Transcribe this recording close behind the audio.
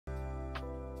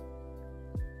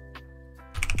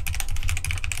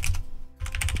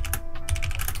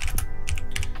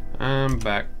I'm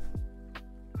back.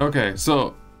 Okay,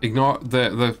 so ignore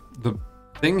the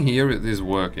thing here is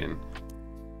working.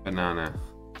 Banana.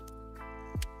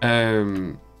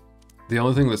 The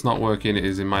only thing that's not working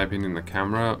is, in my opinion, the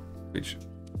camera, which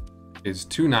is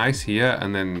too nice here,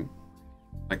 and then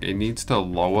like it needs to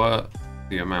lower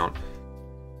the amount.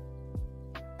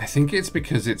 I think it's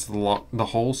because it's the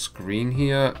whole screen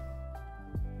here.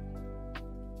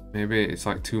 Maybe it's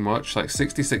like too much. Like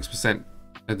 66%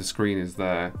 of the screen is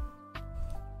there.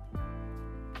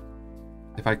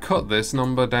 If I cut this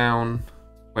number down,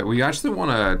 wait, we actually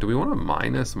want to, do we want to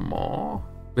minus more?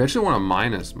 We actually want to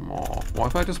minus more. What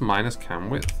if I just minus cam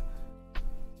width?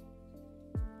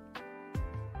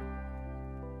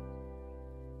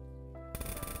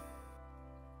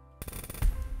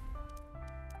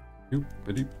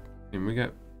 And we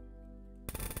get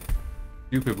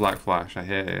stupid black flash. I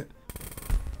hate it.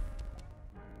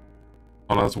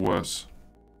 Oh, that's worse.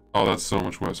 Oh, that's so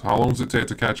much worse. How long does it take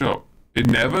to catch up? It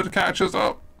never catches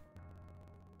up.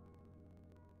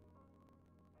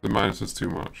 The minus is too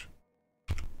much.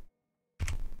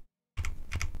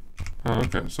 Oh,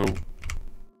 okay, so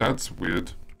that's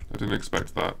weird. I didn't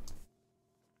expect that.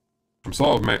 I'm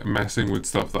sort of messing with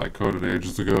stuff that I coded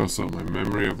ages ago, so my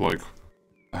memory of like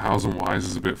the hows and whys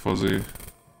is a bit fuzzy.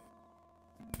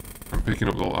 I'm picking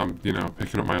up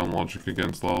picking up my own logic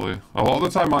again slowly. A lot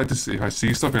of the time I like to see, if I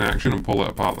see stuff in action and pull it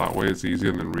apart that way, it's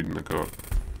easier than reading the code.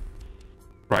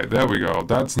 Right, there we go.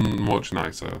 That's much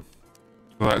nicer.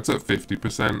 So that's at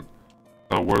 50%.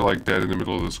 So we're like dead in the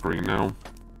middle of the screen now.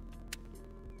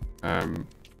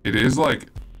 It is like,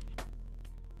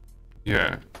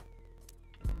 yeah.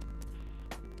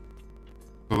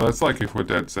 So that's like if we're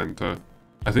dead center.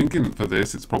 I think for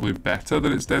this, it's probably better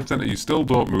that it's dead center. You still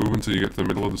don't move until you get to the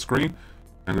middle of the screen,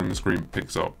 and then the screen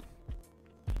picks up.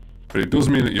 But it does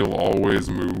mean that you'll always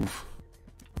move.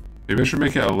 Maybe I should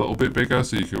make it a little bit bigger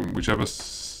so you can, whichever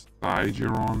side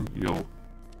you're on, you'll...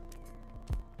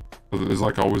 So there's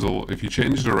like always a... If you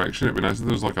change direction, it'd be nice if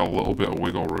there's like a little bit of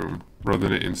wiggle room, rather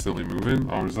than it instantly moving.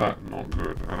 Or is that not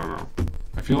good? I don't know.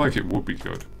 I feel like it would be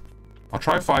good. I'll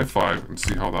try 5.5 and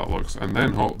see how that looks, and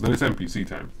then it's NPC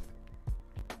time.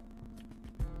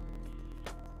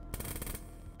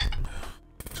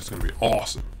 It's gonna be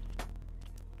awesome.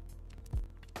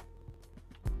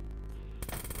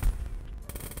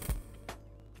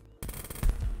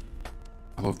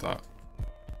 I love that.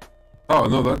 Oh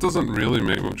no, that doesn't really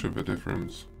make much of a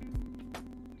difference.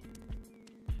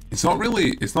 It's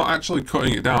not actually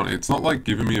cutting it down. It's not like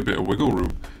giving me a bit of wiggle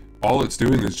room. All it's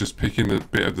doing is just picking the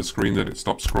bit of the screen that it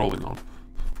stopped scrolling on.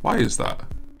 Why is that?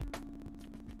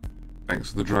 Thanks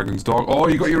for the dragon's dog. Oh,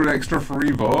 you got your extra free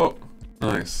vote.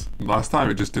 Nice. Last time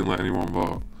it just didn't let anyone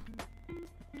vote.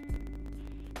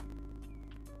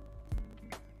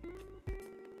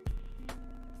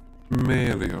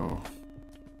 Mario.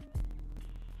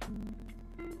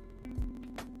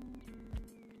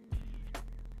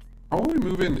 How are we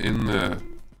moving in the...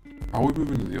 How are we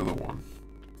moving to the other one?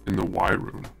 In the Y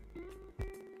room?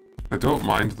 I don't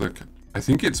mind the... I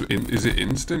think it's... Is it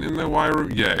instant in the Y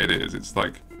room? Yeah, it is. It's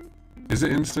like... Is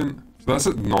it instant? So that's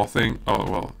at nothing. Oh,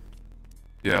 well...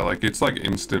 Yeah, like, it's like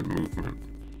instant movement.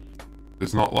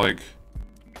 There's not like...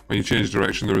 When you change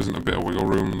direction, there isn't a bit of wiggle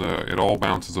room. It all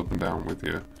bounces up and down with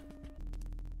you.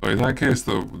 But in that case,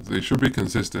 though, they should be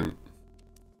consistent.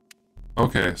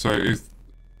 Okay, so it's...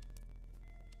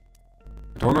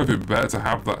 I don't know if it'd be better to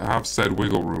have said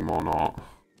wiggle room or not.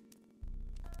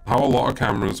 How a lot of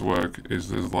cameras work is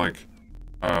there's like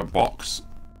a box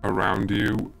around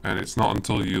you, and it's not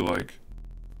until you like...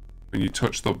 When you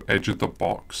touch the edge of the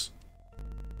box,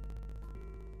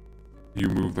 you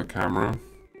move the camera.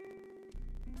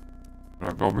 But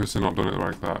I've obviously not done it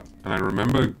like that. And I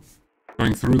remember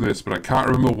going through this, but I can't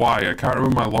remember why. I can't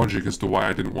remember my logic as to why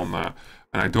I didn't want that.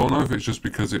 And I don't know if it's just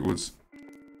because it was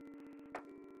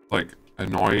like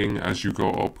annoying as you go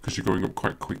up, because you're going up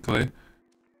quite quickly.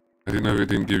 I didn't know if it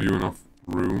didn't give you enough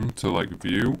room to like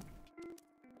view.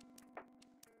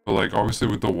 But like obviously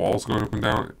with the walls going up and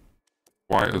down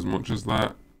quite as much as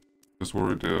that, just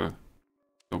worried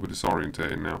they'll be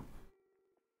disorientating now.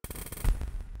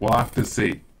 We'll have to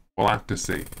see. We'll have to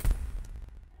see.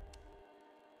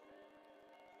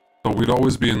 So we'd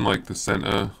always be in like the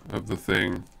center of the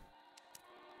thing.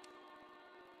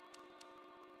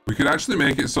 We could actually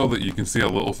make it so that you can see a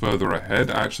little further ahead.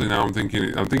 Actually, now I'm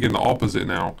thinking the opposite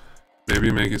now.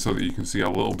 Maybe make it so that you can see a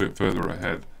little bit further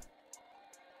ahead.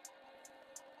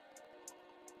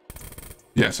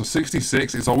 Yeah, so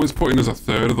 66, it's always putting us a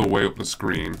third of the way up the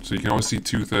screen, so you can always see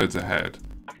 2/3 ahead.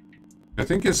 I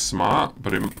think it's smart,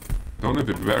 but I don't know if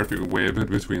it'd be better if it wavered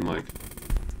between like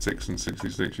 6 and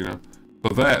 66, you know?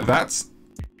 But that's...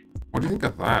 What do you think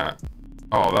of that?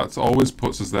 Oh, that's always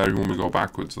puts us there even when we go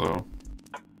backwards, though.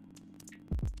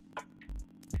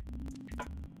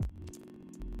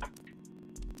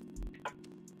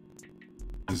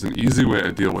 There's an easy way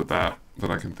to deal with that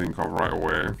I can think of right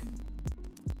away.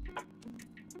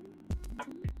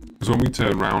 Because when we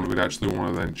turn around, we'd actually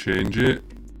want to then change it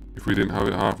if we didn't have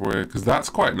it halfway. Because that's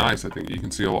quite nice, I think. You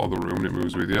can see a lot of the room and it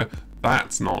moves with you.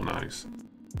 That's not nice.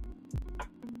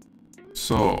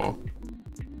 So,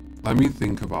 let me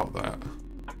think about that.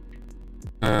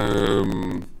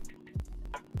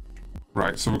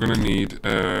 Right, so we're going to need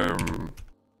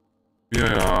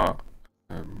VIR.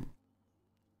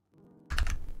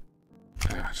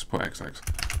 Yeah, just put XX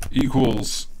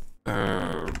equals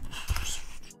no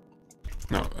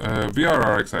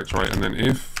VRRXX, right? And then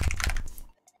if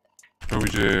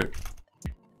OBJ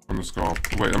underscore,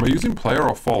 wait, am I using player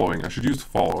or following? I should use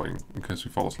following in case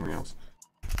we follow something else.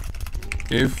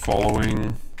 If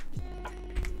following,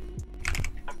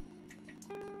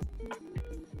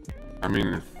 I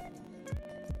mean,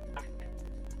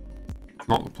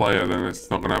 not the player, then it's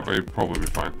not gonna it'll probably be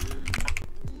fine.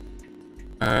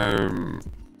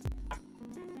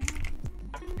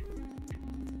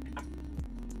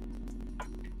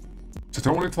 Just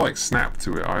don't want it to like snap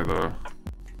to it either.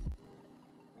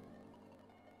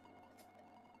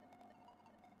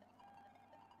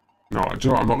 No,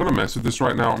 Joe, I'm not gonna mess with this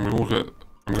right now. I'm gonna look at.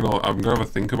 I'm gonna have a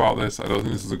think about this. I don't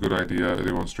think this is a good idea to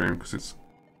do on stream because it's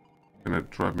gonna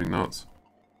drive me nuts.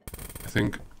 I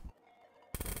think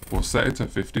we'll set it to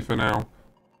 50 for now,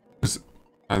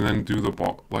 and then do the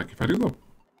box. Like if I do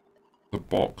the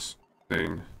box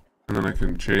thing, and then I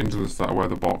can change this that where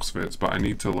the box fits. But I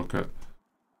need to look at.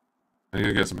 I need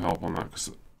to get some help on that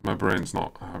because my brain's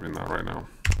not having that right now.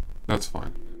 That's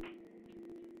fine.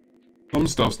 Some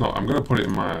stuff's not. I'm gonna put it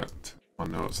in my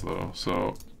notes though.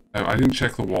 So I didn't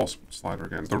check the wall slider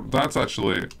again. That's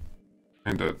actually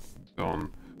kinda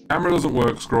done. Camera doesn't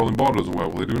work. Scrolling bar doesn't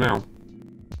work. Will they do now?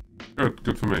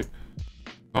 Good for me. So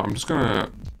I'm just gonna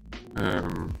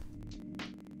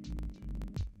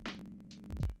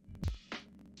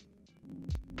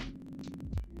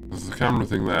there's a camera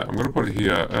thing there. I'm gonna put it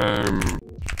here.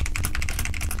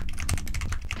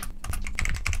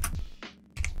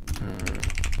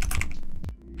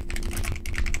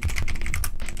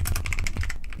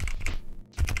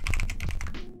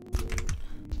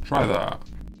 Try that,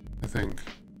 I think.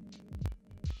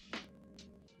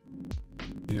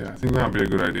 Yeah, I think that would be a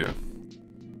good idea.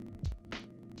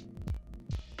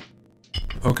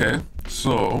 Okay,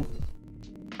 so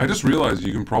I just realized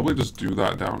you can probably just do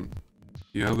that down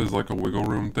here. There's like a wiggle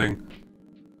room thing.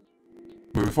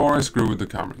 But before I screw with the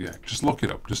camera, yeah, just look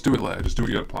it up. Just do it later. Just do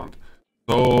what you had planned.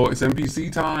 So it's NPC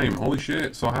time. Holy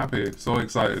shit, so happy, so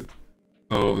excited.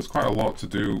 So there's quite a lot to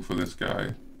do for this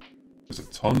guy. There's a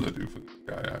ton to do for this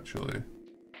guy, actually.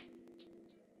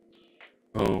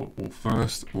 So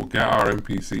we'll get our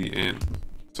NPC in.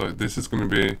 So this is going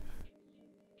to be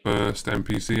first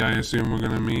NPC I assume we're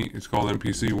going to meet. It's called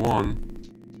NPC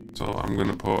 1. So I'm going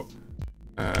to put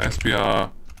SBR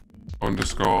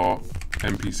underscore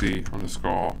NPC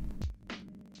underscore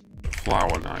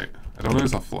flower night. I don't know if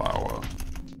it's a flower.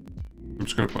 I'm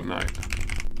just going to put night.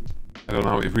 I don't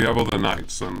know. If we have other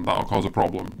nights, then that'll cause a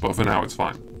problem. But for now, it's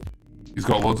fine. He's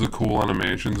got loads of cool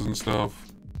animations and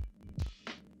stuff.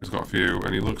 He's got a few,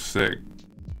 and he looks sick.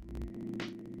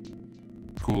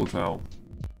 Cool as hell.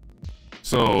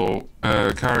 So,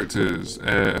 characters.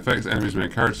 Affects enemies main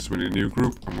characters. We need a new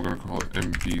group, and we're going to call it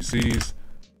NPCs.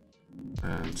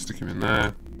 And stick him in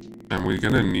there. And we're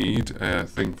going to need a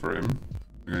thing for him.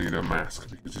 We're going to need a mask,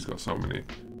 because he's got so many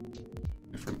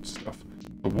different stuff.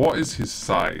 But what is his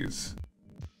size?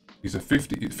 He's a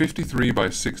 53 by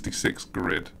 66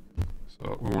 grid.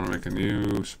 So we want to make a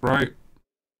new sprite.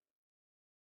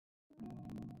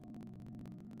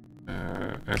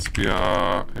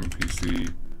 SBR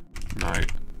NPC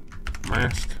night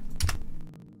mask.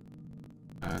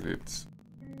 And it's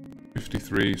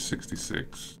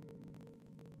 5366.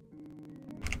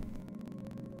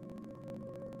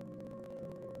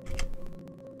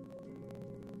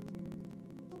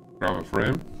 Grab a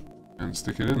frame and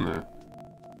stick it in there.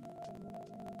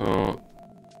 So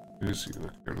let's get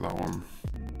rid of that one.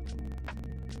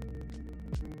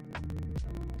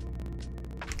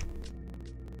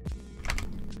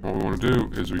 What we want to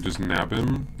do is we just nab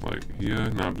him, like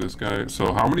here, nab this guy.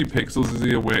 So how many pixels is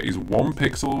he away? He's 1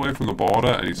 pixel away from the border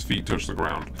and his feet touch the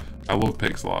ground. I love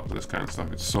pixel art for this kind of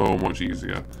stuff. It's so much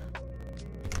easier.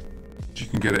 You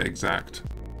can get it exact.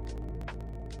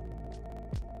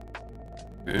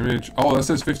 The image, oh, that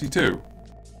says 52.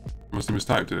 Must have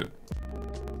mistyped it.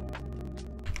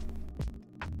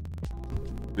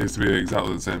 needs to be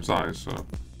exactly the same size, so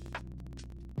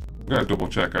I'm gonna double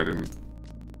check I didn't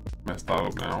mess that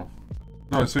up now.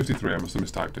 No, it's 53, I must have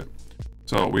mistyped it.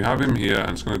 So we have him here,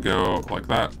 and it's gonna go like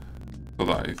that, so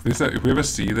that if we ever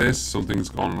see this, something's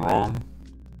gone wrong.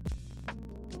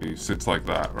 He sits like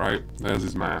that, right? There's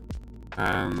his map.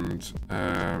 And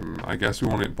I guess we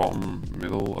want it bottom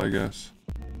middle, I guess.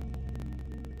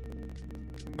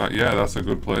 Yeah, that's a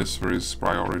good place for his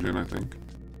sprite origin, I think.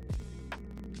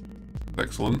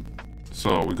 Excellent.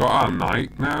 So we got our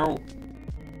knight now,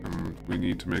 and we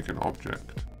need to make an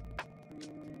object.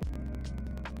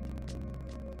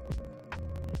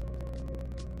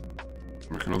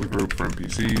 Make another group for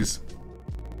NPCs.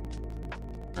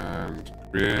 And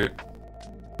create.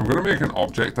 I'm gonna make an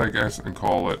object, I guess, and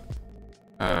call it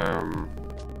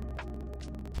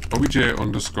obj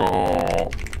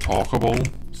underscore talkable.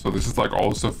 So this is like all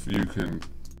the stuff you can,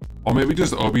 or maybe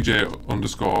just obj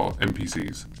underscore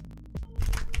NPCs.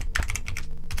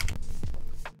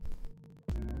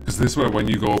 Because this way, when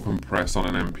you go up and press on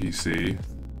an NPC,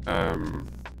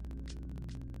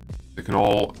 they can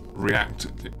all react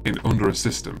under a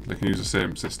system. They can use the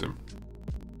same system.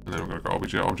 And then we're going to go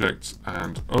obj objects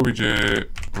and obj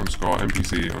underscore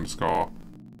NPC underscore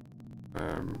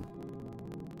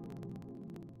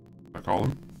I call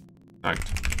them knight.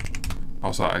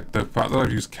 Also, the fact that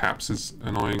I've used caps is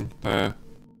annoying there.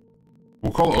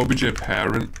 We'll call it obj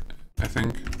parent, I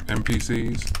think,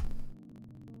 NPCs.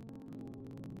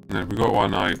 And then if we go to our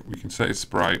knight, we can set his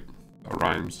sprite. That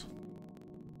rhymes.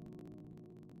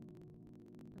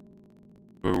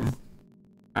 Boom.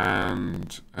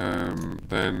 And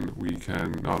then we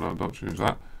can, no, don't change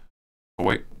that. Oh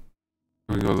wait,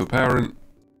 we go to the parent,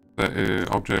 the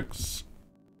objects,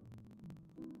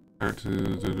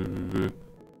 characters.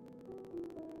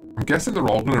 I'm guessing they're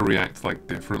all going to react like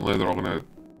differently. They're all going to,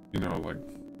 you know, like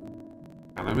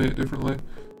animate differently.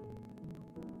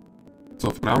 So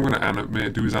for now, I'm going to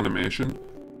do his animation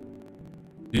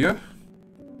here,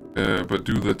 but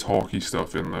do the talky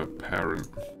stuff in the parent.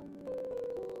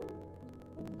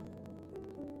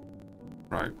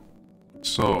 Right,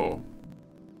 so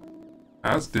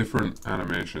as different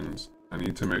animations, I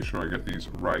need to make sure I get these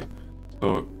right.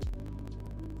 So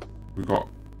we've got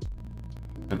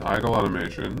an idle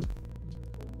animation,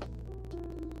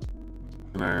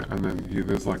 and then here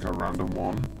there's like a random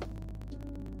one,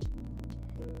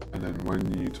 and then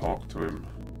when you talk to him,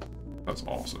 that's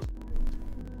awesome.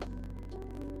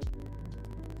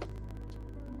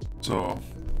 So,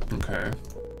 okay,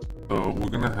 so we're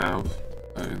gonna have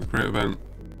in the create event,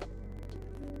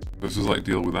 this is like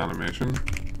deal with animation.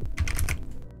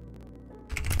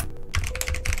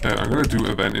 I'm going to do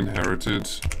event inherited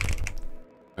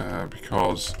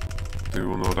because they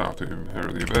will no doubt have to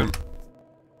inherit the event,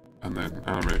 and then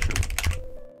animation.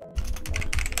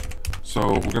 So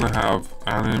we're going to have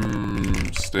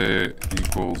anim state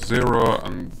equals 0,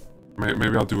 and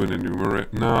maybe I'll do an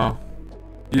enumerate. No,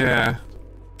 yeah,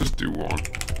 just do one.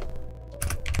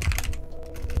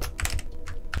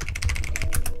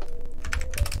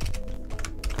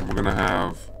 We're gonna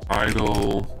have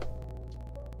idle,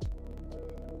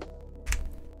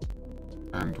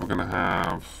 and we're gonna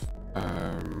have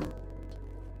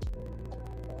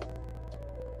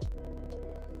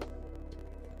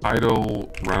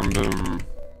idle random.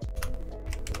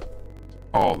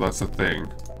 Oh, that's a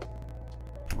thing.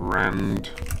 Rand,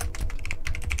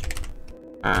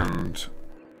 and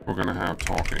we're gonna have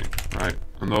talking, right?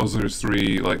 And those are his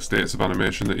three like states of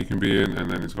animation that you can be in,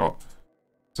 and then he's got.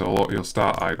 So he'll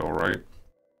start idle, right?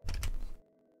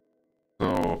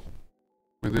 So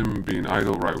with him being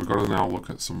idle, right, we've got to now look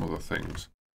at some other things.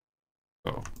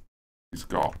 So he's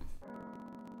got,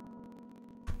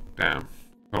 got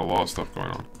a lot of stuff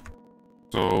going on.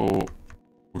 So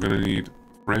we're going to need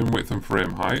frame width and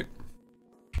frame height.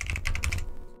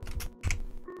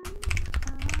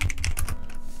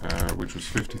 Which was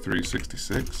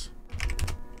 5366.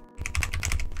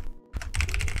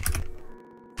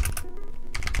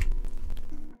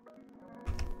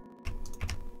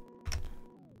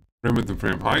 Frame width and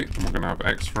frame height, and we're going to have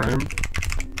X frame,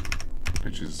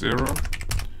 which is 0,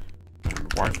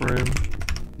 and Y frame,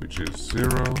 which is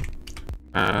 0,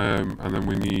 and then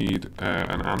we need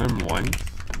an anim length.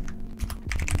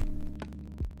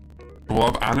 We'll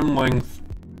have anim length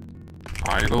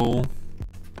idle,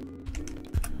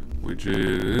 which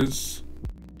is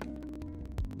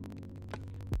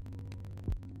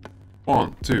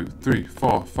 1, 2, 3,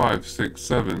 4, 5, 6,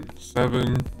 7,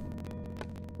 7.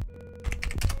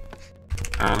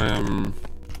 Anim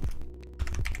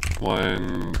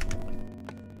blend,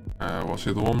 what's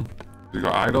the other one? You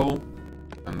got idle,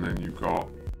 and then you've got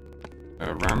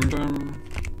random,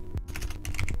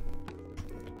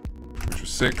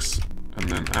 6, and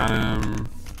then anim,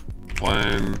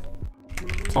 plan,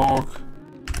 talk,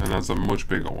 and that's a much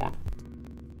bigger one.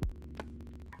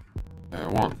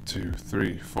 1, 2,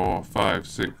 3, 4, 5,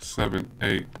 6, 7,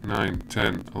 8, 9,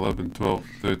 10, 11, 12,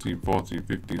 13, 14,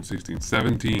 15, 16,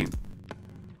 17.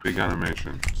 Big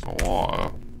animation. It's a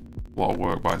lot of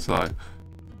work by side.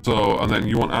 So, and then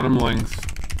you want anim length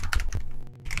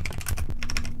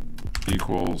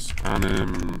equals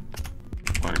anim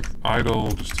length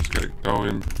idle, just to get it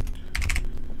going.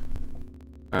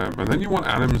 And then you want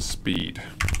anim speed.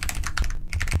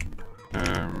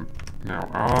 Now,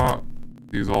 are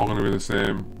these all going to be the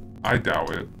same? I doubt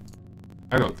it.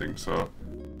 I don't think so.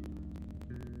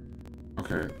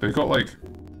 Okay, they got like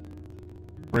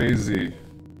crazy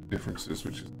differences,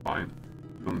 which is fine.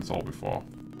 I've done this all before.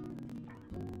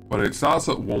 But it starts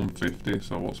at 150,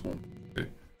 so what's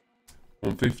 150?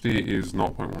 150 is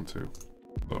 0.12,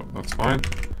 so that's fine.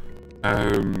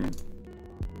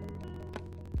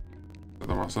 Set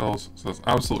them ourselves, so that's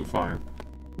absolutely fine.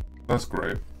 That's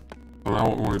great. So now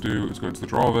what we want to do is go into the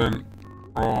draw event,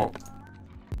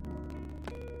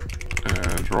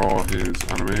 draw his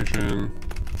animation.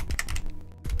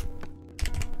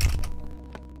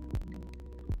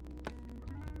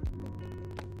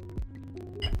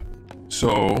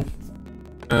 So,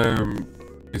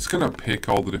 it's gonna pick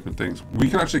all the different things. We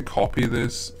can actually copy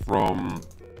this from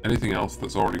anything else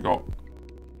that's already got.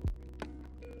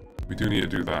 We do need to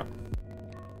do that.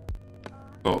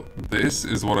 So this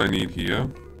is what I need here.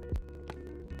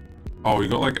 Oh, we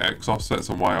got like X offsets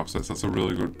and Y offsets. That's a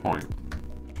really good point.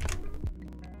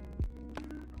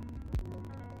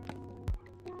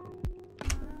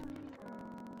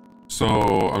 So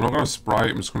I'm not gonna sprite.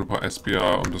 I'm just gonna put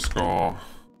SBR underscore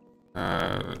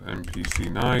NPC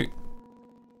night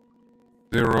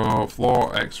 0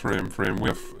 floor X frame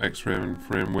width X frame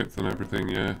width and everything.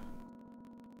 Yeah.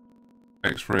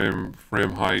 X frame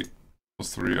height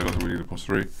 +3. I don't think we need a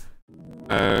 +3.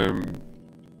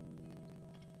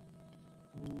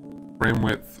 Frame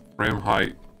width, frame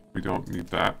height, we don't need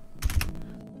that.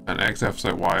 And X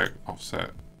offset, Y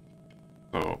offset.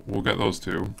 So we'll get those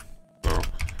two. So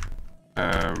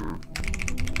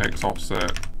X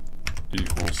offset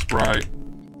equals sprite.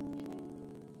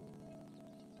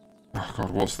 Oh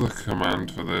god, what's the command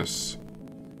for this?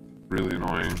 Really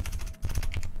annoying.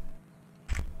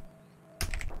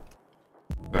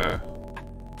 There.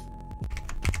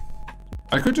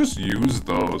 I could just use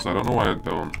those. I don't know why I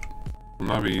don't.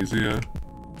 Wouldn't that be easier?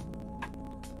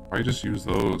 Why just use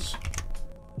those?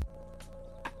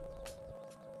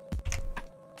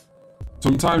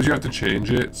 Sometimes you have to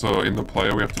change it, so in the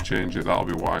player we have to change it, that'll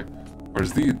be why.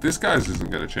 Whereas this guy's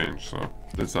isn't going to change, so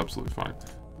that's absolutely fine.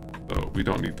 So we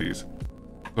don't need these.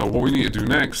 So what we need to do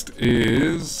next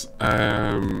is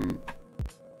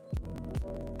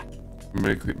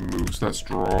make it move. So let's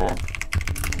draw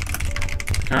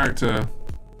character.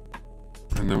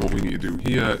 And then what we need to do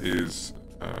here is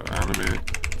animate.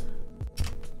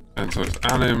 And so it's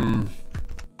anim,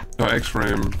 X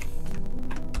frame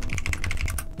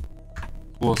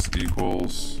plus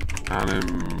equals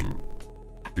anim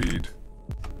speed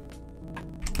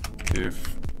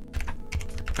if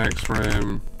X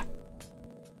frame.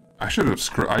 I should have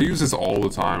I use this all the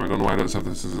time. I don't know why I don't have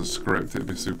this as a script. It'd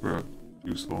be super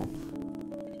useful.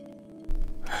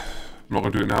 I'm not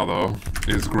gonna do it now though.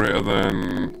 Is greater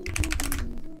than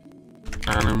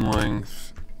anim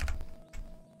length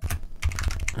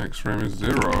X frame is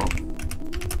 0.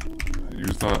 I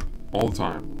use that all the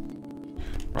time.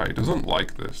 Right, he doesn't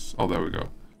like this. Oh, there we go.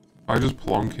 If I just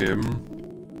plonk him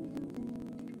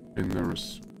in the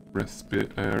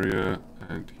respite area,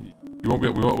 and we won't be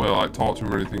able to like talk to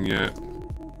him or anything yet.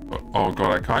 But, oh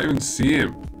god, I can't even see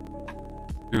him.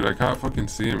 Dude, I can't fucking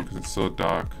see him because it's so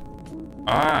dark.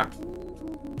 Ah!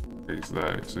 Okay, he's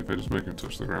there. So if I just make him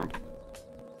touch the ground.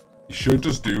 He should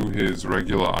just do his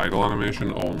regular idle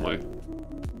animation only.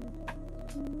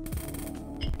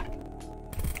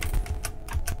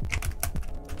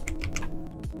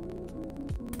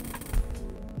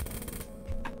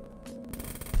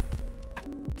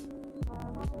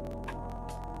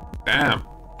 Damn!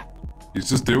 He's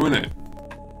just doing it.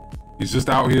 He's just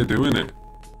out here doing it.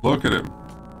 Look at him.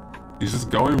 He's just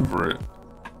going for it.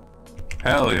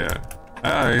 Hell yeah.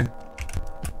 Hi.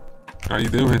 How you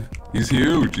doing? He's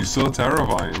huge. He's so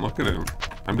terrifying. Look at him.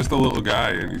 I'm just a little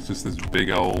guy and he's just this big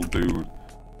old dude.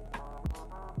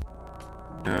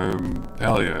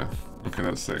 Hell yeah. Okay,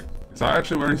 that's sick. Is that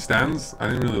actually where he stands? I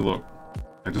didn't really look.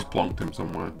 I just plonked him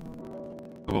somewhere.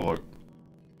 Have a look.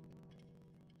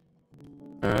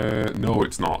 No,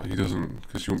 it's not. He doesn't,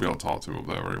 because you won't be able to talk to him up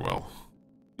there very well.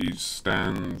 He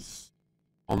stands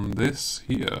on this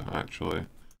here, actually.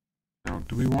 Now,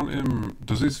 do we want him...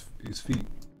 Does his feet...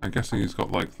 I'm guessing he's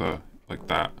got like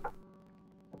that.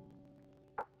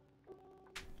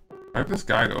 I have this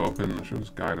guide open. I should have this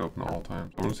guide open at all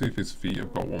times. I want to see if his feet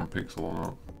have got 1 pixel or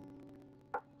not.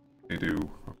 They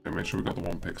do. Okay, make sure we got the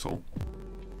 1 pixel.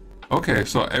 Okay,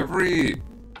 so every...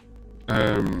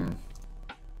 So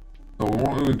what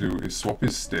we're going to do is swap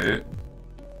his state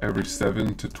every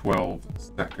 7 to 12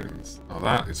 seconds. Now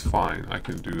that is fine. I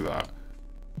can do that.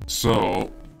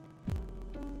 So...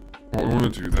 what we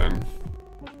want to do then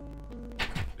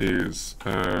is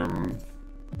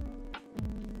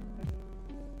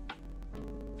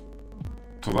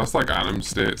so that's like anim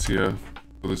states here.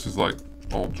 So this is like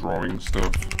all drawing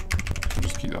stuff. I'll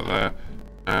just keep that there.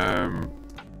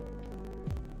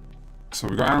 So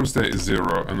we got anim state is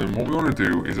 0, and then what we want to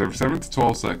do is every 7 to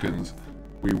 12 seconds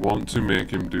we want to make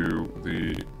him do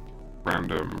the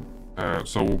random.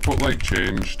 So we'll put like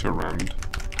change to rand.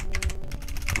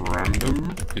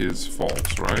 Random is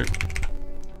false, right?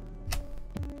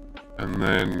 And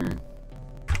then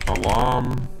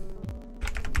alarm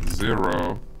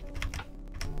 0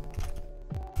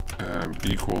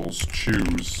 equals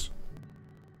choose.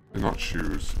 Not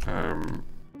choose.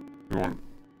 We want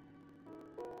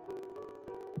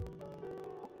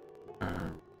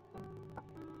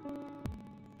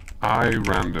I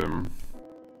random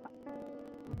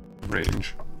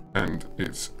range, and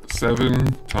it's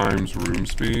 7 times room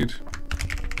speed,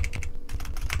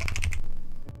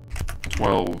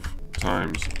 12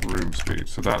 times room speed.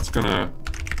 So that's gonna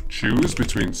choose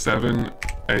between 7,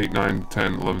 8, 9,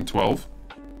 10, 11, 12,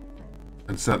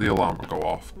 and set the alarm to go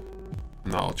off.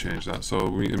 And that'll change that. So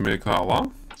we need to make that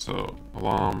alarm. So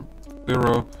alarm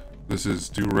 0. This is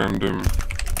do random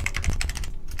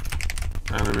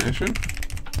animation.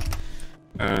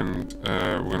 And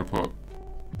we're gonna put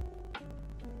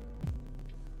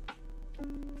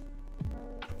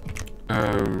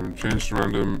change to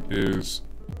random is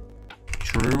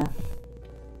true.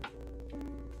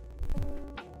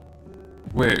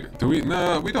 Wait, do we?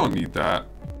 No, we don't need that.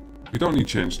 We don't need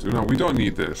change to. No, we don't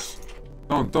need this.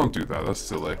 Don't do that. That's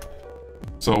silly.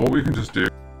 So what we can just do.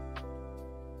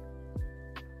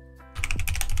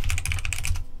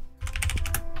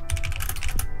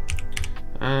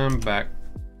 I'm back.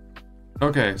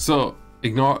 Okay, so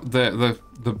ignore the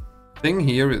thing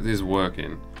here is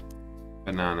working.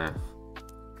 Banana.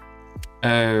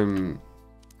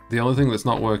 The only thing that's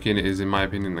not working is, in my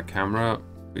opinion, the camera,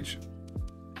 which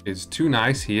is too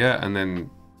nice here, and then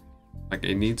like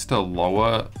it needs to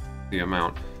lower the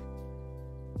amount.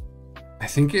 I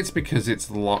think it's because it's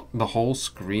the whole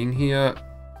screen here.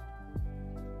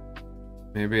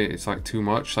 Maybe it's like too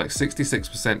much. Like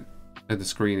 66% of the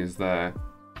screen is there.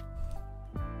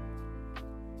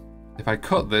 If I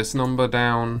cut this number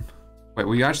down, wait,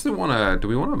 we actually want to, do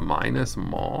we want to minus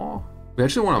more? We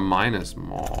actually want to minus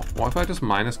more. What if I just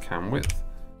minus cam width?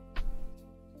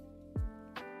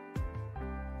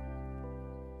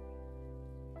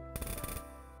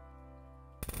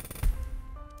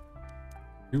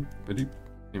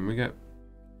 And we get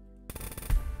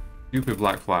stupid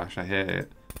black flash. I hate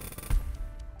it.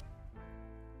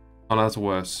 Oh, that's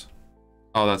worse.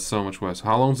 Oh, that's so much worse.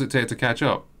 How long does it take to catch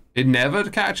up? It never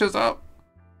catches up.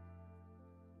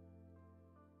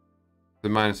 The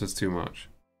minus is too much.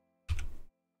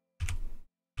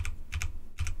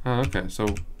 Oh, okay, so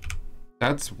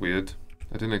that's weird.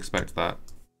 I didn't expect that.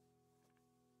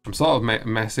 I'm sort of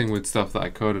messing with stuff that I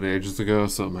coded ages ago,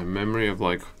 so my memory of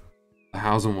like the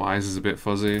hows and whys is a bit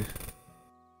fuzzy.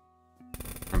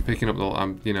 I'm picking up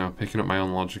picking up my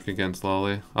own logic again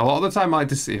slowly. A lot of the time I like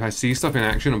to see, if I see stuff in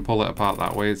action and pull it apart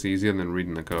that way, it's easier than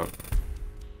reading the code.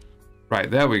 Right,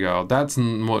 there we go. That's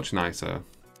much nicer.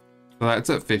 So that's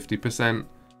at 50%.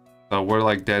 So we're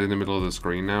like dead in the middle of the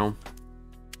screen now.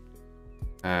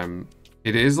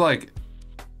 It is like,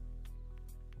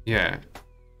 yeah.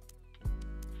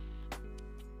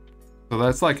 So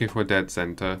that's like if we're dead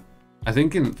center. I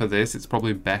think for this, it's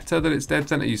probably better that it's dead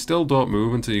center. You still don't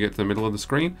move until you get to the middle of the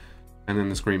screen, and then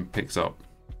the screen picks up.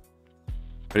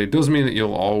 But it does mean that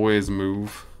you'll always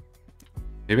move.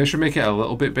 Maybe I should make it a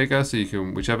little bit bigger so you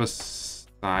can, whichever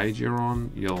side you're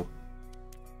on, you'll...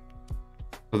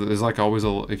 So that there's like always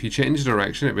a... If you change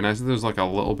direction, it'd be nice if there's like a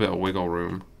little bit of wiggle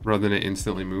room rather than it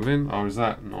instantly moving. Or is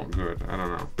that not good? I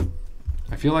don't know.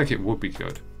 I feel like it would be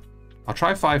good. I'll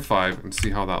try 5.5 and see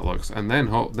how that looks. And then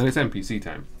it's NPC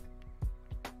time.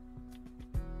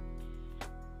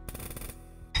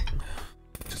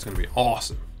 It's gonna be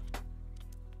awesome.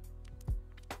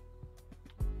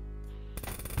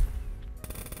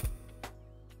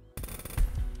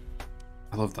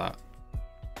 I love that.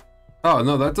 Oh,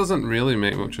 no, that doesn't really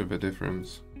make much of a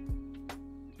difference.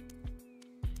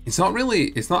 It's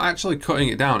not actually cutting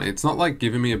it down. It's not like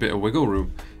giving me a bit of wiggle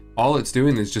room. All it's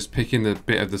doing is just picking the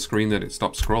bit of the screen that it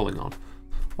stopped scrolling on.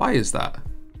 Why is that?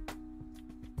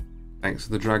 Thanks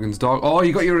for the dragon's dog. Oh,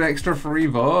 you got your extra free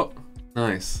vote.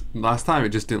 Nice. Last time it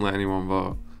just didn't let anyone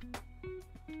vote.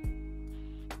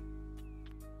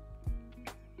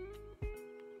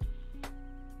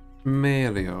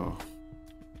 Mario.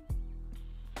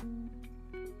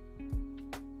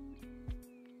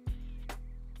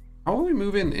 How are we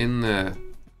moving in the...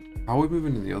 How are we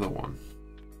moving in the other one?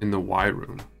 In the Y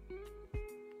room.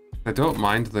 I don't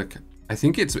mind the... I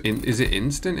think it's... Is it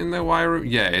instant in the Y room?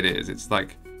 Yeah, it is. It's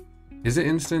like... Is it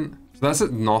instant? So that's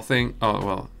at nothing. Oh,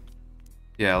 well.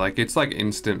 Yeah, like it's like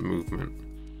instant movement.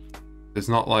 There's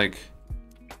not like...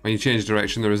 When you change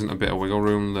direction, there isn't a bit of wiggle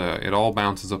room. It all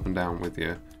bounces up and down with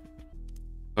you.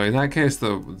 So in that case,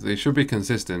 though, they should be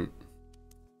consistent.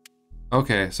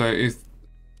 Okay, so if...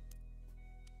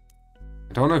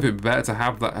 I don't know if it'd be better to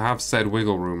have said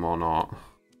wiggle room or not.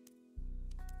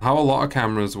 How a lot of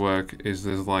cameras work is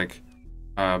there's like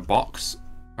a box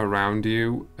around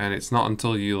you, and it's not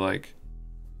until you like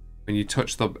when you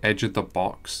touch the edge of the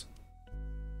box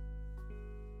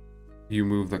you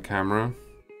move the camera.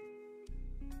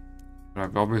 But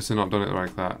I've obviously not done it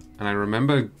like that. And I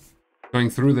remember going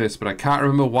through this, but I can't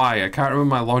remember why. I can't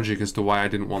remember my logic as to why I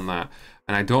didn't want that.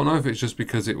 And I don't know if it's just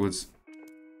because it was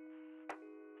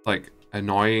like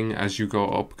annoying as you go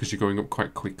up because you're going up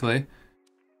quite quickly.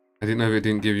 I didn't know if it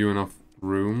didn't give you enough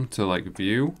room to like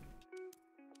view.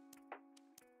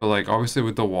 But like obviously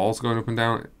with the walls going up and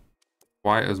down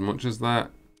quite as much as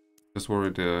that, just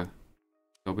worried it'll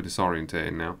be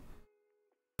disorientating now.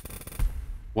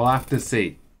 We'll have to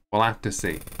see. We'll have to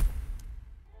see.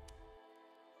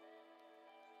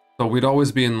 So we'd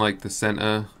always be in like the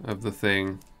center of the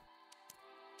thing.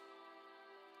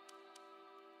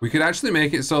 We could actually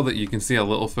make it so that you can see a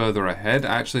little further ahead.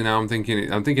 Actually, now I'm thinking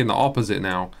the opposite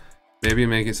now. Maybe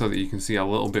make it so that you can see a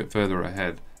little bit further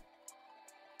ahead.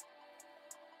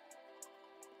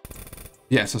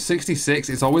 Yeah, so 66,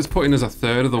 it's always putting us a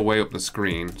third of the way up the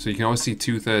screen, so you can always see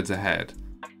 2/3 ahead.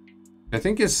 I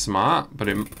think it's smart, but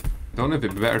I don't know if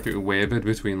it'd be better if it wavered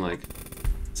between like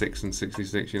 6 and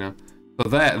 66, you know? So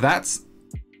that's...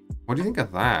 What do you think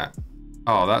of that?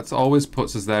 Oh, that's always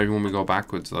puts us there even when we go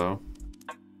backwards though.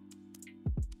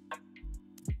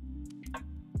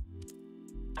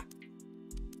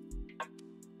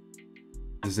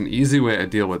 There's an easy way to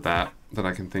deal with that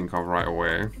I can think of right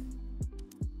away.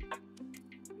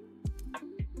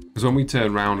 Because when we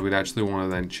turn around, we'd actually want to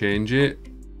then change it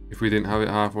if we didn't have it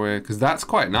halfway. Because that's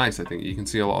quite nice, I think. You can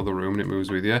see a lot of the room and it moves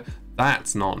with you.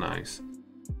 That's not nice.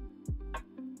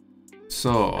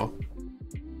 So,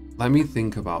 let me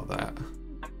think about that.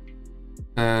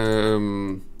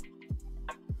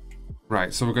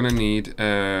 Right, so we're going to need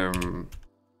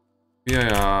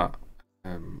VIR...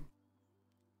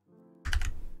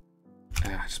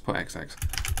 just put XX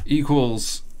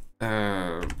equals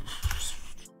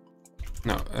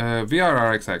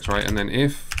VRRXX, right? And then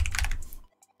if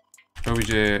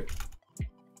OBJ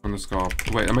underscore,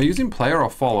 wait, am I using player or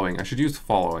following? I should use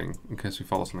following in case we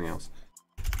follow something else.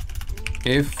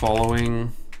 If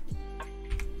following,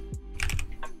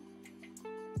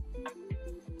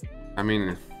 I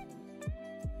mean,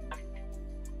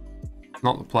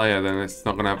 not the player, then it's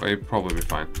not gonna have, it'll probably be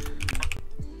fine.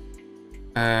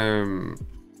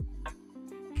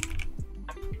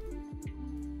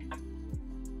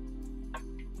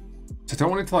 So I don't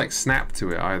want it to like snap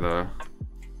to it either.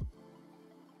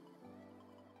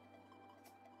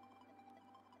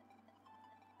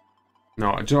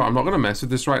 No, I'm not gonna mess with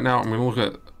this right now. I'm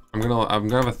gonna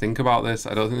have a think about this.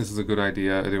 I don't think this is a good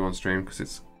idea to do on stream because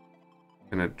it's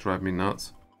gonna drive me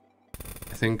nuts.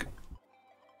 I think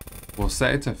we'll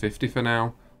set it to 50 for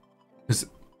now.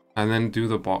 And then do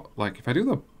the box, like if I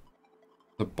do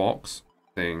the box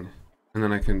thing, and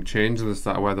then I can change this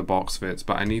that where the box fits,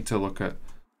 but I need to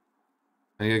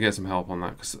get some help on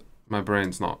that because my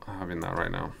brain's not having that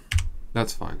right now.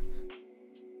 That's fine.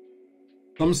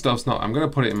 Some stuff's not, I'm gonna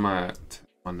put it in my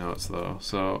notes though.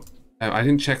 So I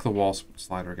didn't check the wall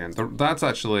slider again. That's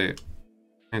actually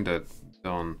kinda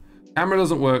done. Camera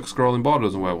doesn't work, scrolling bar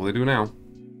doesn't work. Well, they do now.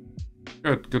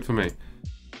 Good for me. So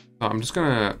I'm just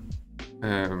gonna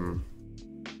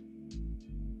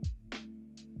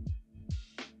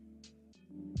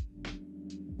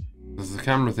there's a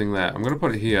camera thing there. I'm gonna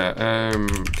put it here.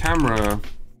 Camera.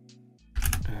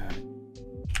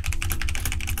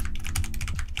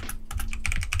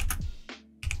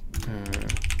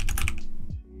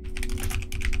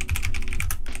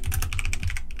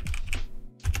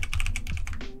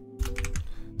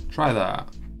 try that,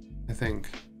 I think.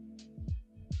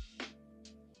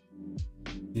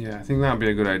 Yeah, I think that'd be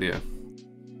a good idea.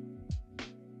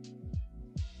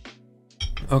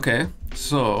 Okay,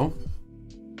 so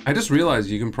I just realized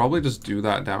you can probably just do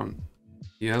that down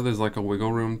here. There's like a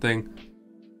wiggle room thing.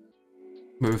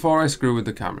 But before I screw with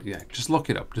the camera, yeah, just look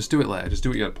it up. Just do it later. Just do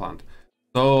what you had planned.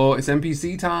 So it's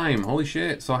NPC time. Holy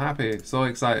shit, so happy, so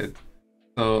excited.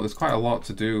 So there's quite a lot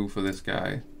to do for this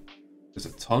guy. There's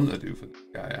a ton to do for this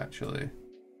guy, actually.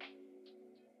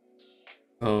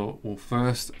 So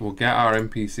we'll get our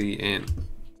NPC in.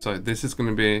 So this is going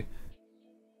to be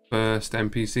first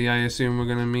NPC I assume we're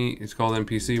going to meet. It's called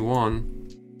NPC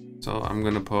 1. So I'm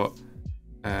going to put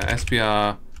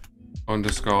SPR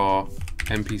underscore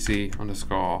NPC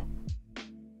underscore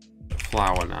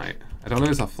flower night. I don't know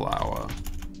if it's a flower.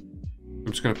 I'm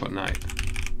just going to put night.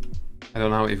 I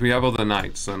don't know. If we have other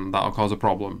nights, then that'll cause a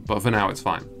problem. But for now, it's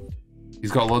fine.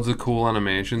 He's got loads of cool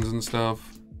animations and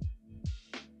stuff.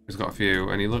 He's got a few,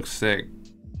 and he looks sick.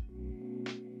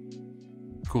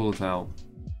 Cool as hell.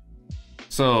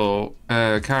 So,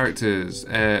 characters.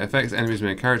 Affects enemies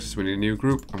main characters when in a new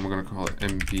group, and we're going to call it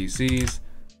NPCs.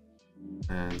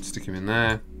 And stick him in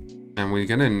there. And we're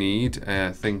going to need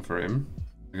a thing for him.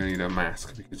 We're going to need a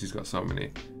mask, because he's got so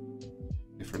many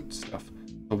different stuff.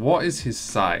 So what is his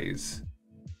size?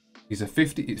 He's a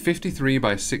 53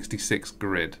 by 66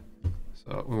 grid.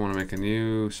 So we want to make a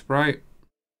new sprite.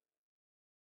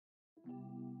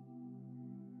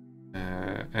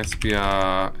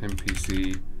 SBR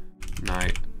NPC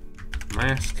night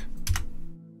mask.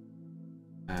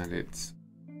 And it's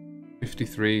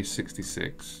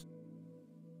 5366.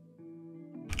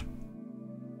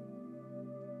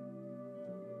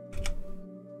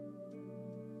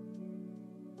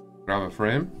 Grab a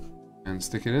frame and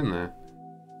stick it in there.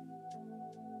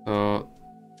 So,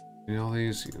 you know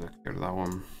these? Let's go to that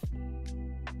one.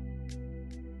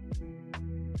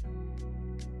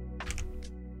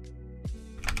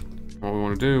 What we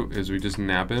want to do is we just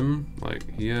nab him, like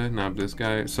here, nab this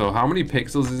guy. So how many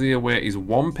pixels is he away? He's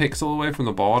 1 pixel away from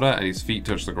the border and his feet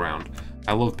touch the ground.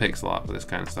 I love pixel art for this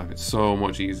kind of stuff. It's so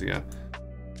much easier.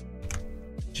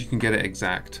 You can get it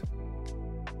exact.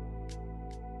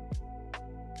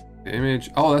 The image,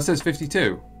 oh, that says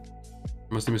 52.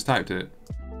 I must have mistyped it.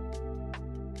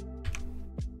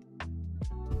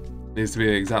 Needs to be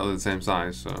exactly the same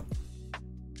size, so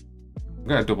I'm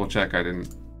gonna double check I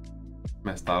didn't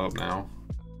mess that up now.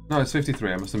 No, it's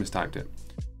 53. I must have mistyped it.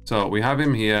 So we have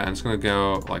him here, and it's gonna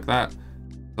go like that,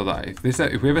 so that if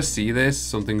we ever see this,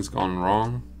 something's gone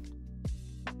wrong.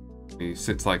 He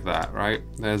sits like that, right?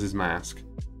 There's his mask,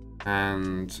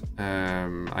 and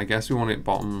I guess we want it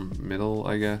bottom middle.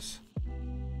 I guess.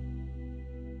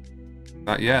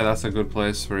 Yeah, that's a good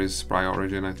place for his sprite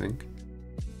origin, I think.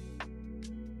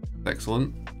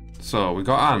 Excellent. So we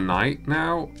got our knight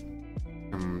now,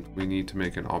 and we need to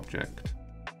make an object.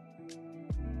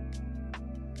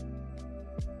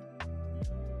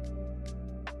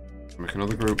 Make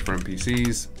another group for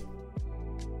NPCs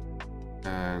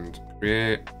and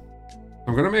create.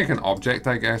 I'm gonna make an object,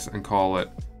 I guess, and call it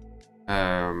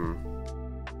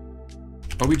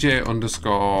obj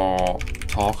underscore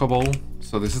talkable.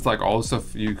 So this is like all the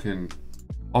stuff you can,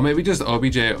 or maybe just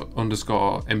obj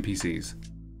underscore NPCs.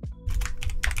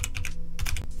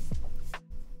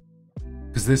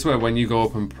 Because this way, when you go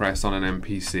up and press on an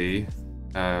NPC,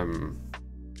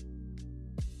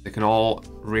 they can all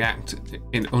react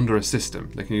under a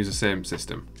system. They can use the same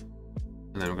system.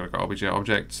 And then we're going to go obj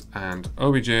objects and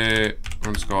obj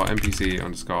underscore NPC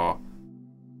underscore,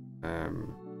 what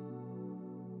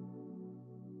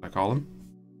do I call them?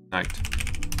 Night.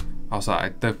 Also,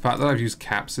 the fact that I've used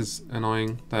caps is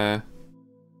annoying there.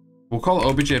 We'll call it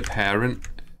obj parent,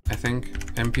 I think,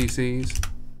 NPCs.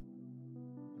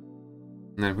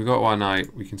 And then if we go to our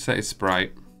night, we can set his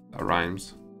sprite. That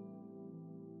rhymes.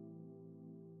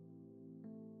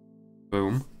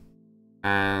 Boom.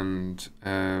 And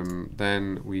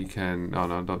then we can, oh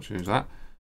no, don't change that.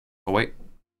 Oh wait.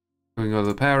 We can go to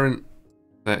the parent,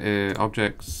 set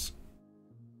objects,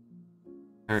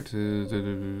 characters.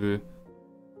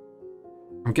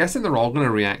 I'm guessing they're all going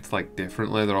to react like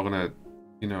differently. They're all going to,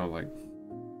 you know, like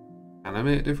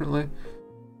animate differently.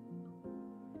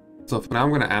 So for now,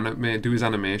 I'm going to do his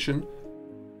animation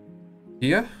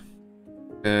here,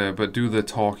 but do the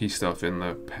talky stuff in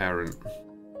the parent.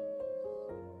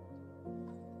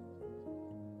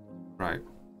 Right.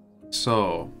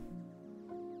 So,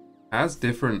 as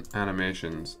different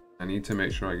animations, I need to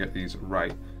make sure I get these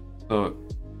right. So,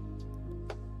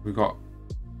 we've got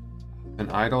an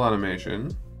idle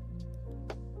animation,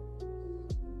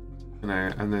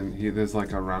 and then here there's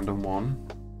like a random one.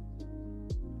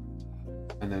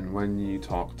 And then when you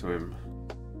talk to him,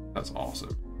 that's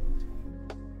awesome.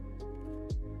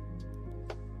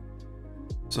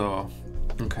 So,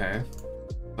 okay.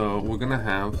 So we're gonna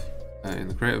have in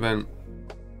the create event,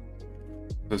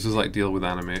 this is like deal with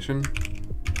animation.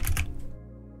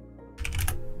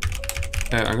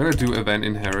 I'm gonna do event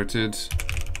inherited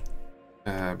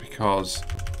because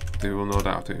they will no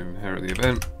doubt have to inherit the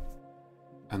event,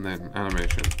 and then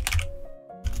animation.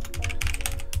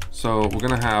 So we're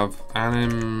gonna have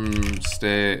anim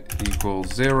state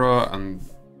equals 0, and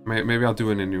maybe I'll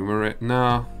do an enumerate.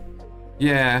 No,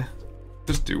 yeah,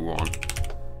 just do 1.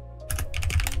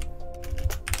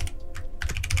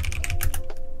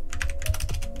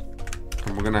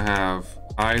 And we're gonna have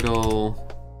idle,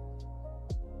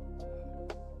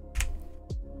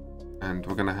 and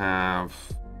we're gonna have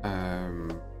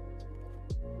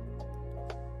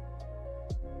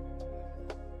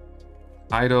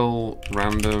idle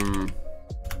random.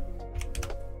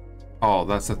 Oh,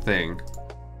 that's a thing.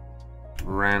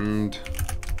 Rand,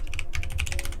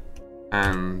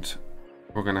 and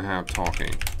we're gonna have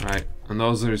talking, right? And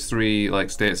those are his 3 like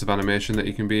states of animation that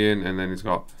you can be in, and then he's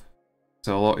got.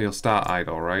 So he'll start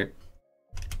idle, right?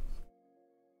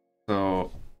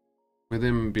 So with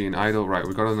him being idle, right,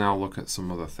 we've got to now look at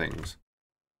some other things.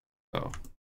 So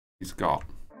he's got.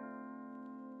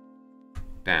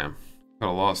 Damn. Got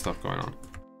a lot of stuff going on.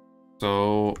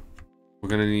 So we're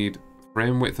gonna need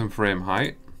frame width and frame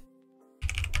height.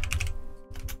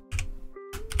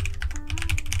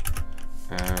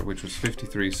 Which was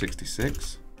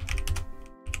 5366.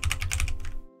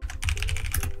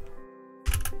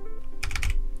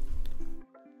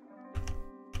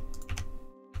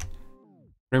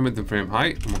 Frame width and frame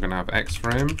height, and we're gonna have X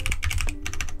frame,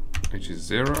 which is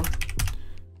 0,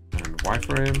 and Y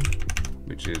frame,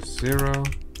 which is 0.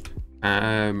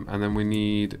 And then we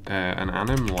need an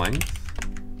anim length.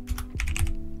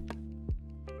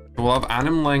 So we'll have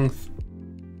anim length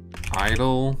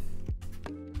idle,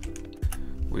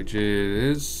 which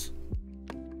is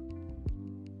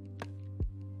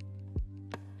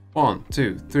 1,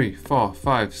 2, 3, 4,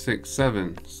 5, 6,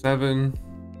 7, 7.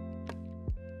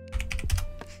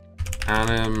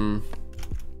 Anim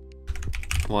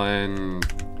blend.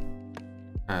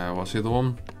 What's the other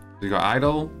one? You got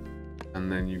idle,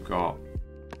 and then you've got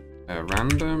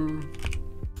random,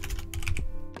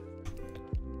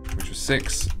 which was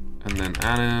 6, and then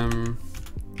anim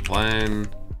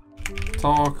blend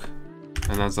talk,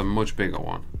 and that's a much bigger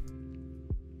one.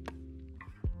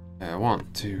 1,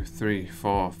 2, 3,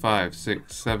 4, 5,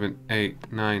 6, 7,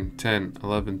 8, 9, 10,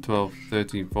 11, 12,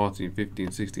 13, 14,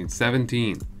 15, 16,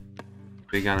 17.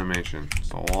 Big animation.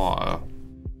 It's a lot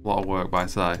of work by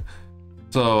side.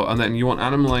 So, and then you want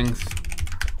anim length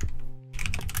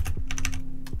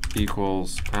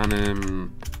equals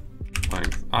anim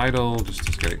length idle, just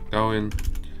to get it going.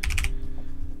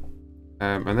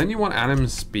 And then you want anim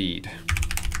speed.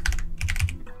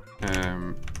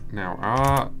 Now,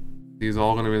 are these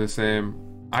all going to be the same?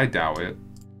 I doubt it.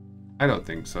 I don't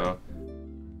think so.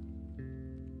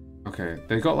 Okay,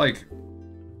 they got like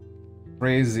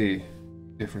crazy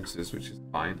differences, which is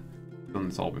fine. I've done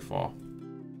this all before.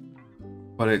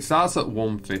 But it starts at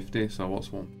 150, so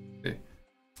what's 150?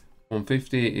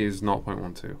 150 is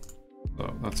 0.12,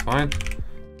 so that's fine.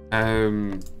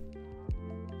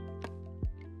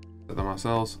 Set them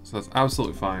ourselves, so that's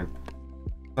absolutely fine.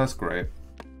 That's great.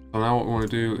 So now what we want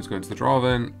to do is go into the draw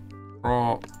event,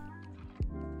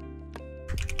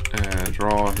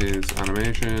 draw his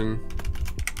animation.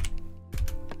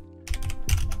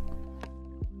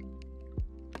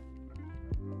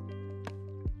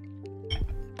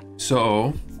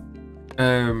 So,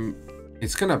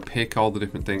 it's gonna pick all the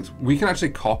different things. We can actually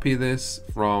copy this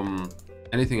from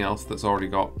anything else that's already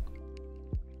got.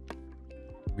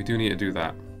 We do need to do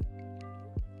that.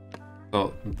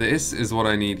 So this is what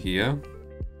I need here.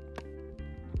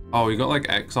 Oh, we got like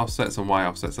X offsets and Y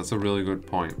offsets. That's a really good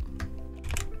point.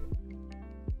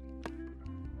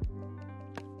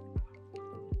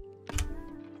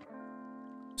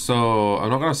 So I'm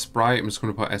not gonna sprite, I'm just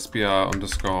gonna put SBR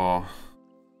underscore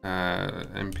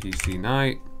NPC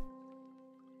night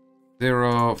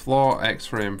 0 floor X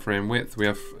frame frame width. We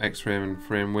have X frame and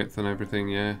frame width and everything,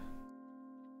 yeah.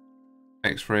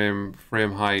 X frame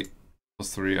frame height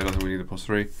 +3. I don't think we need a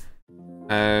 +3.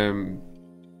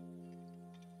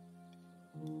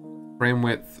 Frame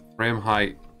width, frame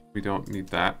height, we don't need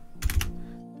that.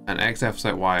 And X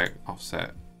offset, Y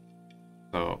offset.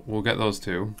 So we'll get those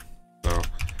two. So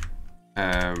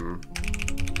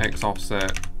X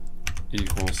offset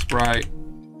equals sprite.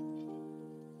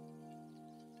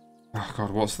 Oh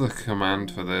god, what's the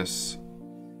command for this?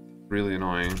 Really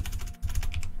annoying.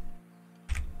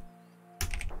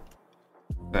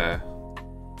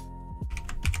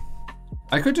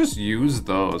 I could just use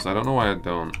those. I don't know why I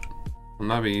don't. Wouldn't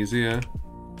that be easier?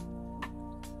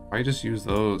 Why just use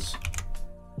those?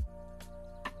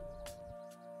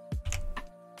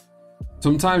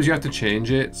 Sometimes you have to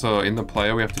change it, so in the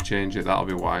player we have to change it, that'll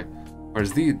be why.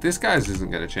 Whereas this guy's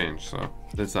isn't going to change, so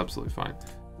that's absolutely fine.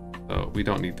 So we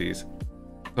don't need these.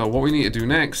 So what we need to do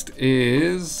next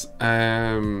is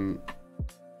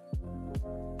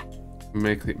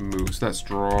make it move. So let's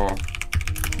draw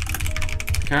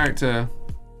character,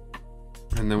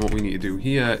 and then what we need to do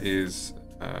here is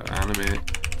animate.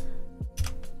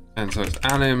 And so it's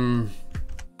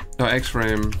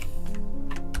x-frame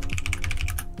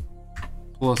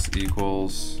plus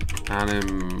equals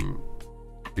anim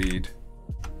speed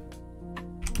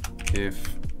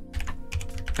if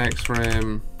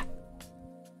x-frame.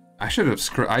 I should have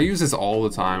I use this all the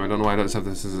time. I don't know why I don't have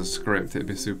this as a script. It'd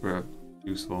be super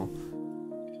useful.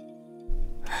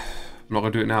 I'm not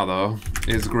gonna do it now though.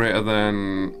 Is greater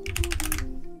than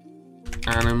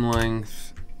anim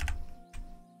length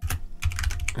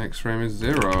x-frame is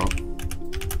 0.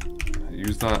 I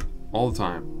use that all the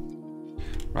time.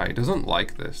 Right, it doesn't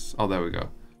like this. Oh, there we go.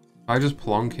 I just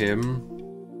plonk him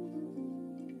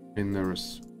in the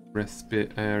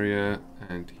respite area,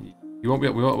 and we won't be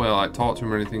able to like talk to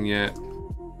him or anything yet.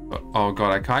 But oh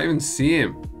god, I can't even see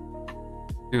him.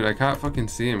 Dude, I can't fucking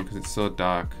see him because it's so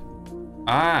dark.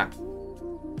 Ah!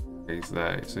 Okay, he's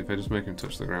there. So if I just make him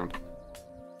touch the ground.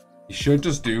 He should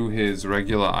just do his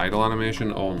regular idle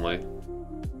animation only.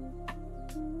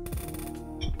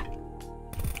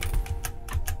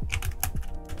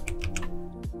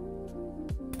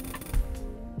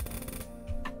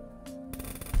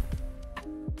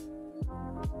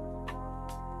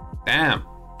 Damn.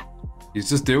 He's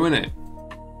just doing it.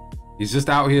 He's just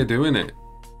out here doing it.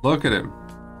 Look at him.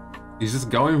 He's just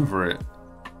going for it.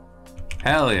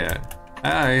 Hell yeah.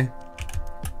 Hi.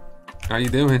 How you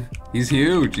doing? He's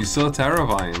huge. He's so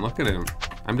terrifying. Look at him.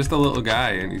 I'm just a little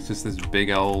guy and he's just this big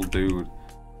old dude.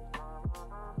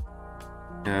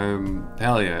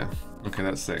 Hell yeah. Okay,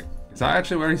 that's sick. Is that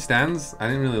actually where he stands? I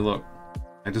didn't really look.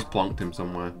 I just plonked him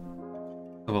somewhere.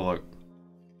 Have a look.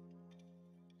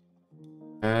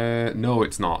 No,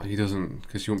 it's not. He doesn't,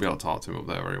 because you won't be able to talk to him up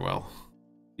there very well.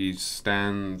 He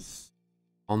stands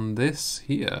on this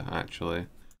here, actually.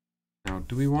 Now,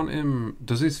 do we want him?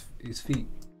 Does his feet?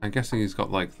 I'm guessing he's got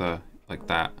like that.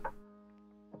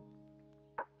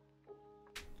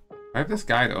 I have this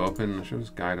guide open. I should have this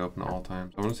guide open at all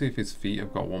times. I want to see if his feet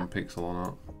have got 1 pixel or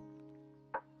not.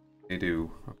 They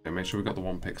do. Okay, make sure we got the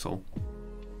 1 pixel.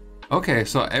 Okay,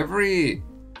 so every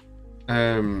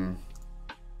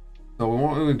so what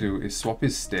we're going to do is swap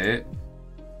his state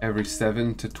every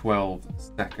 7 to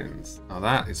 12 seconds. Now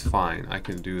that is fine. I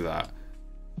can do that.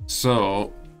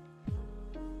 So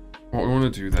what we want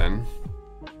to do then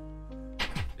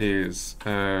is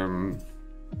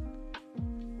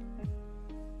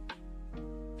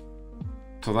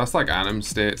so that's like anim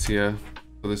states here.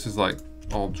 So this is like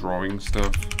all drawing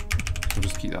stuff. So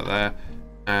just keep that there.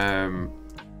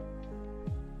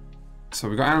 So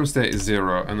we got anim state is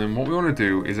 0, and then what we want to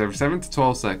do is every 7 to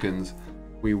 12 seconds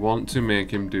we want to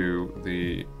make him do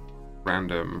the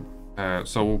random.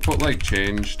 So we'll put like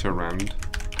change to rand.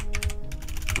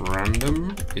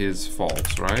 Random is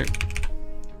false, right?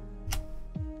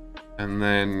 And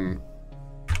then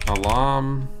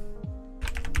alarm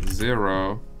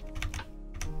 0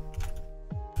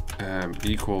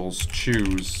 equals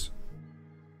choose.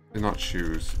 Not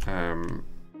choose.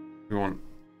 We want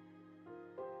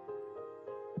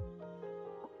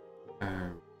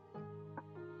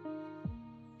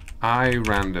I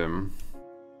random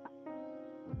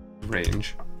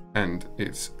range, and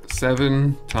it's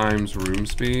 7 times room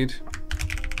speed,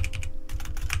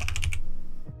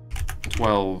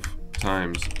 12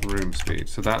 times room speed.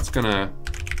 So that's gonna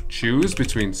choose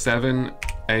between 7,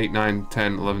 8, 9,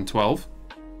 10, 11, 12,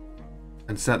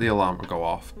 and set the alarm to go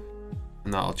off,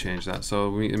 and that'll change that.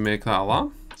 So we need to make that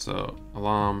alarm. So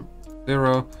alarm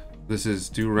 0. This is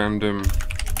do random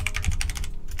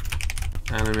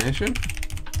animation,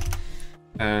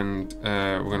 and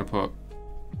we're gonna put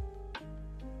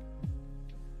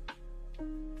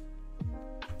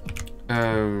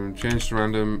change to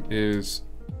random is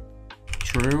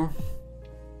true.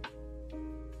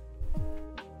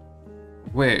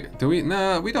 Wait, do we?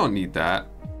 No, we don't need that.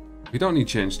 We don't need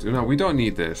change to. No, we don't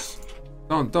need this.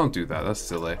 Don't do that. That's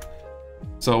silly.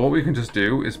 So what we can just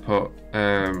do is put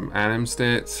anim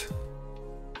states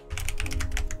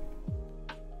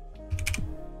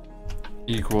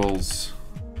equals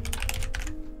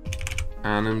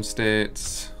anim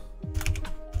states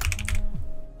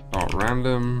dot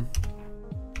random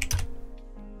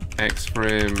x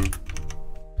frame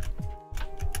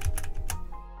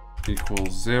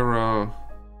equals 0.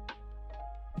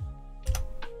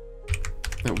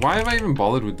 Why have I even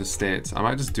bothered with the states? I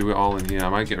might just do it all in here. I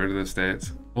might get rid of the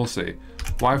states. We'll see.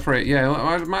 Y-frame, yeah,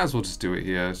 I might as well just do it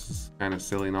here. It's just kind of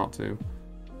silly not to.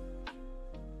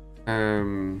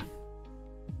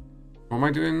 What am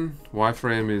I doing?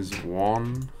 Y-frame is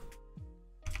 1.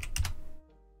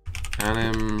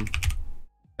 Anim.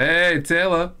 Hey,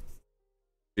 Taylor!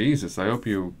 Jesus, I hope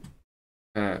you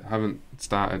haven't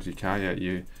started your car yet.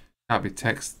 You can't be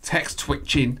text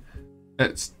twitching.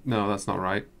 No, that's not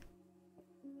right.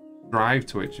 Drive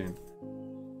twitching.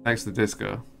 Thanks to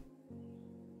Disco.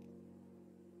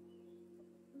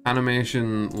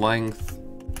 Animation length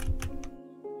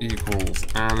equals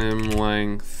anim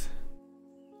length.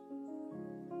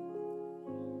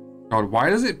 God, why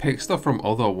does it pick stuff from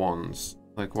other ones?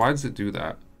 Like, why does it do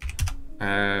that?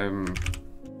 Anim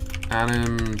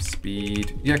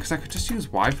speed. Yeah, because I could just use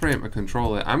Y-frame to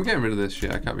control it. I'm getting rid of this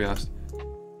shit. I can't be asked.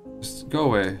 Just go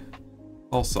away.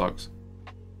 All sucks.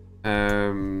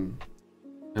 And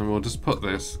we'll just put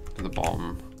this to the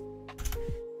bottom.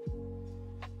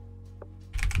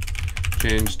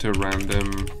 Change to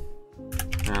random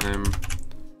anim.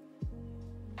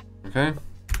 Okay.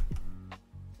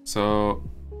 So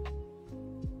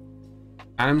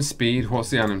anim speed, what's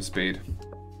the anim speed?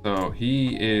 So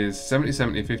he is 70,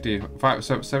 70, 50, 5,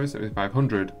 70, 75,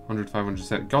 100, 100,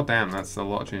 500, god damn, that's a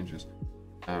lot of changes.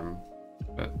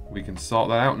 But we can sort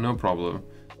that out, no problem.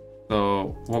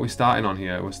 So what are we starting on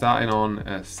here? We're starting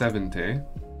on 70.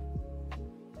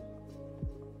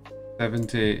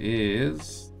 70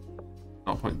 is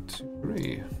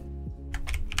 0.23.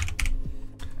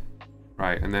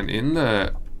 Right, and then in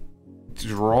the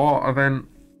draw event,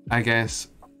 I guess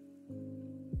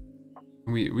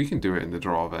we can do it in the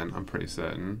draw event, I'm pretty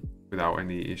certain, without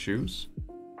any issues.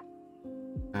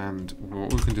 And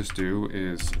what we can just do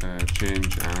is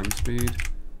change anim speed.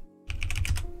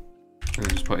 And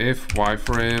then just put if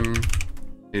Y-frame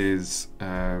is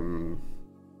 1.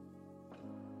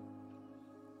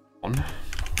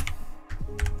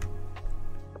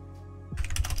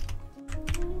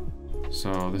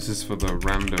 So this is for the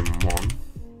random one.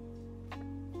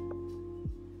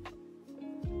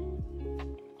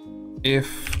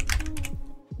 If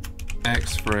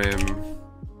X-frame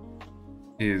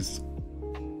is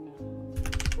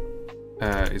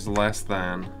less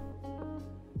than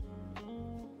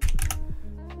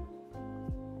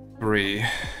 3,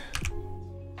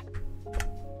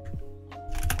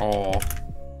 or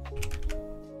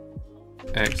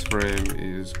X-frame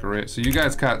is great. So you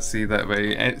guys can't see that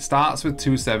way. It starts with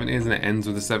 2 70s and it ends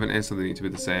with a 70, so they need to be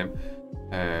the same.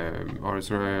 Or is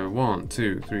there 1,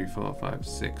 2, 3, 4, 5,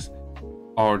 6?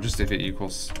 Or just if it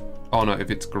equals. Oh no,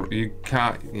 if it's you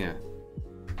can't. Yeah.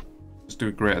 Just do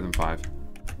it greater than 5.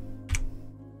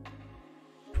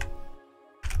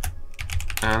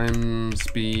 Anim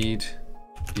speed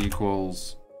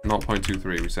equals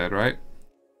 0.23, we said, right?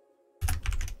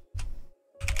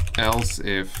 Else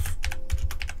if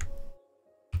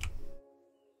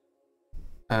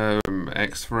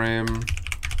X-frame,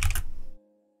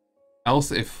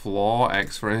 else if floor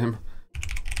X-frame,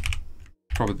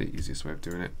 probably the easiest way of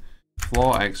doing it,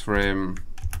 floor X-frame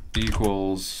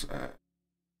equals 1,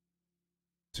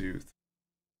 2,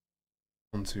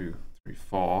 3,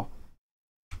 4.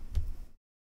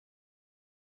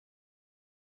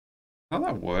 How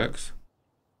that works?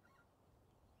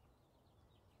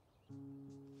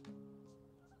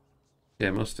 Yeah,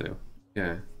 it must do.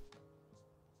 Yeah.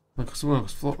 Because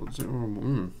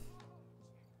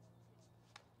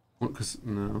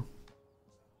no.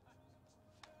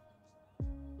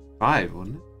 5,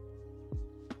 wouldn't it?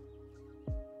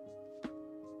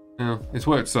 No, it's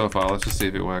worked so far. Let's just see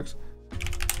if it works.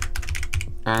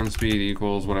 And speed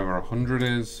equals whatever 100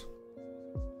 is.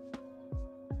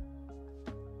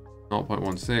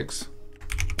 0.16.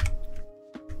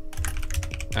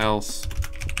 Else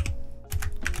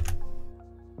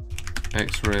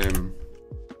X-frame.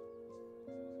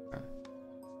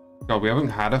 God, we haven't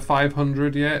had a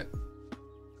 500 yet.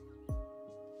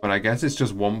 But I guess it's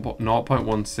just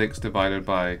 0.16 divided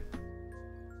by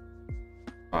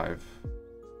 5.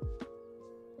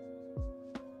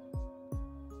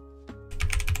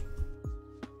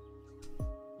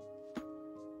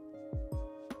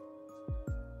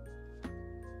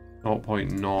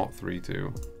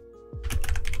 .032.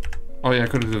 Oh yeah, I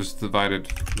could have just divided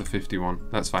the 51.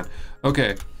 That's fine.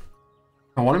 Okay.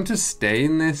 I want him to stay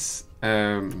in this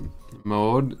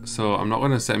mode, so I'm not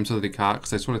going to set him so that he can't,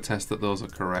 because I just want to test that those are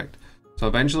correct. So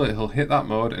eventually he'll hit that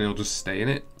mode and he'll just stay in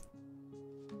it.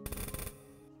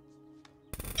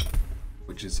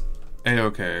 Which is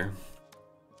a-okay.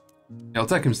 It'll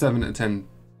take him 7 to 10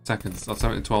 seconds. That's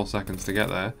 7 to 12 seconds to get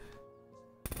there.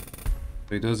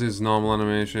 So he does his normal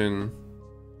animation.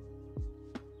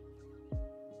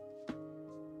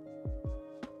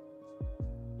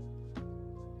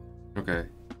 Okay.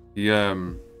 He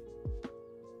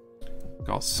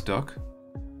got stuck.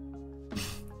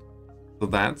 So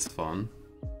that's fun.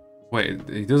 Wait,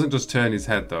 he doesn't just turn his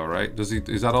head though, right? Does he?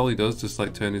 Is that all he does? Just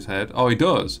like turn his head? Oh, he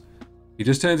does. He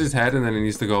just turns his head and then he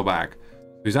needs to go back.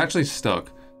 He's actually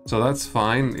stuck. So that's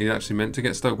fine. He actually meant to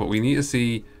get stuck, but we need to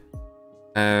see.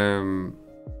 Are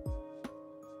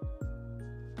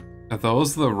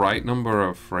those the right number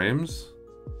of frames?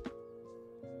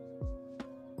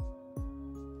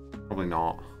 Probably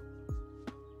not.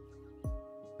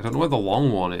 I don't know where the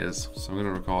long one is, so I'm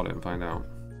gonna record it and find out.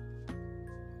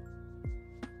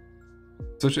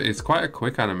 It's quite a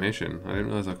quick animation. I didn't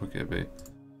realize how quick it'd be.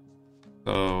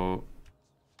 So,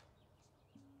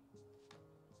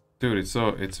 dude,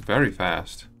 it's very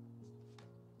fast.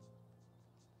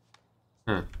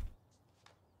 Huh.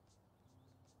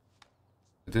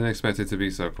 I didn't expect it to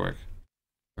be so quick.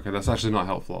 Okay, that's actually not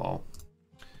helpful at all.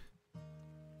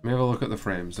 Let me have a look at the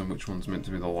frames and which one's meant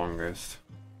to be the longest.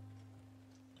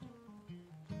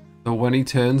 So when he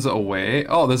turns away...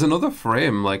 Oh, there's another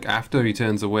frame, like, after he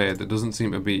turns away that doesn't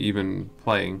seem to be even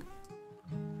playing.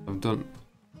 I've done...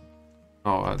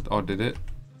 Oh, did it?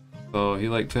 So he,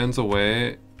 like, turns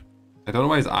away. I don't know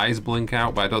why his eyes blink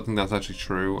out, but I don't think that's actually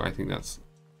true. I think that's...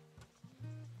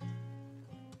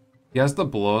 He has the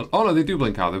blood... Oh, no, they do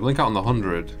blink out. They blink out on the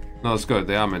 100. No, that's good.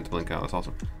 They are meant to blink out. That's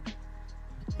awesome.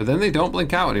 But then they don't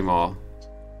blink out anymore.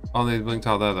 Oh, they blinked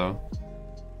out there, though.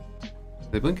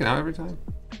 They blinking out every time?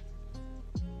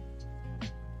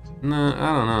 No,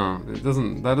 I don't know. It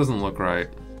doesn't. That doesn't look right.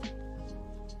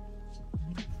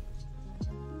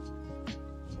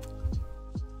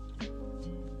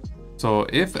 So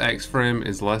if X frame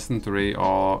is less than 3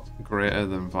 or greater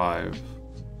than 5.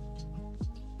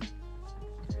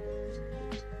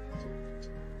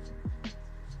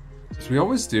 So we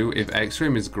always do if X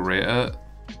frame is greater.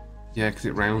 Yeah, because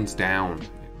it rounds down.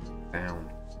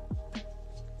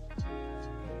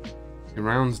 It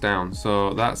rounds down.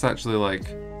 So that's actually like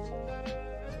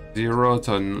 0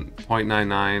 to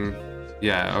 0.99.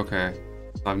 Yeah, okay.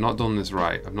 I've not done this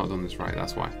right.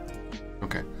 That's why.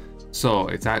 Okay. So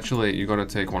it's actually, you gotta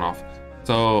take one off.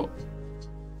 So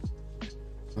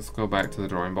let's go back to the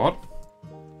drawing board.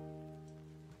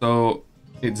 So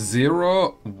it's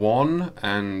 0, 1,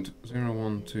 and 0,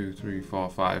 1, 2, 3, 4,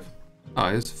 5. Oh,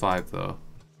 it is 5 though.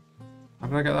 How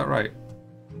did I get that right?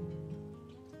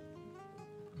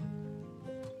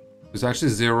 It's actually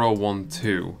 0, 1,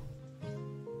 2.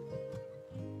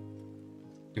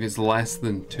 If it's less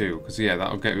than 2, because yeah,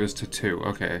 that'll get us to 2.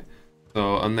 Okay.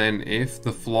 So, and then if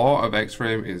the floor of X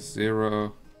frame is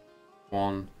 0,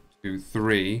 1, 2,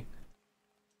 3,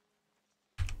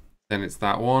 then it's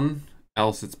that one,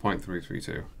 else it's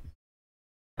 0.332.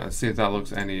 Let's see if that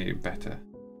looks any better.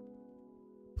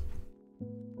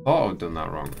 Thought I'd done that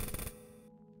wrong.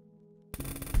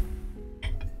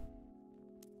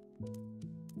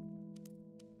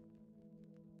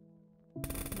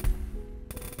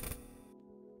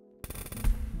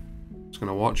 Just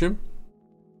gonna watch him.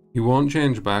 He won't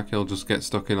change back, he'll just get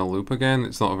stuck in a loop again.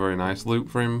 It's not a very nice loop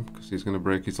for him, because he's going to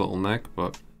break his little neck,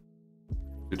 but...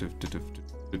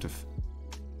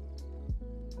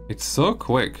 It's so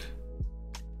quick.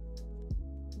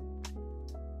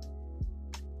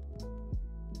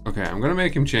 Okay, I'm going to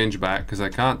make him change back, because I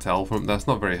can't tell from... That's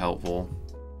not very helpful.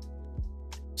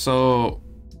 So...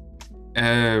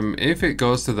 if it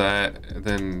goes to there,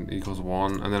 then equals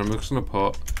 1, and then I'm just going to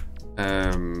put...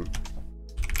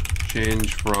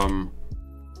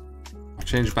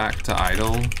 change back to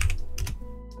idle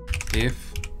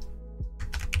if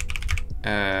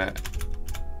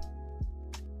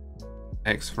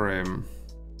X frame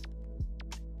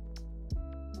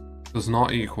does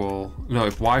not equal, no,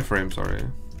 if Y frame, sorry,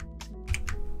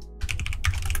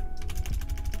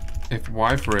 if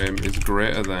Y frame is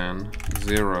greater than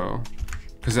 0,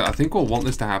 because I think we'll want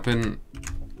this to happen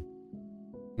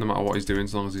no matter what he's doing,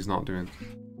 as long as he's not doing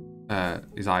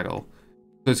he's idle.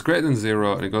 So it's greater than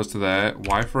 0 and it goes to there.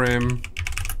 Y frame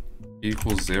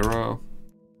equals 0.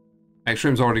 X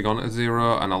frame's already gone at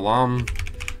 0, an alarm,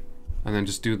 and then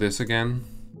just do this again.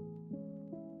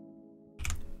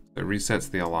 So it resets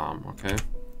the alarm, okay?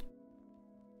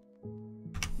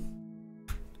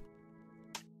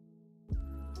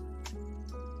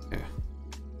 Yeah.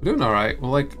 We're doing alright. We're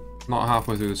like not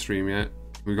halfway through the stream yet.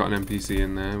 We've got an NPC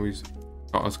in there. We've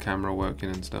got his camera working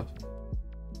and stuff.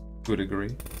 To a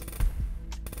degree.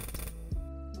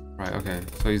 Right, okay,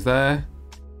 so he's there.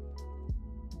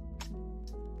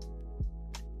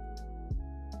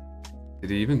 Did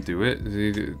he even do it?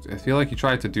 I feel like he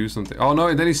tried to do something. Oh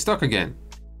no, then he's stuck again.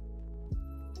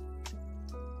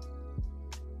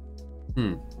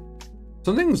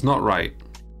 Something's not right.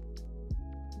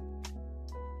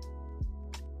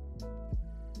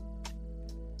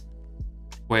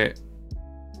 Wait.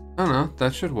 I don't know,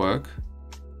 that should work.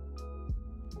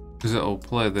 Because it'll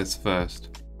play this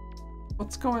first.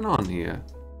 What's going on here?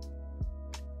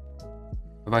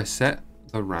 Have I set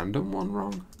the random one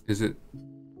wrong? Is it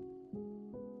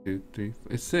 2, 3,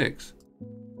 4? It's 6.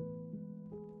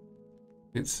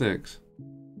 It's 6.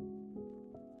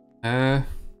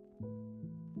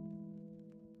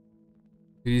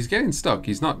 He's getting stuck.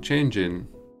 He's not changing.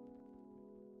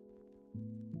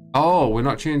 Oh, we're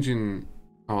not changing.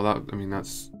 Oh, I mean,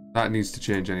 that needs to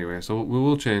change anyway. So we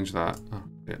will change that. Oh,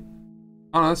 yeah.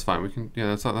 Oh, no, that's fine. We can.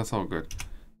 Yeah, that's all good.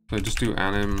 So just do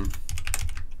anim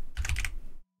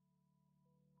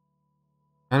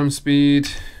speed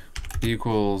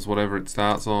equals whatever it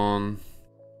starts on.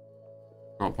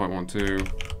 0.12.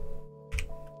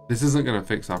 This isn't gonna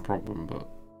fix our problem, but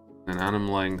then anim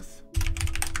length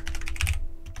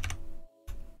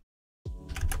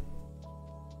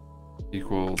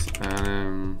equals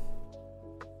anim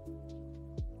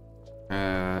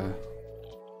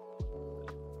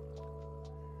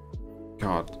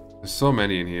God, there's so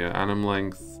many in here. Anim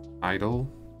length idle.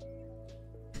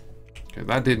 Okay,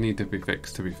 that did need to be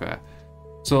fixed, to be fair.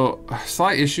 So, a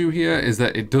slight issue here is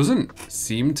that it doesn't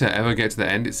seem to ever get to the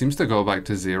end. It seems to go back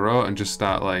to 0 and just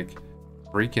start, like,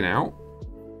 freaking out.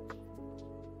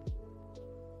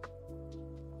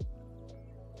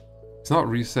 It's not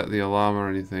reset the alarm or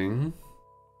anything.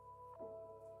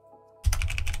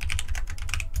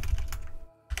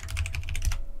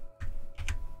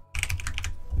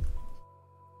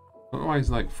 I don't know why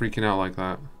he's, like, freaking out like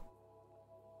that.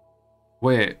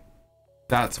 Wait,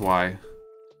 that's why.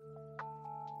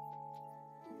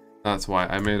 That's why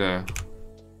I made a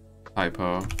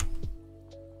typo.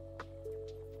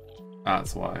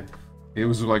 That's why. It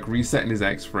was like resetting his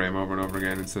X frame over and over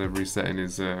again instead of resetting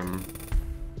his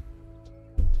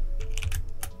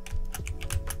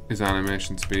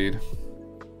animation speed.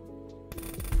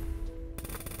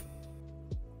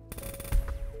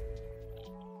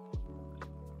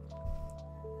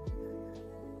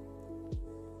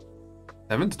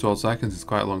 Seven to 12 seconds is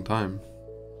quite a long time.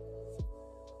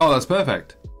 Oh, that's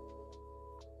perfect.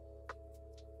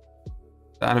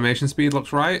 The animation speed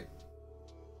looks right.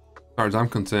 As far as I'm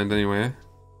concerned, anyway.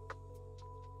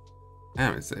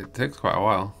 Damn, it takes quite a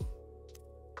while.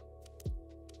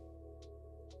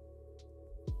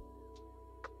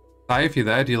 Ty, if you're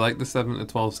there, do you like the 7 to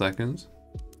 12 seconds?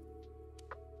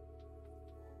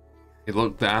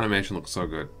 The animation looks so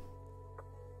good.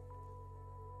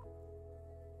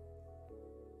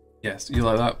 Yes, you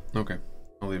like that? Okay,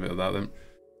 I'll leave it at that then.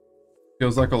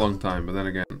 Feels like a long time, but then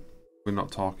again, we're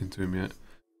not talking to him yet.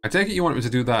 I take it you want me to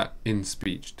do that in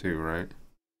speech too, right?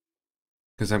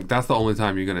 Because that's the only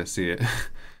time you're gonna see it.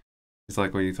 It's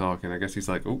like when you're talking. I guess he's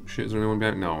like, oh shit, is there anyone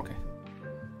behind? No, okay.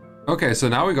 Okay, so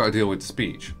now we gotta deal with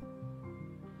speech.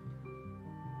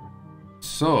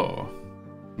 So,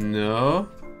 no,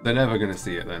 they're never gonna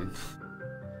see it then.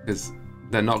 Because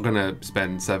they're not gonna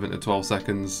spend 7 to 12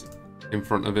 seconds in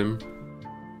front of him.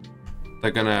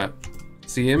 They're gonna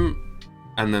see him,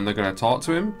 and then they're gonna talk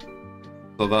to him.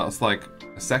 So that's like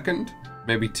a second,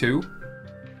 maybe 2,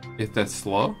 if they're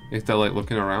slow, if they're like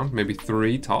looking around, maybe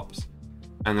 3 tops.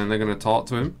 And then they're gonna talk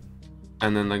to him,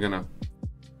 and then they're gonna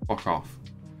fuck off.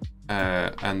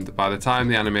 And by the time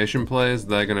the animation plays,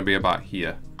 they're gonna be about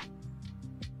here.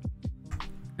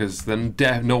 Because then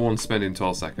no one's spending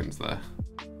 12 seconds there.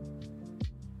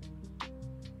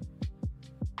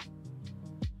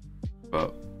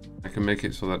 But I can make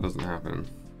it so that doesn't happen.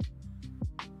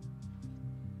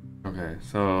 Okay,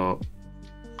 so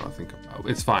I think about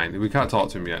it's fine. We can't talk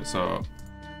to him yet, so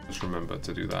just remember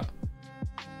to do that.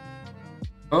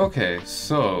 Okay,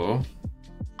 so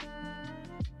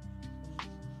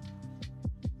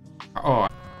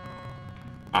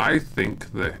I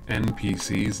think the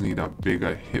NPCs need a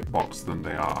bigger hitbox than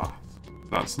they are.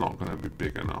 That's not going to be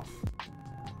big enough.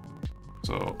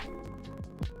 So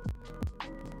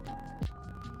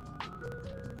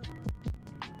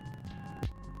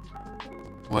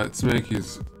let's make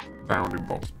his bounding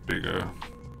box bigger.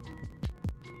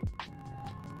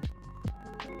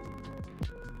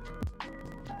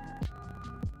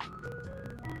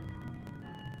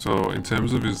 So in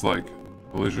terms of his like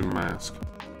collision mask,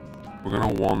 we're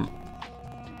gonna want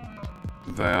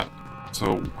that.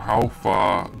 So how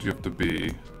far do you have to be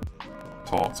to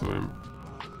talk to him?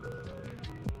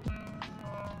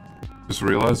 Just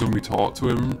realize when we talk to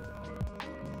him,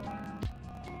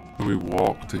 Can we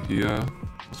walk to here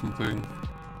or something?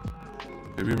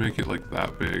 Maybe make it like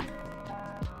that big.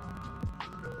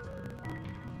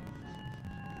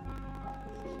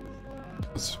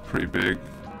 That's pretty big.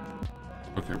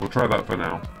 Okay, we'll try that for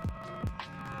now.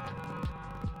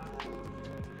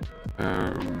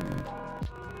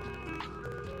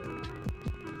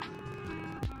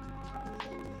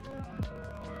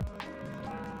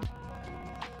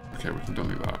 Okay, we can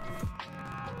delete that.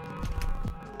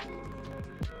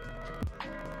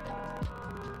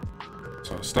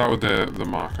 So start with the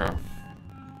marker.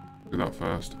 Do that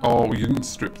first. Oh, we didn't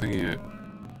strip thingy it.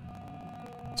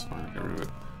 That's fine, I'll get rid of it.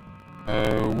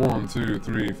 1, 2,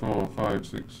 3, 4, 5,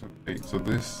 6, 7, 8. So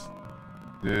this,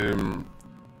 now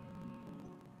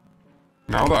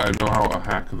that I know how to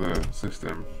hack the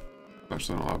system, it's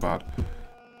actually not that bad.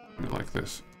 Put it like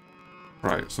this.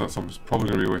 Right, so that's probably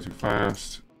going to be way too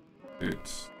fast.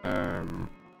 It's,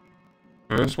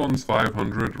 first one's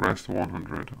 500, rest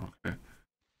 100. Okay.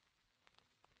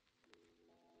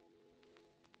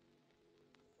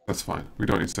 That's fine. We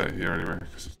don't need to stay here anyway,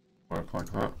 because it doesn't work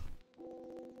like that.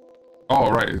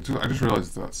 Oh, right. I just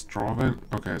realized that's draw event.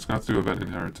 Okay, it's going to have to do event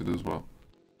inherited as well.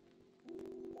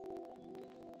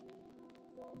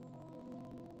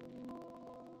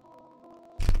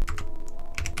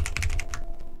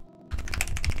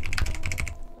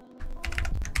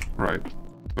 Right.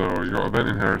 So you got event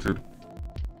inherited.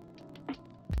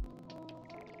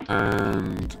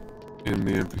 And in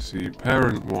the NPC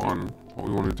parent one, what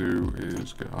we want to do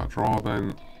is get our draw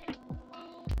event.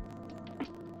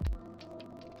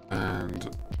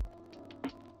 And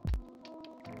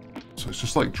so it's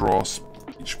just like draw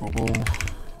speech bubble,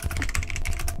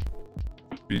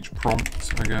 speech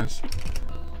prompt, I guess.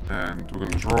 And we're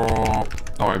going to draw.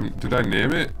 Oh, did I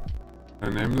name it? Did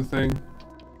I name the thing?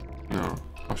 No.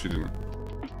 Oh, she didn't.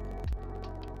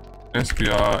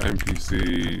 SPR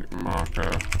NPC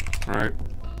marker, right?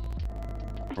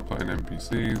 We'll put in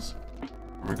NPCs.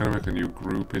 And we're going to make a new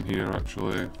group in here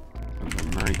actually. And the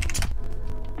night.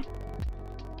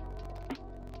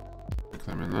 Put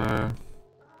them in there.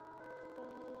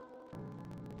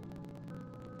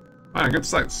 Man, I get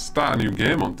to start a new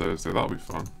game on Thursday. That'll be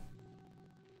fun.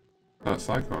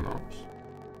 Psychonauts.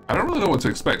 I don't really know what to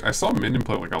expect. I saw Minion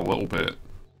play like a little bit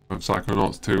of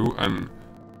Psychonauts 2, and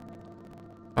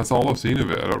that's all I've seen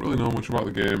of it. I don't really know much about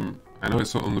the game. I know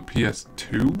it's on the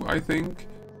PS2, I think.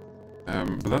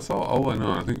 But that's all I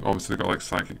know. I think obviously they got like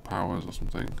psychic powers or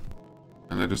something.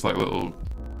 And they're just like little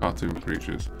cartoon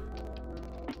creatures.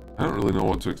 I don't really know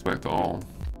what to expect at all.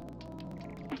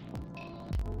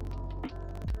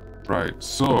 Right,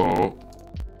 so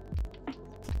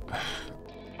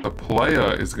the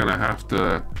player is gonna have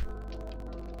to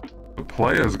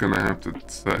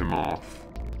set him off.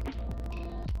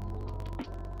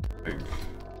 I think.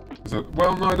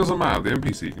 Well, no, it doesn't matter. The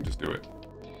NPC can just do it.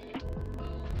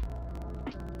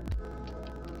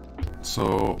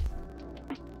 So,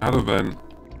 add event,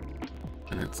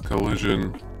 and it's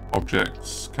collision,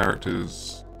 objects,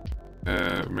 characters.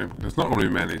 There's not going to be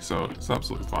many, so it's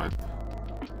absolutely fine.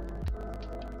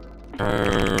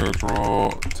 Draw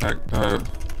tech.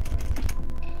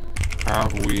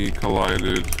 Have we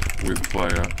collided with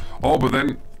player? Oh, but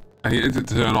then I needed to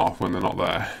turn off when they're not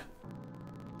there.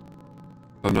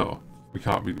 So no, we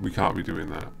can't be doing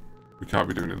that. We can't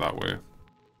be doing it that way.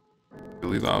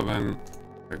 Delete that event.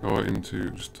 Go into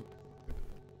just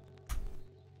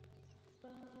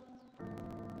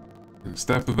in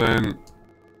step event.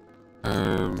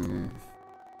 I'm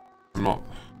not.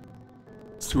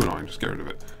 It's too annoying. Just get rid of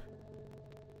it.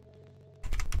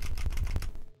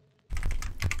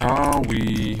 Are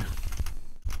we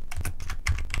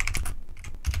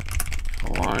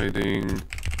colliding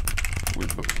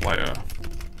with the player?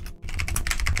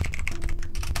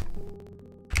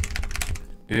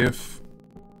 If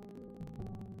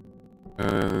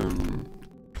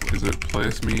is it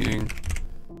place meeting?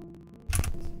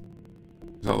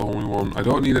 Is that the only one? I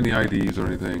don't need any IDs or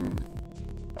anything.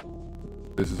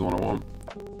 This is the one I want.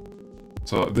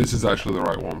 So this is actually the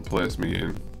right one, place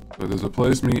meeting. So there's a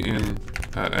place meeting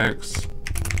at X,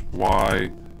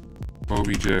 Y,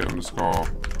 OBJ underscore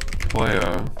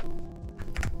player.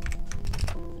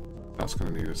 That's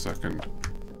gonna need a second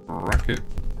bracket.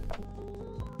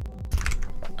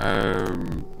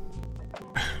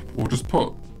 We'll just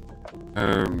put,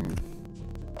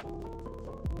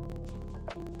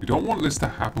 we don't want this to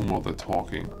happen while they're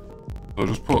talking. So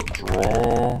just put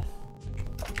draw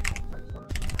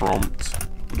prompt.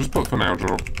 We'll just put for now,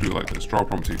 do it like this, draw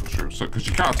prompt equals true. So, because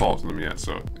you can't talk to them yet,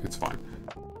 so it's fine.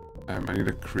 I need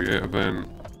to create event.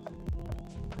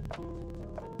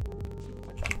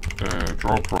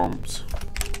 Draw prompt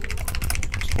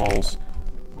false.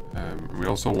 We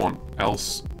also want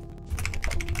else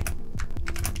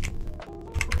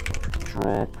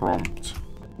draw prompt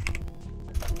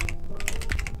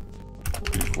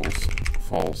equals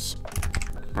false.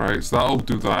 Right, so that'll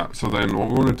do that. So then what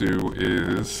we want to do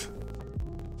is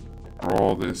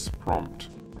draw this prompt.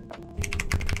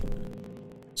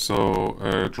 So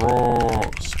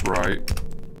draw sprite.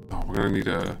 Oh, we're gonna need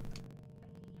a.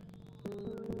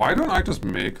 Why don't I just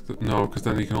make the... No, because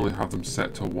then you can only have them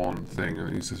set to one thing and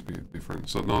it needs to be different.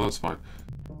 So no, that's fine.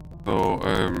 So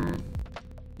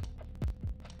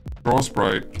draw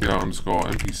sprite PR underscore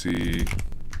NPC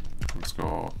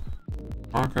underscore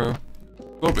marker.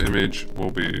 Sub image will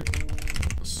be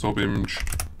sub image.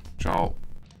 Which I'll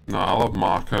have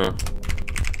marker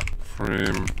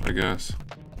frame, I guess.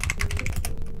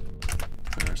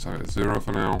 So it's 0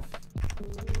 for now.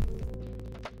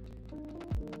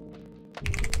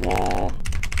 War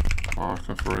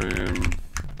marker frame.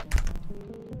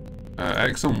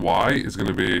 X and Y is going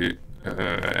to be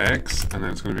X, and then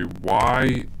it's going to be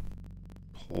Y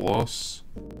plus.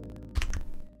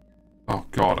 Oh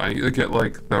god, I need to get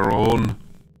like their own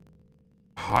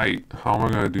height. How am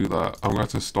I going to do that? I'm going to have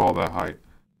to store their height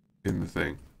in the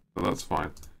thing, so that's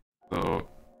fine. So,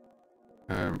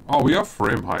 oh, we have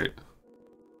frame height.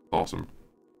 Awesome.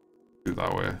 Do it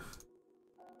that way.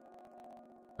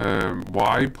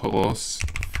 Y plus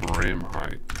frame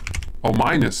height. Oh,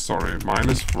 minus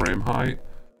frame height.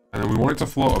 And then we want it to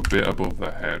float a bit above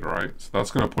the head, right? So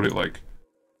that's going to put it like,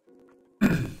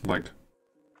 like,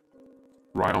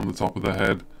 right on the top of the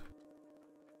head.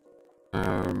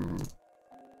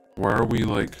 Where are we,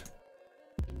 like,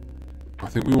 I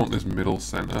think we want this middle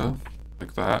center,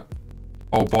 like that.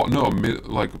 Oh,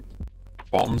 like,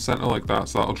 bottom center like that,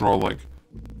 so that'll draw like,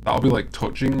 that'll be like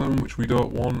touching them, which we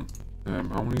don't want.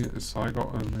 How many has I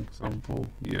got an example?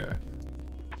 Yeah.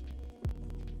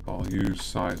 I'll use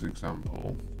size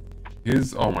example.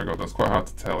 Here's, oh my god, that's quite hard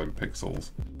to tell in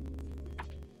pixels.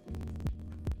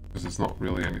 Because it's not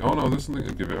really any, oh no, there's something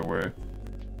to give it away.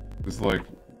 There's like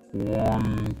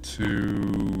 1,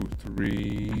 2,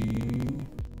 3,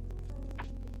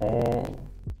 4.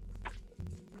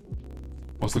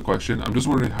 What's the question? I'm just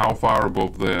wondering how far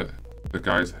above the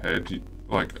guy's head,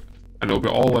 like, I know,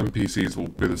 but all NPCs will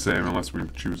be the same unless we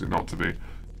choose it not to be.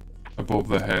 Above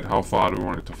the head, how far do we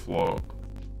want it to float?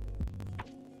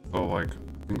 So, like,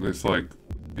 I think it's like,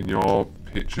 in your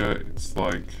picture, it's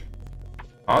like,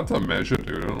 hard to measure,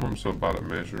 dude. I don't know, I'm so bad at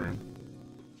measuring.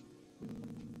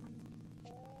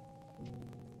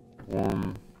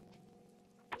 1.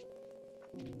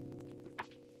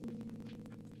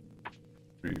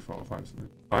 3, 4,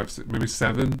 5, 6, maybe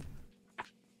 7.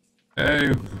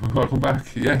 Hey, welcome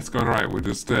back. Yeah, it's going right. We're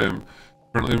just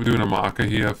currently we're doing a marker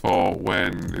here for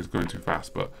when it's going too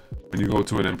fast. But when you go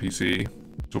to an NPC,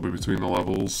 which will be between the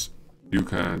levels, you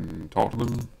can talk to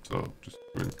them. So just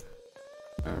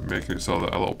making it so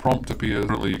that a little prompt appears.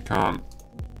 Currently, you can't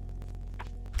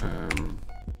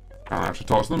actually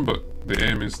talk to them, but the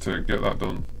aim is to get that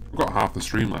done. We've got half the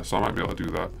stream left, so I might be able to do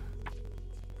that.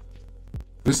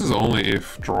 This is only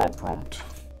if draw prompt.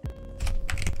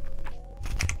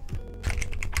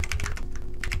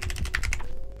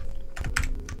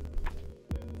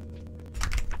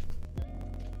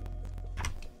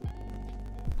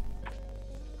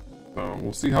 So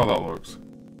we'll see how that looks.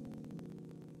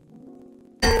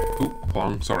 Oop,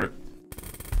 long, sorry.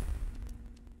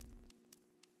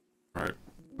 Right,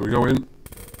 here we go in.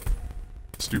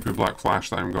 Stupid black flash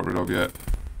that I haven't got rid of yet.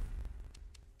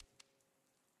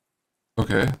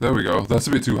 Okay, there we go. That's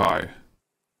a bit too high.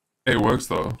 It works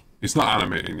though. It's not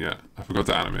animating yet. I forgot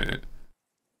to animate it.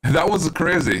 That was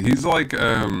crazy. He's like,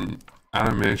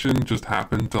 animation just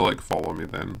happened to like follow me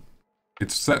then.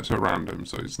 It's set to random,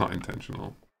 so it's not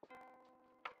intentional.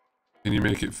 Can you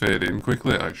make it fade in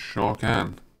quickly? I sure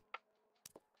can.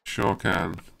 Sure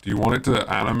can. Do you want it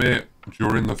to animate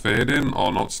during the fade in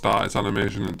or not start its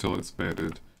animation until it's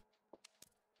faded?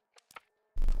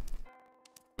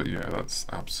 But yeah, that's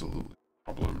absolutely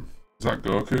a problem. Is that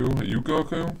Goku? Are you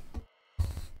Goku?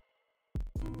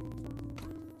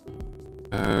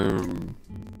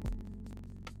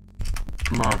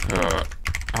 Marker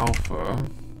alpha.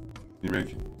 You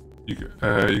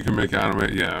can make it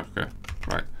animate. Yeah, okay,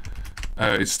 right.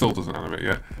 It still doesn't animate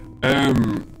yet.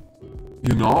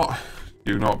 You're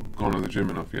not gone to the gym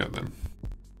enough yet then.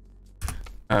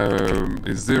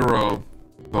 Is 0,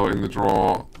 so in the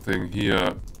draw thing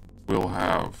here, we'll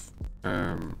have,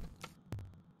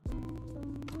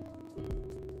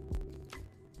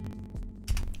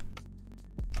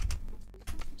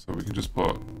 so we can just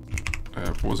put,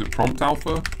 what was it, prompt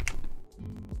alpha?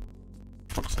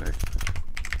 Fuck's sake.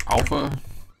 Alpha,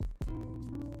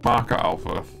 marker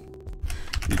alpha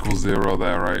equals 0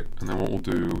 there, right? And then what we'll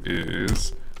do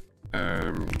is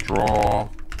draw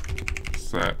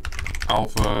set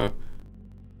alpha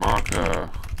marker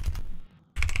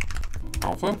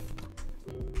alpha,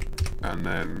 and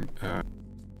then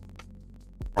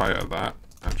prior to that,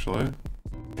 actually,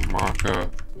 marker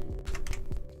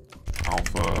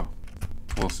alpha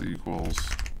plus equals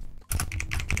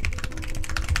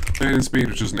fading speed,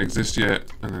 which doesn't exist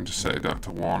yet, and then just set it back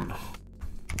to 1 at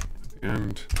the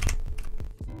end.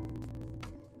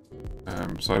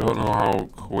 So I don't know how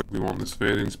quick we want this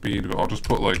fading speed, but I'll just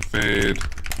put like fade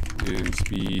in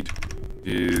speed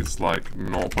is like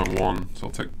 0.1, so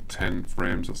I'll take 10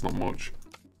 frames, that's not much.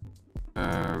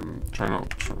 Try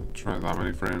that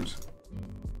many frames.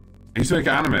 I used to make it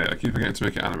animate, I keep forgetting to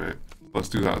make it animate. Let's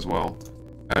do that as well.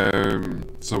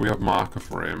 So we have marker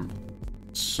frame.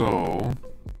 So,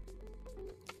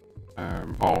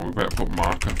 oh, we better put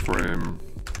marker frame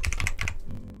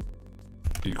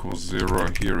equals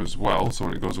 0 here as well. So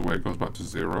when it goes away, it goes back to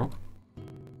 0.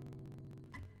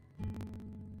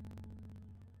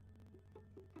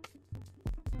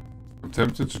 I'm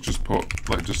tempted to just put,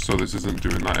 like, just so this isn't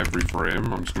doing that every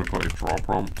frame, I'm just going to put a draw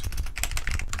prompt.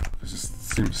 It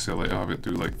just seems silly to have it do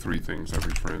like 3 things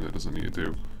every frame that it doesn't need to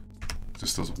do. It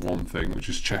just does one thing, which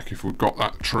is check if we've got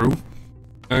that true.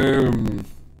 That'll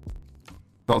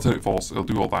turn it false, it'll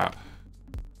do all that.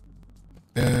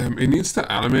 It needs to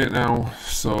animate now,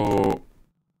 so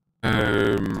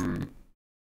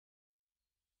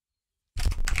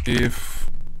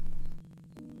if,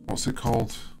 what's it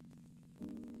called?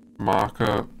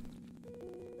 Marker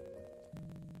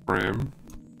frame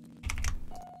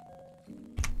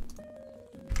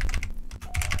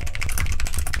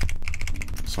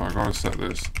so I gotta set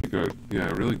this. Good,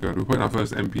 yeah, really good. We're putting our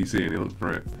first NPC and he looks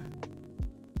great.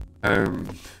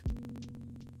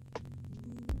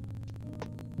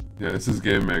 Yeah, this is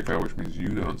Game Maker, which means you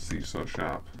don't see so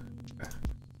sharp.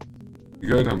 You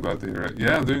good? I'm glad to hear it.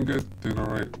 Yeah, I'm doing good. Doing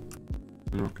alright.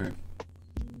 Doing okay.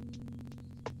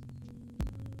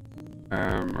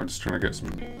 I'm just trying to get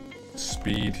some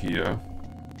speed here.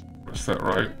 Is that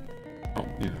right? Oh,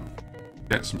 you know,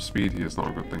 get some speed here is not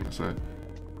a good thing to say.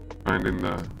 Finding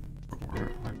the...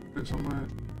 where I put it somewhere?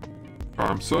 Oh,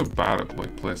 I'm so bad at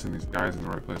like placing these guys in the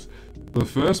right place. The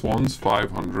first one's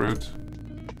 500.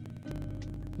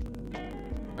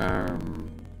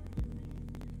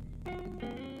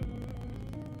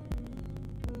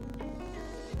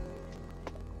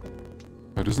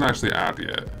 It doesn't actually add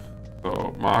yet.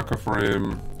 So marker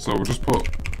frame. So we'll just put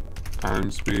time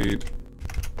speed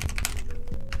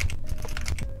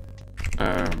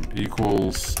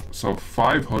equals. So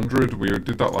 500. We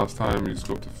did that last time. You just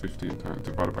go up to 15 times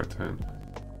divided by 10.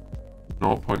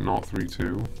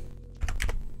 0.032.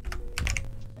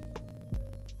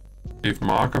 If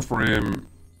marker frame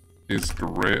is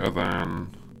greater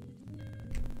than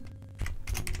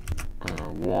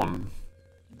 1,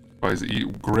 but is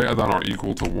it greater than or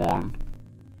equal to 1?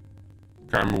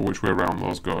 Can't remember which way around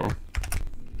those go.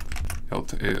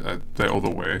 The other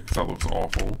way, because that looks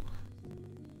awful.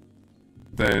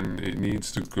 Then it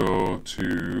needs to go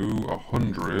to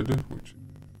 100, which...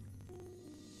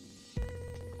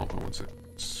 hold on one second.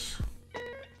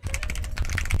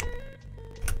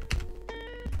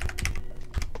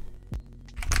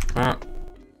 That.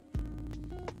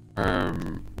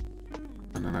 And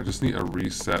then I just need to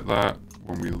reset that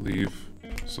when we leave,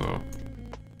 so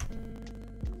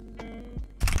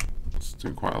let's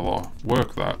do quite a lot of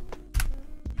work that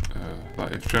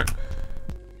if check,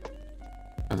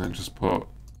 and then just put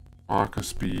marker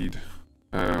speed.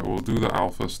 We'll do the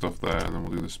alpha stuff there, and then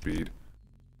we'll do the speed.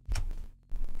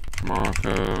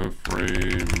 Marker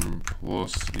frame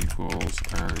plus equals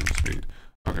and speed.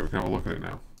 Okay, we can have a look at it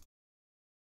now.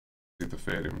 See if the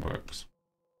fading works.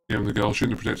 Game the girl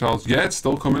shooting the projectiles. Yeah, it's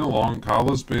still coming along.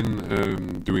 Carla's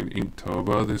been doing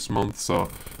Inktober this month, so,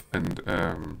 and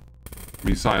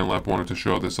me, Science Lab wanted to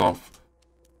show this off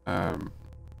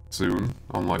soon,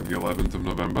 on like the 11th of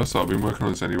November, so I've been working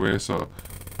on this anyway, so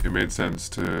it made sense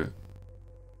to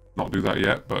not do that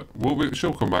yet, but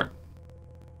she'll come back.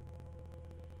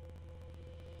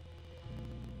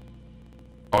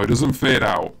 Oh, it doesn't fade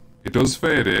out. It does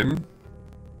fade in.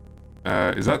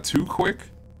 Is that too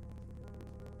quick?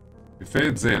 It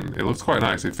fades in. It looks quite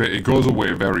nice. It goes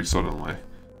away very suddenly.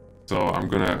 So I'm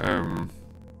gonna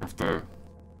have to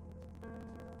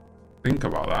think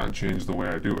about that and change the way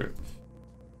I do it.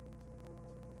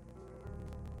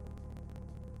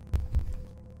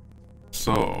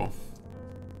 So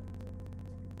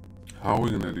how are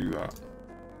we gonna do that?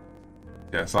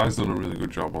 Yeah, Sai's done a really good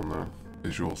job on the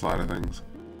visual side of things.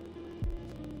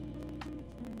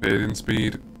 Fading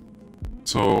speed.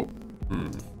 So,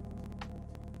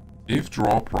 if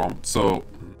draw prompt, so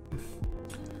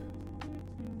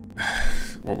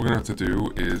what we're gonna have to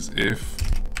do is if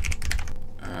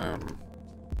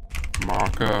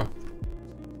marker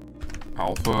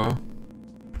alpha,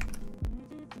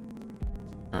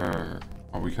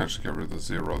 oh, we can actually get rid of the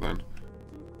 0 then,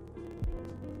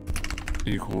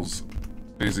 equals,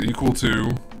 is equal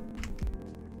to,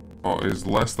 or is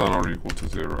less than or equal to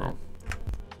 0.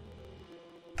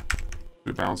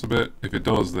 Should it bounce a bit? If it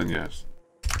does, then yes.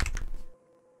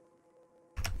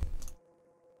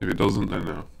 If it doesn't, then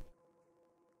no.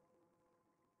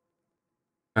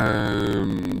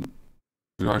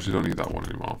 We actually don't need that one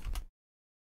anymore.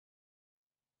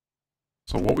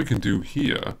 So what we can do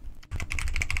here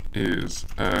is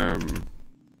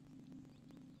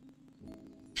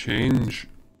change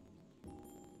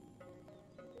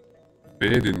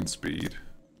fade-in speed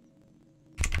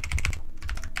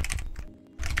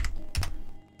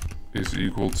is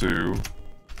equal to,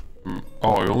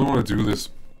 oh, I only want to do this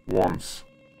once.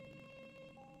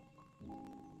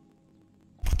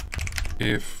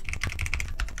 If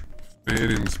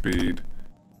fade-in speed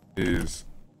is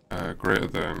greater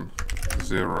than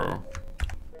 0,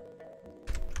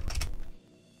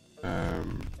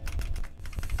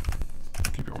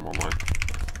 keep it on one line.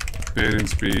 Fade-in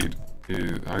speed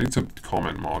is, I need to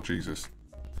comment more, Jesus.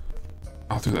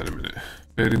 I'll do that in a minute.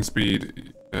 Fade-in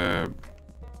speed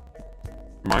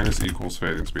minus equals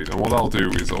fade-in speed, and what that'll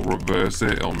do is it'll reverse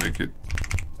it, it'll make it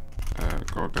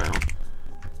go down.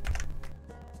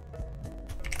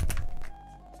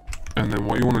 And then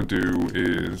what you want to do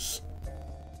is,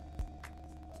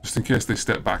 just in case they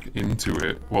step back into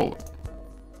it, well,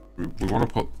 we want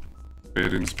to put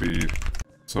fade-in speed.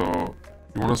 So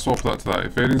you want to swap that to that.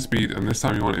 If fade-in speed, and this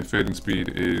time you want if fade-in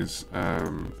speed is,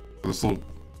 this will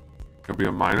be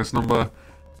a minus number.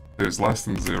 If it's less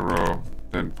than 0,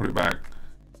 then put it back.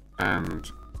 And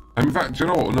in fact, do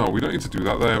you know what? No, we don't need to do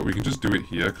that there. We can just do it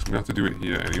here because we have to do it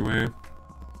here anyway.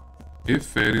 If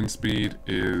fade-in speed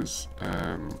is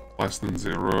less than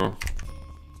 0,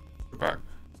 go back.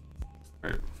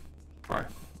 Right. Bye.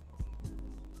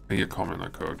 I need a comment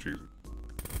that code, Jesus.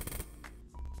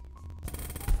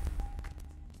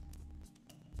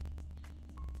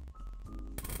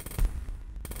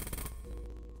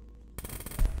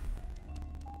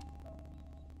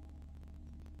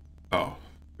 Oh,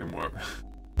 didn't work.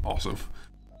 Awesome.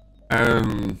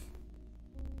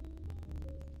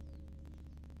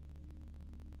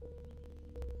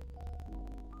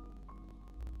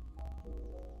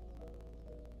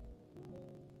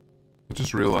 I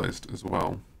just realized as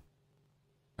well,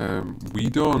 we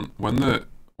don't, when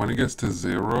it gets to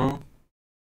 0,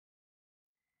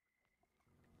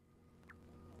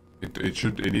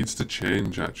 it needs to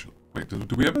change actually. Wait,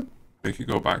 do we ever make it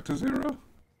go back to 0?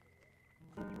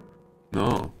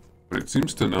 No, but it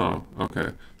seems to know.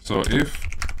 Okay, so if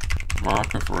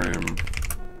marker frame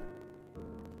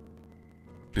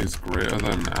is greater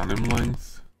than anim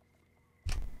length,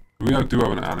 we do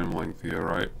have an anim length here,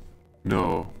 right?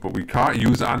 No, but we can't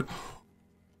use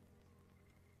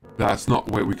that's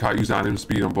not, wait, we can't use anim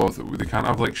speed on both. They can't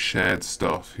have like shared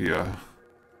stuff here.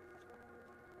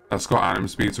 That's got anim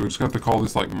speed, so we're just gonna have to call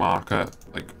this like marker,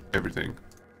 like everything.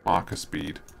 Marker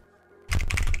speed.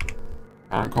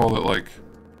 Can't call it like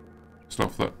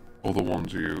stuff that other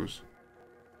ones use.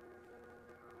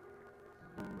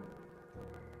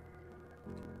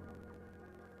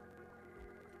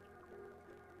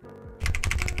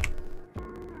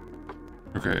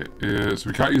 Okay, so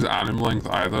we can't use anim length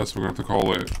either, so we're going to have to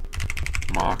call it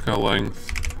marker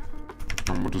length.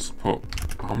 And we'll just put,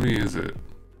 how many is it?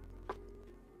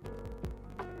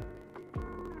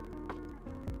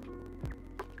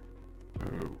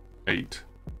 Oh, 8.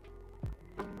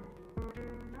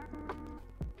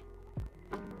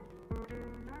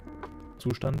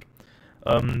 Zustand.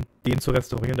 Den zu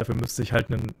restaurieren, dafür müsste ich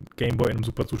halt einen Gameboy in einem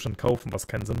super Zustand kaufen, was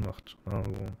keinen Sinn macht.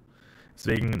 Also,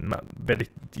 deswegen werde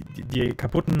ich die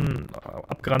kaputten,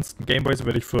 abgeranzten Gameboys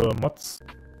werde ich für Mods.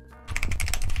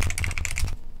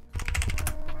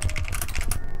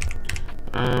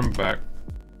 I'm back.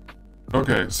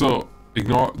 Okay, so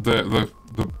ignore the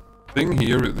thing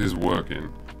here is working.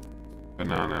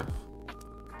 Banana.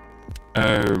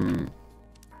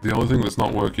 The only thing that's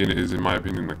not working is, in my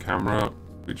opinion, the camera,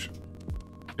 which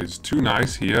is too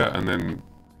nice here, and then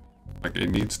like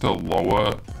it needs to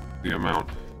lower the amount.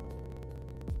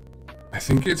 I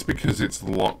think it's because it's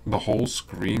the whole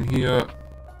screen here.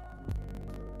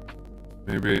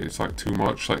 Maybe it's like too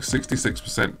much. Like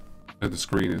 66% of the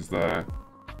screen is there.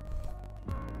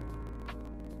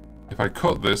 If I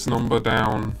cut this number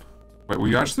down, wait,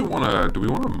 we actually want to. Do we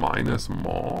want to minus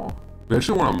more? We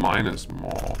actually want to minus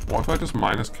more. What if I just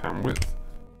minus cam width?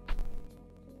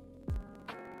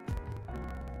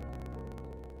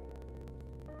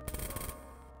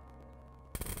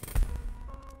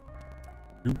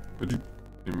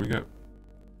 And we get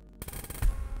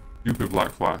stupid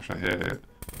black flash. I hate it.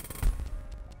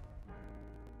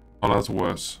 Oh, that's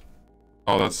worse.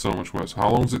 Oh, that's so much worse.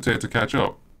 How long does it take to catch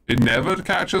up? It never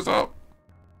catches up.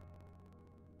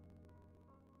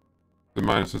 The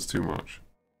minus is too much.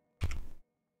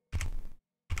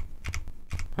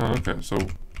 Oh, okay, so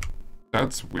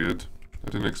that's weird.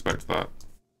 I didn't expect that.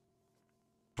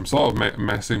 I'm sort of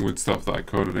messing with stuff that I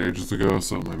coded ages ago,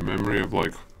 so my memory of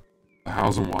like the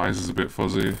hows and whys is a bit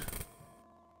fuzzy.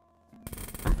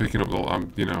 I'm picking up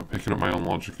picking up my own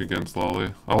logic again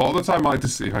slowly. A lot of the time I like to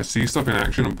see, if I see stuff in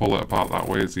action and pull it apart that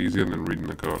way, it's easier than reading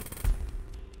the code.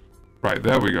 Right,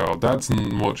 there we go. That's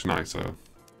much nicer.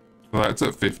 So that's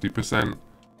at 50%.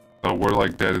 So we're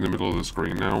like dead in the middle of the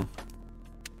screen now.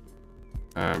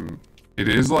 It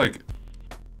is like,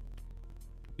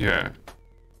 yeah.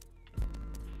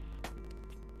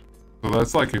 So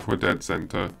that's like if we're dead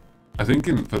center. I think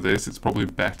for this, it's probably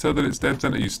better that it's dead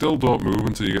center. You still don't move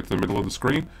until you get to the middle of the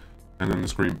screen, and then the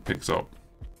screen picks up.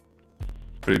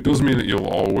 But it does mean that you'll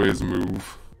always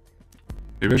move.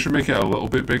 Maybe I should make it a little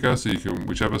bit bigger so you can,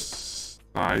 whichever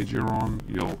side you're on,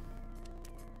 you'll...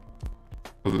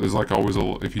 So that there's like always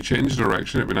a... If you change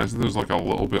direction, it'd be nice if there's like a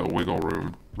little bit of wiggle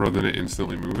room, rather than it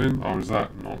instantly moving. Or is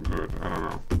that not good? I don't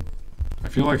know. I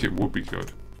feel like it would be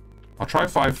good. I'll try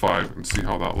 5.5 and see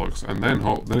how that looks, and then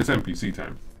then it's NPC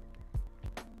time.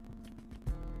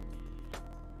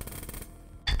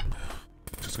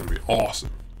 It's gonna be awesome.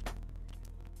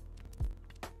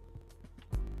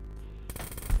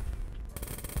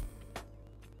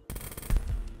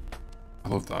 I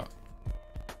love that.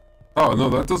 Oh no,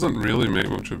 that doesn't really make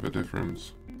much of a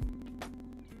difference.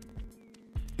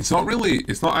 It's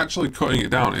not actually cutting it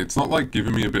down. It's not like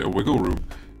giving me a bit of wiggle room.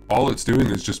 All it's doing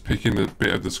is just picking the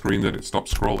bit of the screen that it stopped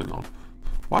scrolling on.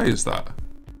 Why is that?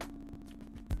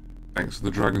 Thanks for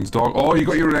the dragon's dog. Oh, you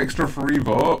got your extra free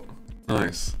vote.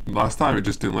 Nice. Last time it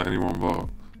just didn't let anyone vote.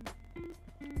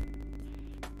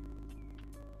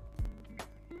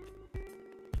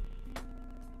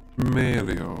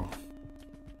 Mario.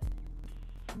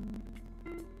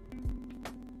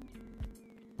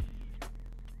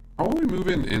 How are we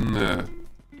moving in the...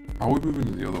 How are we moving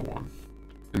in the other one?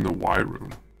 In the Y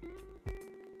room?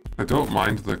 I don't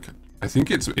mind the... I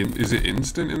think it's... Is it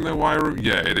instant in the Y room?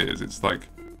 Yeah, it is. It's like...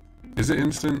 Is it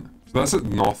instant? So that's at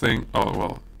nothing. Oh,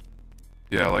 well...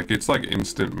 Yeah, like, it's like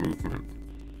instant movement.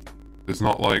 There's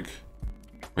not like...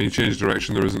 When you change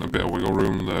direction, there isn't a bit of wiggle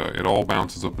room. It all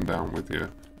bounces up and down with you.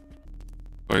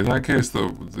 But in that case, though,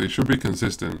 they should be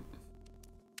consistent.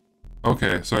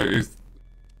 Okay, so if...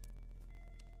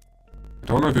 I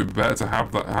don't know if it'd be better to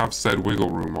have said wiggle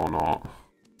room or not.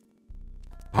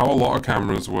 How a lot of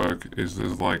cameras work is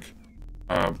there's like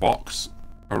a box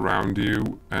around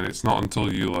you, and it's not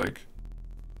until you like...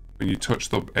 When you touch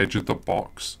the edge of the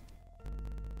box...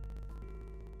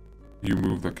 You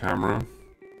move the camera.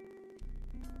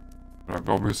 But I've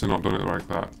obviously not done it like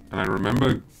that. And I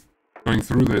remember going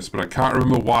through this, but I can't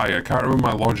remember why. I can't remember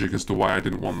my logic as to why I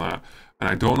didn't want that. And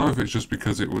I don't know if it's just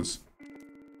because it was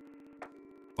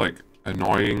like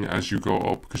annoying as you go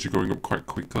up, because you're going up quite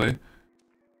quickly.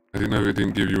 I didn't know if it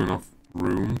didn't give you enough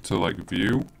room to like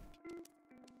view.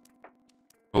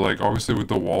 But like obviously with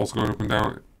the walls going up and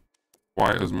down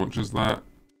quite as much as that,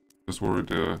 just worried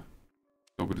it'll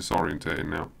be disorientating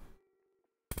now.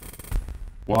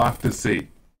 We'll have to see.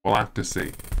 We'll have to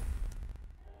see.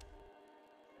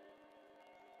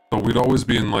 So we'd always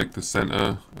be in like the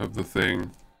center of the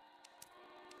thing.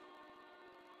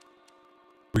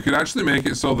 We could actually make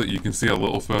it so that you can see a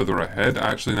little further ahead.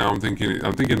 Actually, now I'm thinking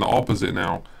the opposite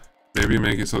now. Maybe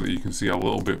make it so that you can see a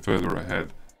little bit further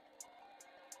ahead.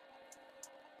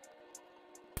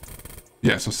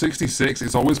 Yeah, so 66,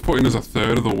 it's always putting us a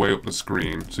third of the way up the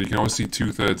screen, so you can always see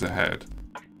 2/3 ahead.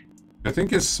 I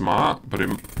think it's smart, but I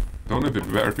don't know if it'd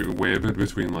be better if it wavered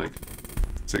between like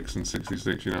 6 and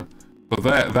 66, you know. But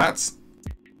that's...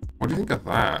 What do you think of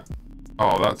that?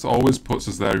 Oh, that's always puts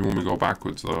us there even when we go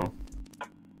backwards, though.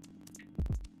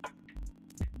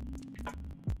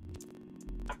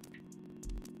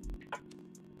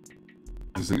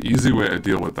 There's an easy way to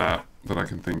deal with that I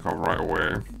can think of right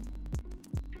away.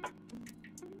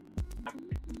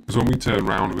 Because when we turn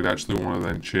around, we'd actually want to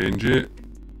then change it.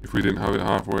 If we didn't have it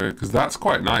halfway, because that's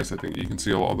quite nice. I think you can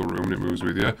see a lot of the room and it moves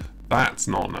with you. That's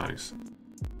not nice.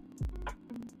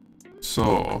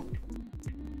 So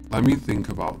let me think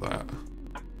about that.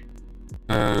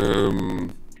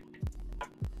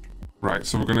 Right, Right,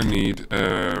 so we're gonna need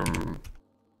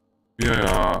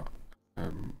VIR.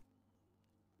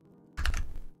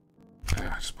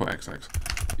 Just put XX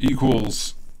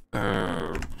equals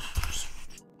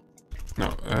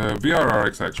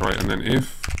VRRXX, right? And then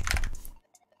if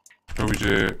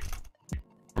OBJ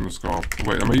underscore.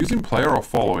 Wait, am I using player or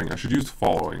following? I should use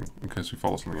following in case we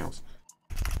follow something else.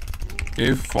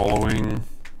 If following.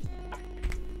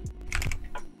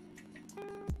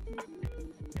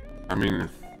 I mean,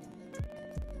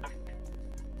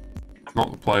 not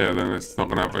the player, then it's not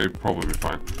gonna have a probably be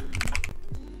fine.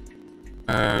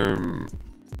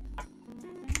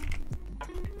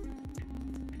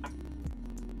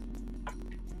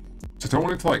 So I don't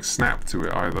want it to like snap to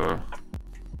it either.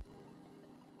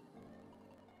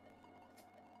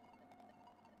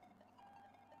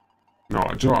 No,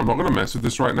 do you know what? I'm not gonna mess with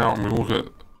this right now. I'm gonna look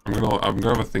at. I'm gonna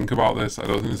have a think about this. I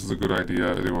don't think this is a good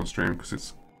idea to do on stream because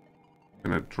it's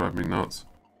gonna drive me nuts.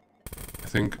 I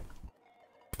think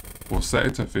we'll set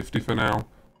it to 50 for now,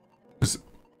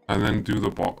 and then do the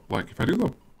box. Like if I do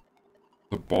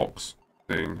the box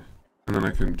thing, and then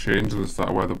I can change this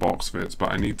that where the box fits.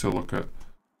 But I need to look at.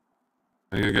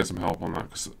 I need to get some help on that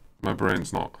because my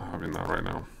brain's not having that right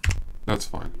now. That's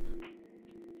fine.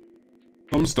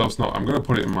 Some stuff's not. I'm gonna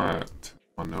put it in my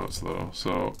notes though.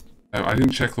 So I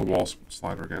didn't check the wall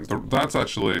slider again. That's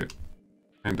actually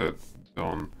kinda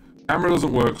done. Camera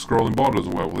doesn't work. Scrolling bar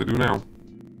doesn't work. Will they do now?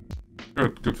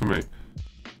 Good for me.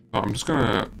 So I'm just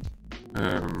gonna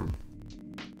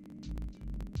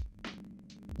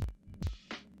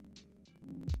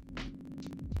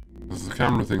there's a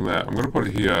camera thing there. I'm gonna put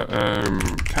it here.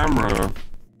 Camera.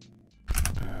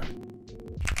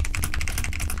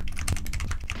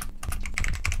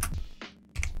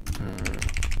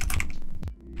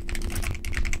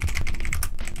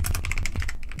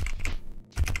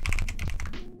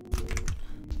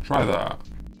 Try that,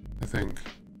 I think.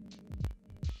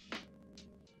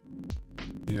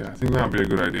 Yeah, I think that would be a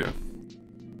good idea.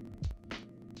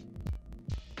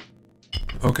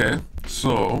 Okay,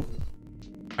 so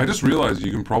I just realized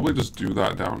you can probably just do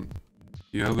that down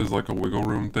here. There's like a wiggle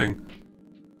room thing.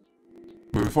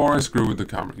 But before I screw with the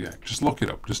camera, yeah, just look it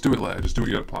up. Just do it later. Just do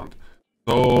what you had planned.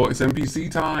 So it's NPC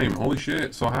time. Holy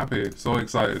shit, so happy, so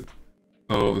excited.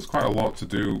 So there's quite a lot to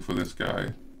do for this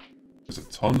guy. There's a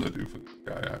ton to do for this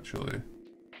guy, actually.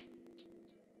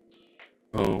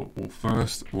 So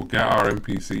we'll get our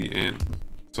NPC in.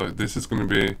 So this is going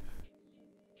to be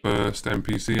first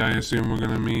NPC I assume we're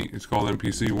going to meet. It's called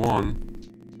NPC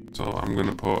 1. So I'm going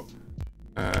to put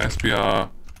SPR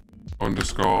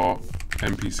underscore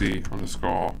NPC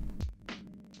underscore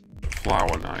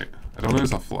flower night. I don't know if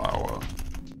it's a flower.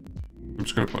 I'm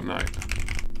just going to put night.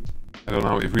 I don't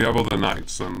know. If we have other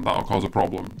nights, then that'll cause a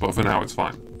problem. But for now, it's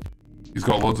fine. He's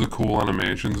got loads of cool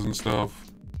animations and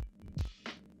stuff.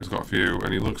 He's got a few,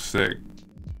 and he looks sick.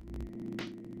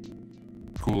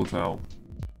 Cool as hell.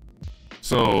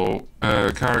 So,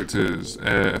 characters.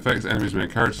 Affects enemies main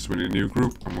characters when in a new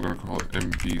group, and we're going to call it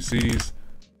NPCs.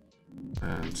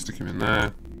 And stick him in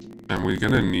there. And we're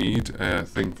going to need a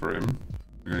thing for him.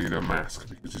 We're going to need a mask,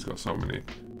 because he's got so many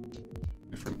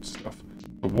different stuff.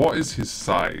 But what is his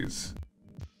size?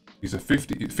 He's a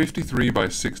 53 by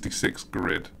 66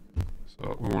 grid.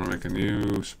 So we want to make a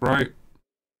new sprite.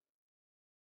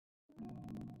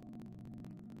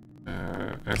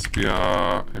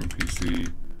 SPR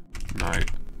NPC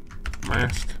night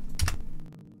mask.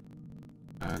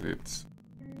 And it's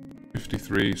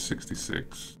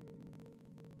 5366.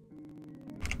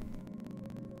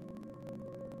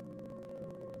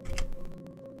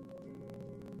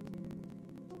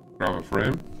 Grab a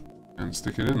frame and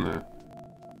stick it in there.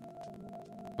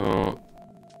 So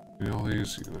all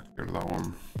these, you can go to that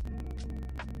one.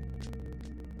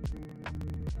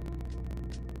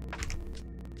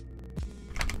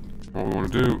 What we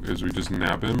want to do is we just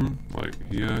nab him, like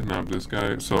here, nab this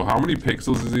guy. So how many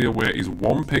pixels is he away? He's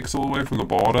 1 pixel away from the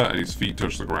border and his feet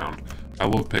touch the ground. I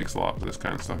love pixel art for this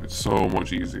kind of stuff. It's so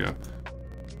much easier.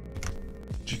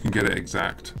 You can get it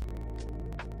exact.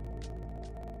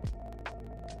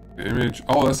 The image,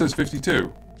 oh, that says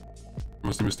 52.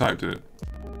 Must have mistyped it.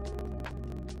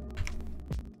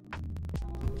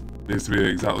 Needs to be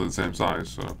exactly the same size,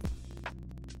 so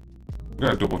I'm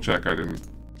gonna double check I didn't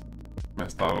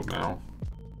mess that up now.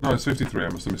 No, it's 53, I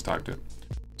must have mistyped it.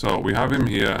 So we have him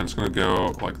here, and it's gonna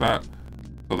go like that,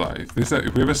 so that if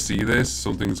we ever see this,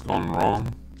 something's gone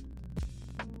wrong.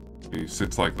 He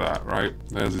sits like that, right?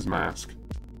 There's his mask.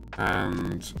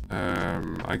 And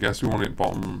I guess we want it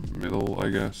bottom middle, I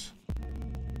guess.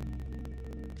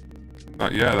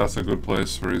 Yeah, that's a good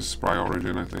place for his sprite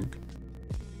origin, I think.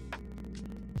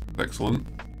 Excellent.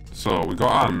 So we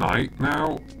got our knight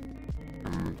now,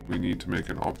 and we need to make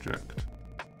an object.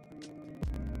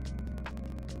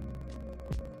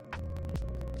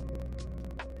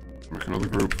 Make another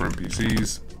group for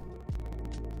NPCs.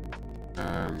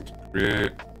 And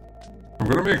create. I'm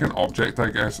gonna make an object, I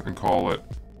guess, and call it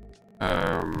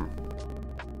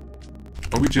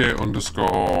obj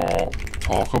underscore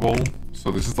talkable.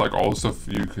 So this is like all the stuff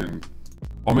you can,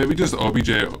 or maybe just obj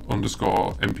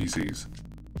underscore NPCs.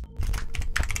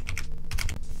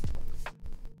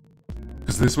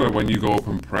 Because this way, when you go up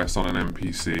and press on an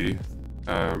NPC,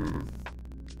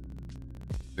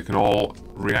 they can all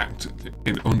react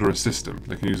under a system.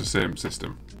 They can use the same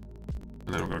system.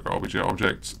 And then we're going to go obj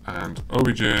objects and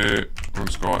obj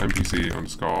underscore NPC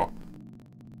underscore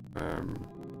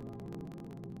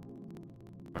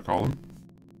I call them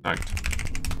knight.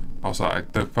 Also,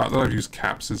 the fact that I've used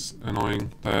caps is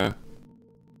annoying there.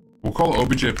 We'll call it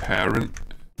obj parent,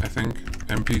 I think,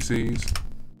 NPCs.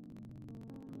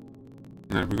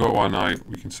 And then if we go to our knight,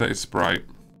 we can set his sprite.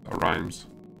 That rhymes.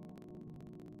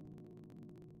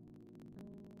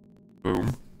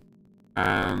 Boom.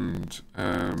 And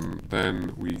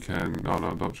then we can, no,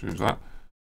 don't change that.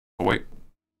 Oh wait,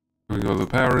 we go to the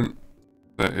parent,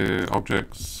 the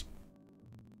objects,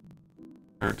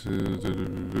 characters.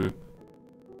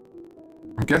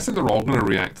 I'm guessing they're all going to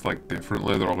react like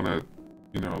differently. They're all going to,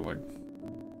 you know, like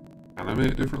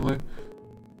animate differently.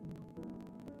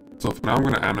 So for now, I'm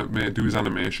going to do his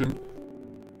animation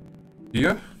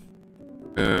here,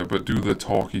 but do the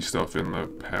talky stuff in the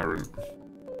parent.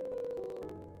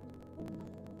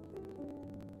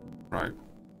 Right,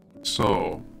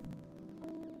 so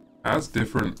as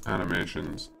different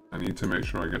animations, I need to make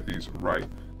sure I get these right.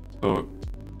 So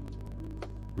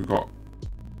we've got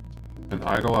an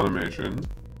idle animation,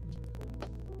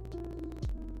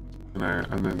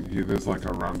 and then here there's like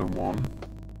a random one,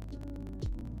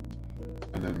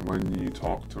 and then when you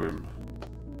talk to him,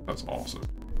 that's awesome.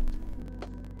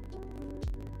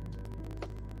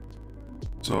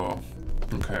 So,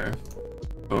 okay,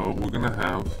 so we're gonna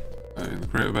have in the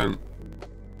create event,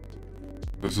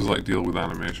 this is like deal with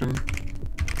animation.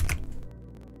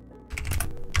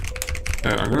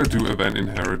 I'm going to do event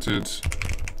inherited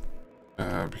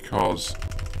because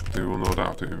they will no doubt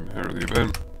have to inherit the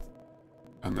event,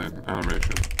 and then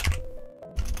animation.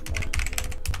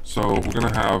 So we're going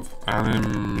to have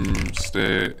anim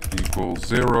state equals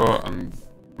 0, and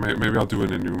maybe I'll do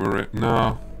an enumerate.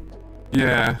 No,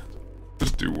 yeah,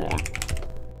 just do 1.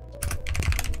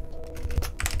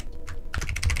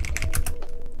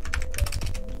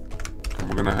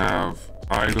 We're gonna have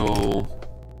idle,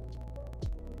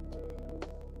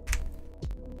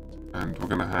 and we're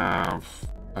gonna have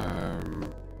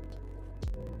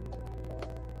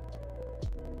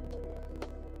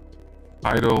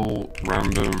idle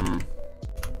random.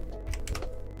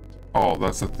 Oh,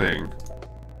 that's a thing.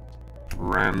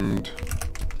 Rand,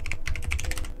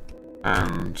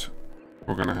 and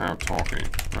we're gonna have talking,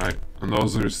 right? And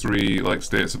those are his 3 like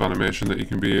states of animation that you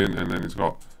can be in, and then he's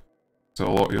got.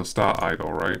 So you'll start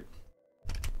idle, right?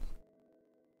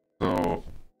 So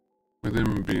with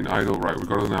him being idle, right, we've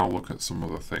got to now look at some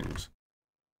other things.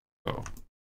 So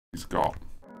he's got,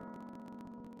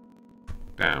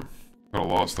 got a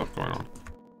lot of stuff going on.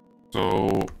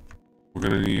 So we're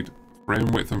going to need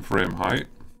frame width and frame height.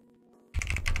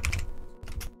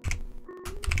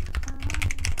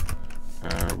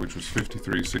 Which was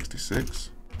 5366.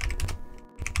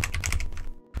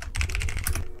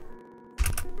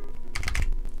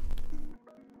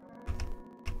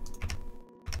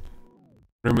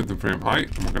 Frame width and frame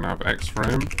height, and we're going to have X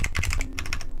frame,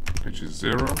 which is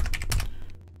 0,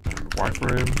 and Y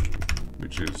frame,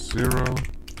 which is 0,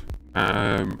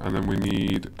 and then we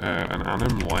need an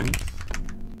anim length.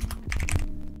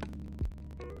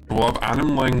 We'll have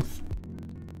anim length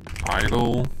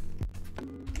idle,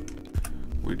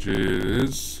 which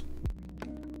is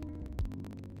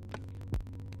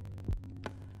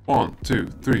 1, 2,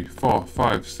 3, 4,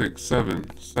 5, 6,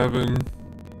 7, 7.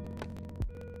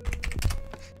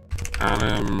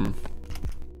 Anim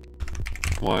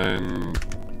blend,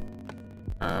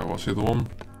 what's the other one?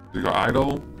 You got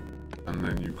idle, and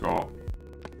then you've got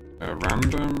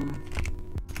random,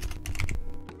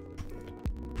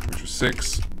 which was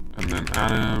 6, and then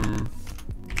anim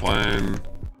blend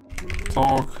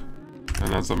talk,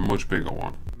 and that's a much bigger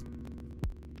one.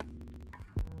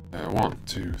 1,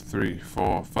 2, 3,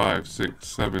 4, 5, 6,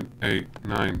 7, 8,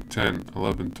 9, 10,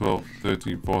 11, 12,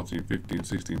 13, 14, 15,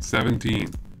 16, 17.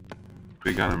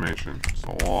 Big animation. It's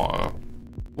a lot of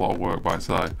work by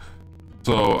side.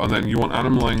 So, and then you want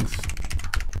anim length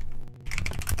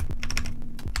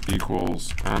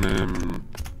equals anim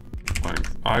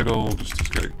length idle just to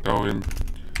get it going.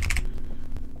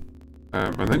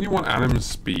 And then you want anim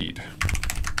speed.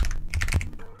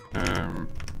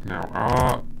 Now,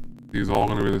 are these all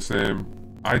going to be the same?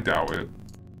 I doubt it.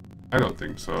 I don't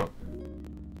think so.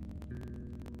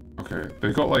 Okay,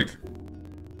 they got like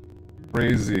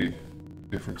crazy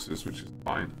differences, which is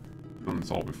fine. I've done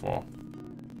this all before.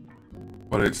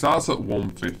 But it starts at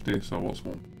 150, so what's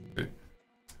 150?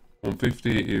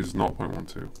 150 is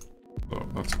 0.12, so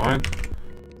that's fine.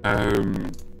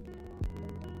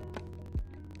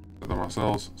 Set them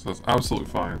ourselves, so that's absolutely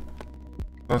fine.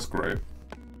 That's great.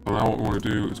 So now what we want to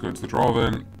do is go into the draw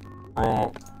event,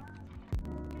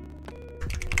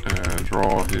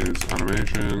 draw his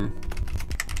animation.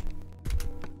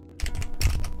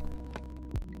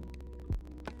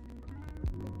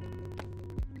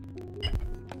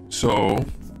 So,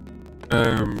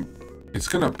 it's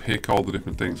gonna pick all the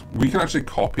different things. We can actually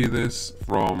copy this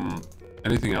from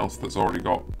anything else that's already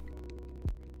got.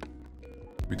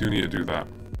 We do need to do that.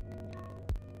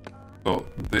 So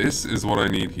this is what I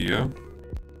need here.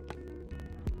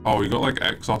 Oh, we got like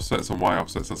X offsets and Y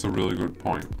offsets. That's a really good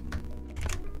point.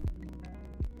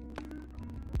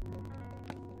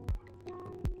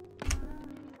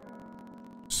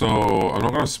 So I'm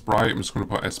not gonna sprite. I'm just gonna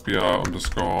put SBR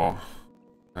underscore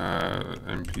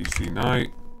NPC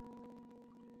night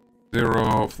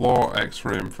 0 floor X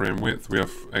frame frame width. We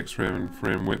have X frame and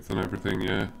frame width and everything.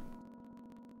 Yeah.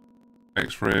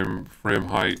 X frame frame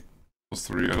height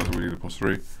 +3. I don't think we need a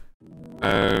 +3.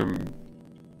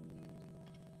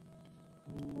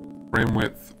 Frame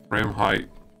width, frame height,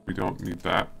 we don't need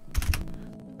that.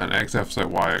 And X offset,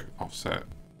 Y offset.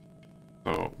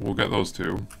 So we'll get those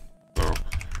two. So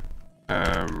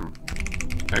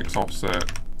X offset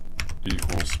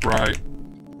equals sprite.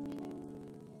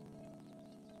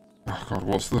 Oh god,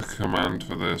 what's the command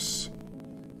for this?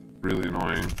 Really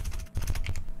annoying.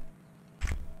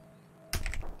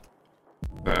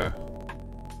 There.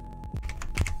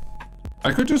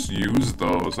 I could just use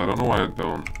those. I don't know why I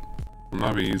don't. Wouldn't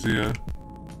that be easier?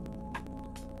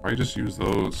 Why just use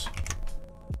those?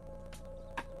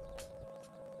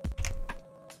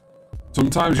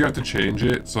 Sometimes you have to change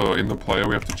it, so in the player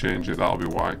we have to change it, that'll be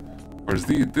why. Whereas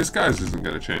this guy's isn't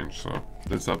going to change, so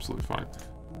that's absolutely fine.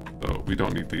 So we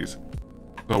don't need these.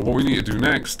 So what we need to do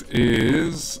next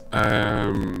is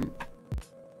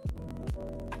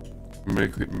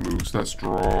make it move. So let's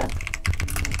draw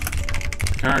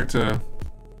character.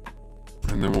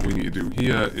 And then what we need to do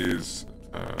here is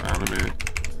animate.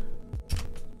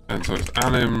 And so it's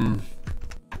anim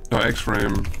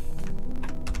 .xframe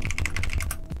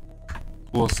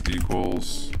plus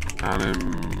equals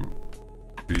anim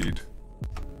speed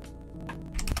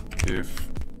if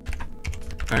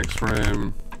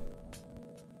xframe.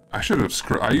 I should have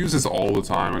script. I use this all the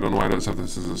time. I don't know why I don't have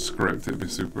this as a script. It'd be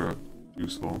super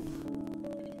useful.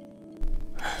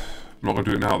 I'm not gonna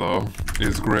do it now though.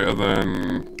 Is greater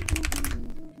than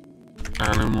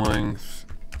anim length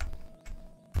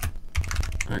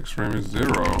xframe is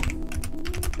 0.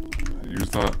 I use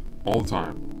that all the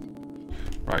time.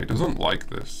 Right, he doesn't like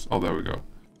this. Oh, there we go.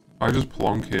 If I just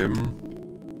plonk him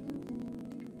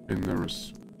in the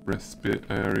respite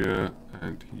area,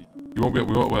 and we won't be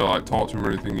able to like talk to him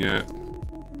or anything yet.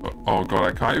 But, oh god,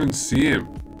 I can't even see him.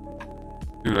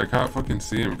 Dude, I can't fucking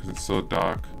see him because it's so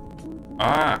dark.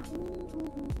 Ah!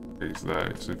 Okay, he's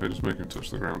there. So if I just make him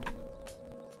touch the ground.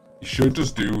 He should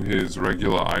just do his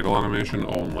regular idle animation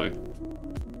only.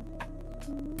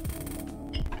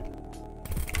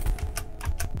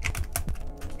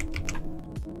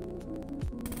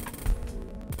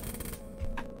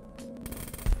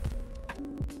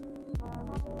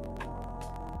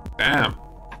 Damn.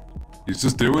 He's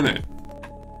just doing it.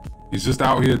 He's just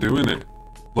out here doing it.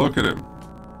 Look at him.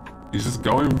 He's just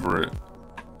going for it.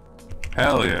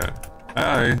 Hell yeah.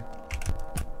 Hi.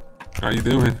 How you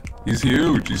doing? He's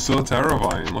huge. He's so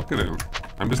terrifying. Look at him.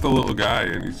 I'm just a little guy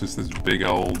and he's just this big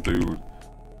old dude.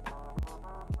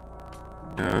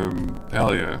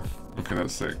 Hell yeah. Okay,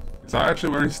 that's sick. Is that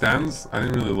actually where he stands? I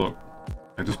didn't really look.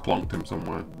 I just plonked him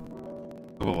somewhere.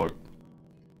 Have a look.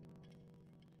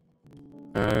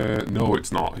 No,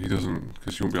 it's not. He doesn't,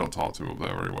 because you won't be able to talk to him up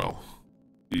there very well.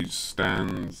 He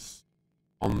stands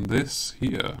on this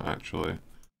here, actually.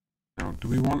 Now, do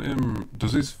we want him...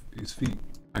 Does his feet...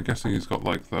 I'm guessing he's got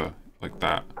like that.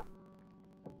 I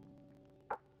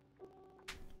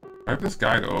have this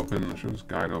guide open. I should this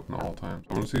guide open at all times.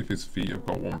 I want to see if his feet have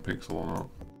got 1 pixel or not.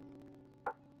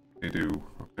 They do.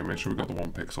 Okay, make sure we got the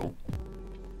 1 pixel.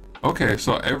 Okay,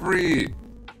 so every...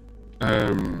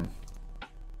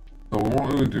 So what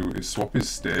we're going to do is swap his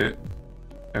state.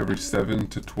 every 7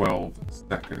 to 12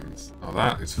 seconds. Now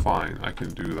that is fine, I can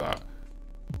do that.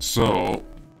 So,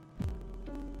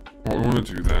 what we want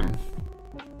to do then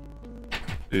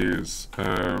is,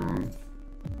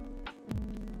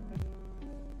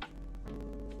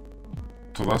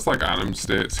 so that's like anim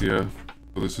states here.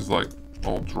 So this is like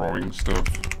all drawing stuff.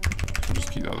 I'll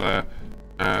just keep that there.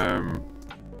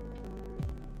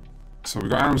 So we've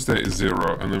got anim state is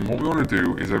 0, and then what we want to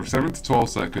do is every 7 to 12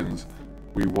 seconds,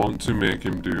 we want to make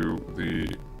him do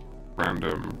the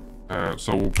random.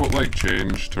 So we'll put like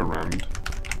change to rand.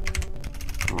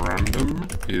 Random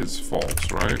is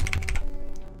false, right?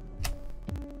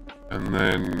 And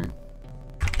then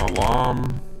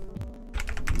alarm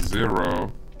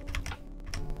 0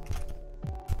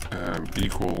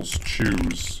 equals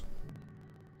choose.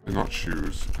 Not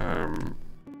choose.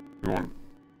 We want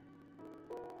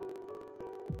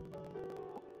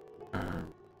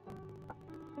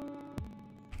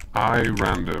I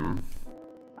random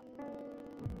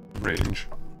range,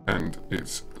 and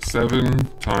it's 7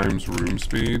 times room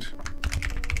speed,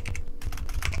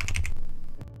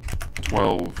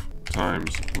 12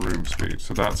 times room speed.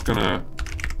 So that's gonna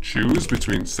choose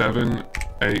between 7,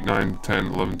 8, 9, 10,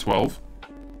 11, 12,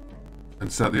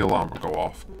 and set the alarm to go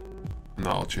off. And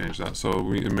that'll change that. So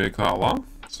we can make that alarm.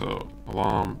 So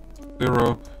alarm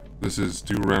 0. This is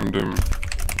do random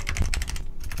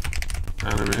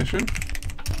animation.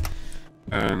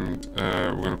 And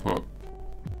we're going to put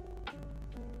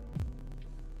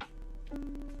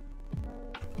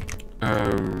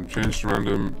change to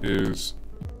random is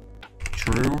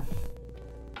true.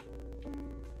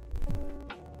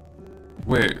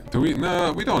 Wait, do we?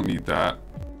 No, we don't need that.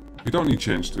 We don't need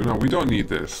change to. No, we don't need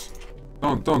this.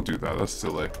 Don't do that. That's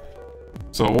silly.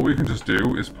 So what we can just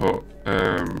do is put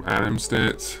anim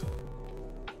state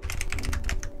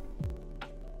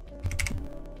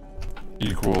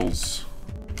equals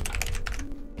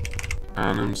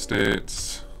anim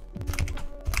states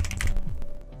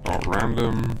dot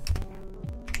random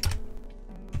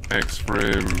x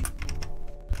frame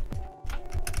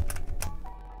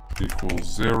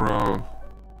equals 0.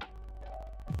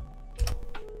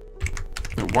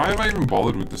 Why have I even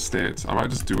bothered with the states? I might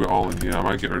just do it all in here. I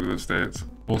might get rid of the states.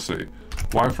 We'll see.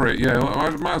 Y for 8, yeah, I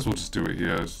might as well just do it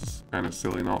here. It's just kind of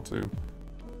silly not to.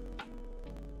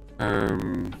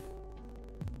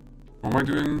 What am I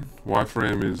doing?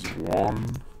 Y-frame is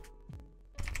 1.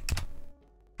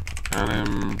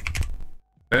 Anim.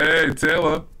 Hey,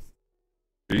 Taylor!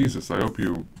 Jesus, I hope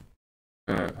you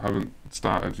haven't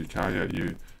started your car yet.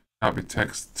 You can't be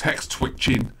text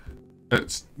twitching.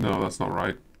 No, that's not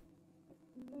right.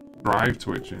 Drive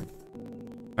twitching.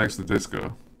 Text the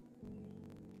disco.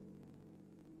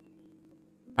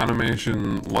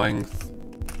 Animation length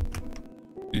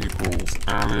equals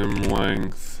anim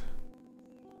length.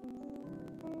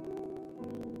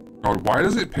 God, why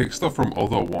does it pick stuff from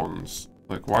other ones?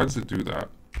 Like, why does it do that?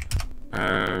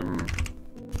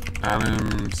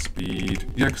 Anim speed.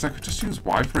 Yeah, because I could just use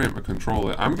Y-frame to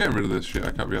control it. I'm getting rid of this shit. I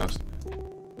can't be asked.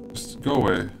 Just go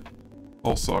away.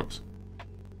 All sucks.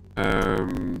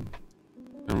 And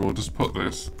we'll just put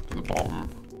this at the bottom.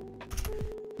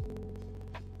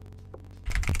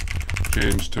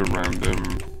 Change to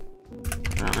random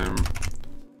anim.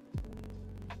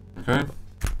 Okay.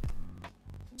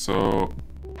 So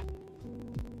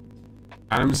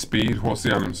anim speed, what's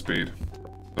the anim speed?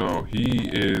 So he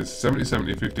is 70,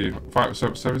 70, 50, 5,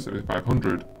 70, 75,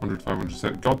 100, 100,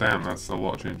 500, god damn, that's a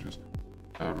lot of changes.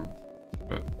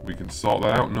 But we can sort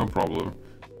that out, no problem.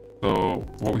 So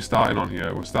what are we starting on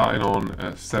here? We're starting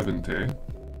on 70.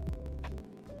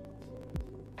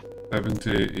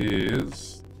 70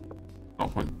 is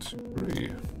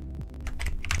 0.23.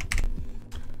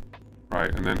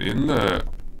 Right, and then in the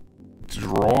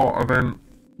draw event,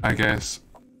 I guess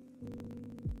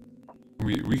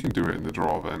we can do it in the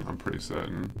draw event, I'm pretty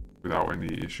certain, without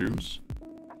any issues.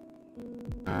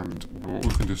 And what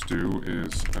we can just do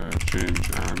is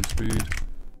change anim speed.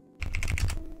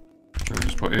 And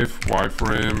just put if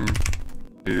Y-frame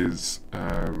is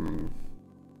 1.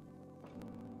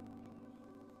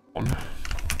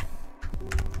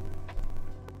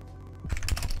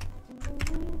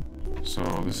 So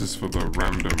this is for the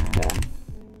random one.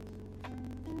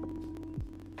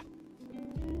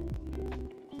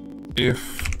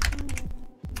 If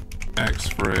X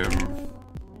frame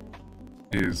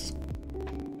is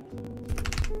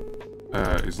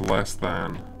less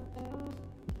than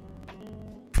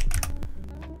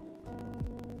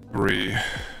 3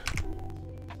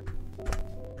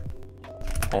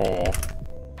 or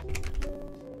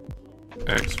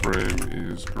X frame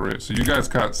is great. So you guys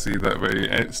can't see that, but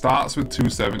it starts with two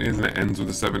 70s and it ends with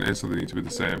a 70, so they need to be the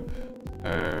same.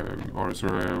 Or is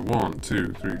there a 1,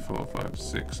 2, 3, 4, 5,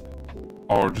 6?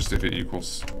 Or just if it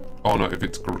equals... Oh no, if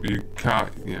it's... You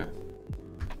can't... Yeah.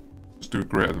 Just do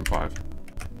greater than 5.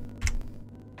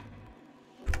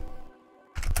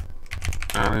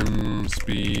 Anim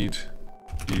speed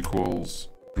equals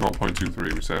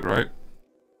 0.23, we said, right?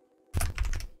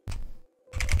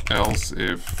 Else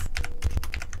if...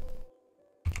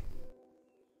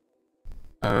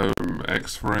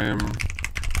 X frame...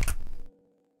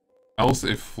 Else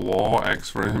if floor X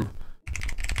frame...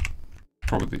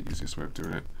 Probably the easiest way of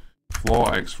doing it.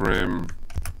 Floor X frame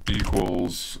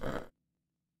equals...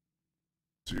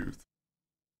 1,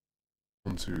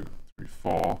 2, 3,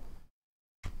 4...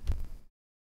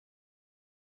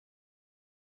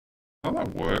 How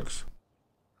that works?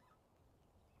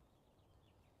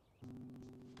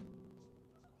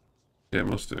 Yeah, it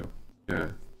must do. Yeah.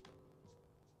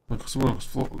 Like someone else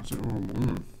float.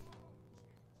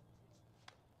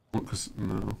 Because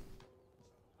no.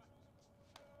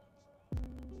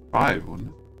 5, wouldn't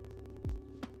it?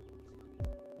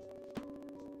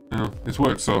 Yeah, it's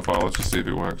worked so far. Let's just see if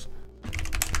it works.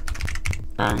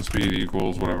 And speed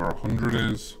equals whatever 100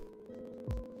 is.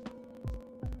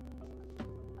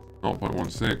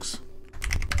 0.16.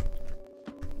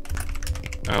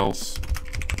 Else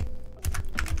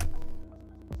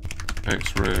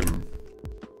X-rim.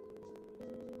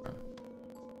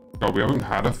 God, we haven't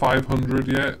had a 500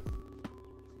 yet.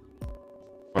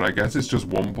 But I guess it's just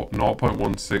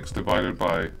 0.16 divided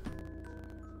by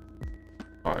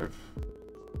 5.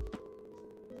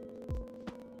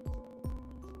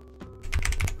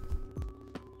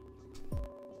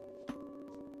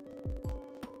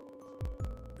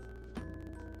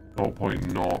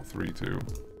 .032.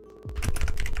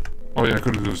 Oh yeah, I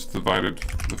could have just divided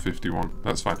the 51.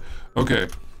 That's fine. Okay.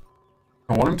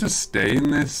 I want him to stay in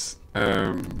this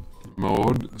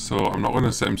mode, so I'm not going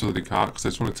to set him so that he can't, because I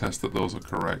just want to test that those are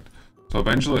correct. So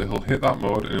eventually he'll hit that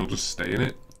mode and he'll just stay in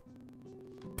it.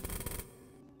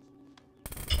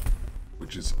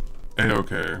 Which is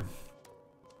a-okay.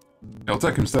 It'll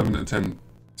take him 7 to 10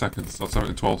 seconds, or 7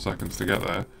 to 12 seconds to get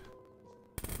there.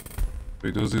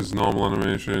 He does his normal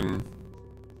animation.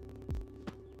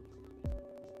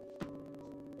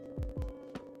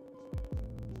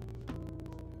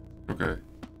 Okay.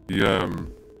 He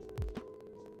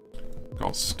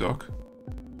got stuck.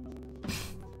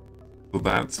 So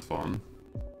that's fun.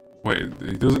 Wait,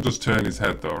 he doesn't just turn his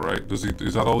head though, right? Does he?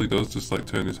 Is that all he does? Just like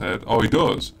turn his head? Oh, he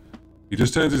does. He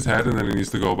just turns his head and then he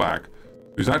needs to go back.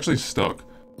 He's actually stuck.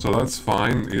 So that's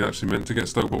fine. He's actually meant to get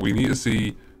stuck, but we need to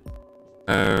see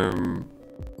are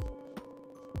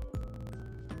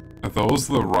those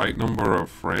the right number of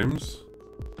frames?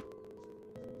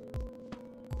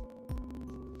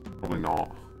 Probably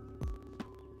not.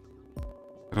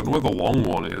 I don't know where the long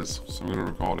one is, so I'm gonna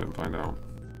record it and find out.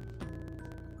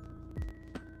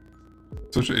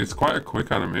 It's quite a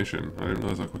quick animation. I didn't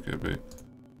realize how quick it'd be.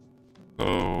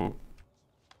 So,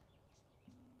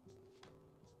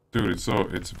 dude,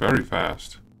 it's very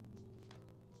fast.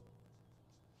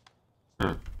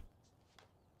 Huh.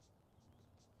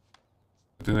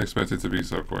 I didn't expect it to be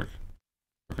so quick.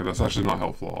 Okay, that's actually not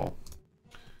helpful at all.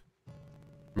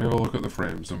 Maybe I'll look at the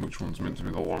frames and which one's meant to be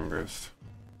the longest.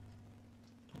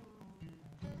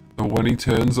 So when he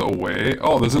turns away...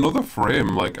 Oh, there's another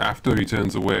frame, like, after he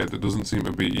turns away that doesn't seem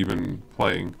to be even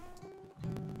playing.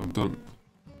 I'm done.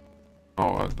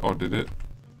 Oh, or did it?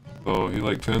 So he,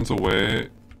 like, turns away.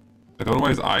 I don't know why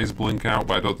his eyes blink out,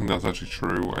 but I don't think that's actually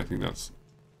true. I think that's...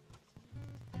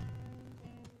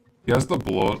 He has the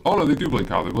blood. Oh no, they do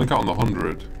blink out. They blink out on the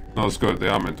 100. No, that's good. They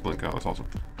are meant to blink out. That's awesome.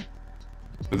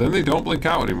 But then they don't blink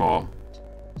out anymore.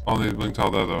 Oh, they blinked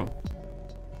out there though.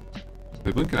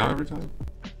 They blink out every time.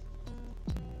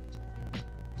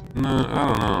 No, I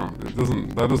don't know. It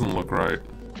doesn't. That doesn't look right.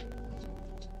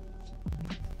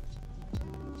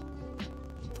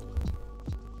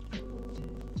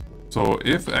 So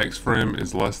if X frame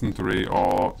is less than 3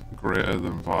 or greater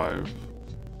than 5.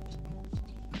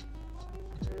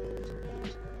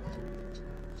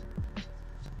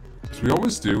 We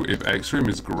always do if X frame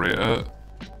is greater,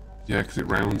 yeah, because it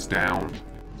rounds down.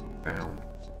 It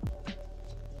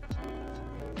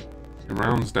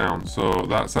rounds down, so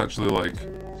that's actually like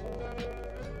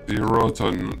 0 to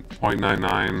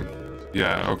 0.99.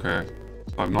 Yeah, okay.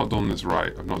 I've not done this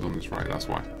right. That's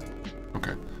why.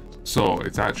 Okay. So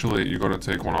it's actually, you gotta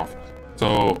take one off.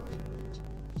 So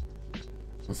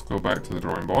let's go back to the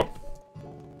drawing board.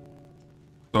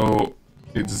 So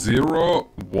it's 0,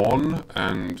 1,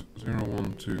 and 0,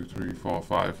 1, 2, 3, 4,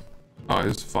 5. Oh,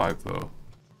 it's 5 though.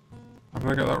 How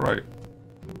did I get that right?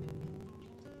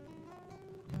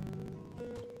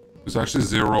 It's actually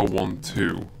 0, 1,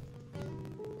 2.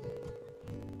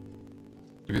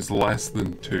 If it's less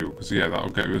than 2, because yeah, that'll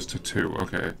get us to 2,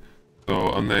 okay.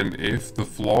 So, and then if the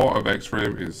floor of X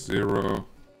frame is 0,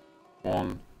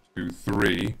 1, 2,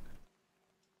 3,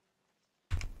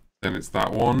 then it's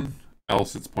that one,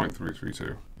 else it's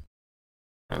 0.332.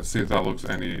 Let's see if that looks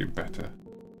any better.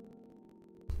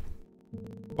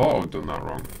 Thought I'd done that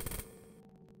wrong.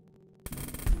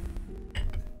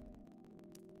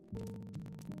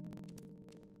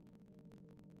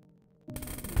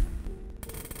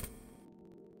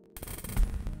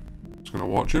 Just gonna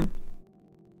watch him.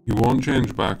 He won't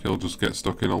change back, he'll just get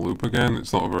stuck in a loop again.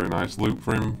 It's not a very nice loop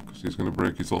for him, because he's gonna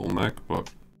break his little neck, but...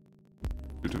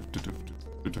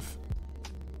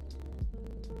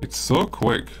 It's so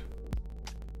quick.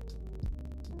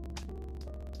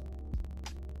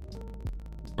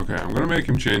 Okay, I'm gonna make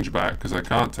him change back, because I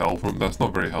can't tell from... That's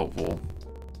not very helpful.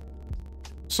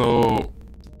 So...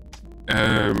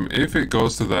 if it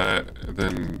goes to that,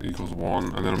 then equals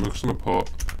 1, and then I'm just gonna put...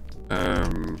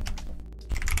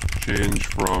 change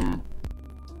from...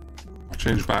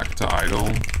 change back to idle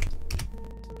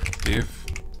if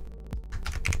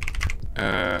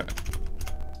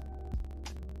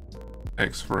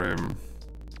X frame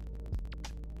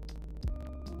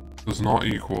does not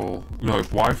equal... No,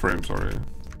 if Y frame, sorry.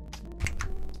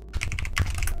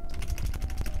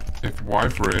 If Y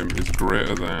frame is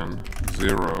greater than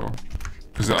 0,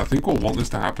 because I think we'll want this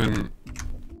to happen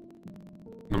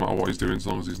no matter what he's doing, as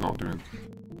long as he's not doing...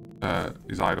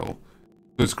 he's idle.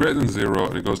 So it's greater than 0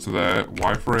 and it goes to there.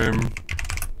 Y frame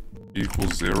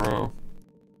equals 0.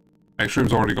 X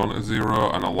frame's already gone to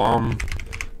 0, and alarm,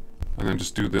 and then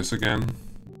just do this again.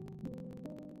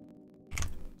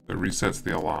 It resets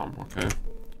the alarm, okay?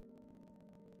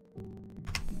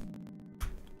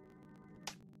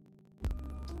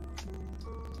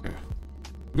 Okay.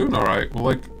 We're doing alright. We're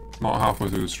like not halfway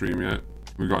through the stream yet.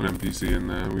 We got an NPC in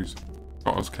there. We've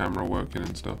got his camera working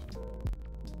and stuff.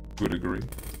 To a degree.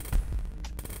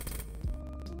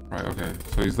 Right, okay.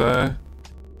 So he's there.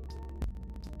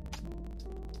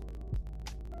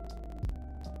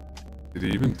 Did he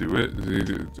even do it?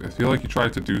 I feel like he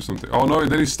tried to do something. Oh no,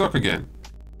 then he's stuck again.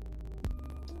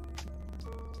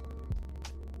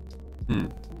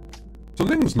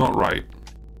 Something's not right.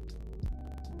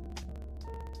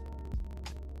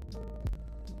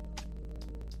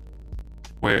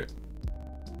 Wait.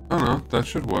 Oh no, that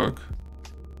should work.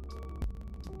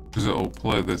 Because it'll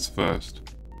play this first.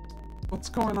 What's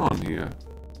going on here?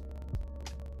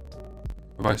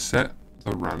 Have I set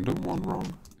the random one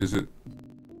wrong? Is it...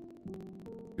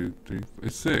 2, 3,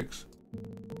 it's 6.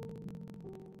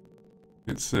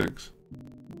 It's 6.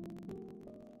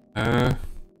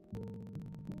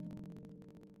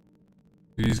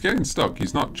 He's getting stuck.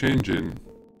 He's not changing.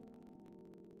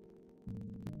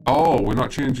 Oh, we're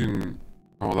not changing...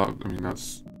 Oh, that, I mean,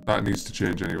 that needs to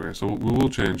change anyway, so we will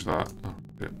change that. Oh,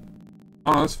 yeah.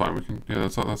 Oh, no, that's fine. We can, yeah,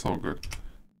 that's all good.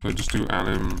 So just do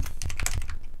anim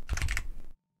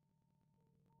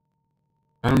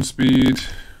speed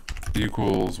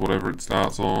equals whatever it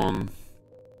starts on,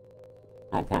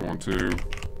 0.12.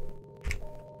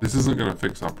 This isn't gonna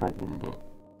fix that problem, but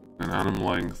an anim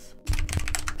length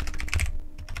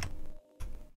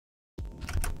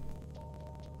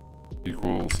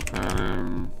equals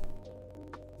anim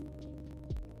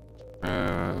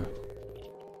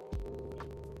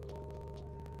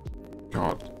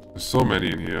God, there's so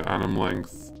many in here. Anim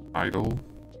length idle.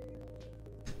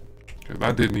 Okay,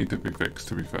 that did need to be fixed,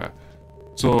 to be fair.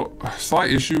 So, a slight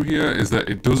issue here is that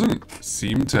it doesn't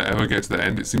seem to ever get to the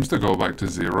end. It seems to go back to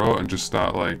 0 and just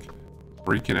start, like,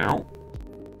 freaking out.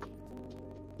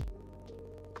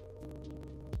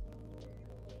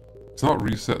 It's not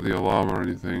reset the alarm or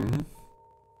anything.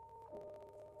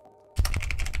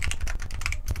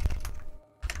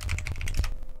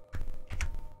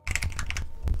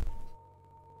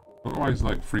 I don't know why he's,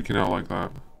 like, freaking out like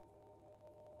that.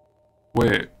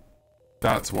 Wait.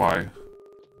 That's why.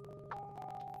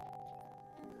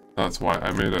 That's why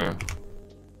I made a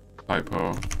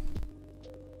typo.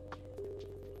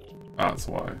 That's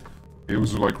why. It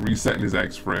was like resetting his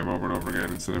X frame over and over again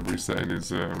instead of resetting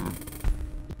his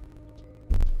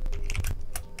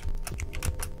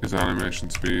animation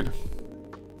speed.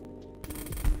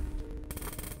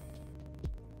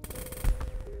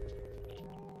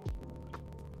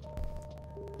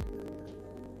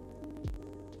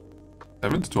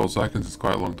 Seven to 12 seconds is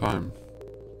quite a long time.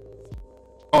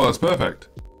 Oh, that's perfect.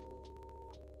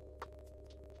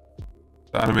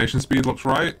 The animation speed looks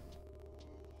right.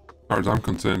 As far as I'm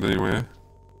concerned, anyway.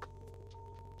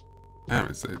 Damn,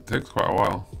 it takes quite a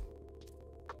while.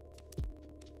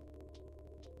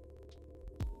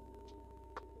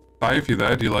 Ty, if you're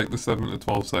there, do you like the 7 to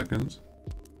 12 seconds?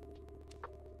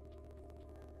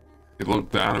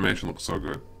 The animation looks so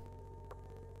good.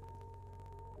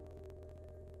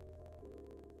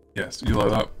 Yes, you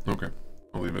like that? Okay,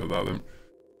 I'll leave it at that then.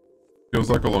 Feels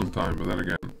like a long time, but then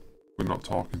again, we're not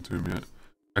talking to him yet.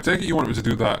 I take it you want me to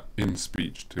do that in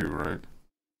speech too, right?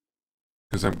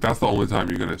 Because that's the only time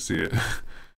you're gonna see it.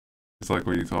 It's like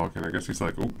when you're talking. I guess he's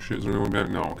like, oh shit, is there anyone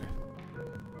behind? No, okay.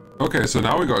 Okay, so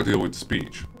now we gotta deal with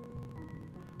speech.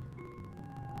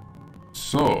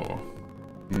 So,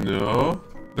 no,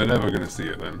 they're never gonna see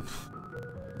it then.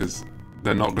 Because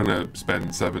they're not gonna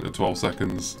spend 7 to 12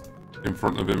 seconds in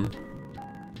front of him.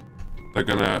 They're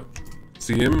gonna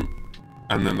see him,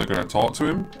 and then they're gonna talk to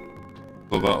him.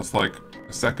 So that's like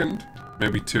a second,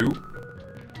 maybe 2,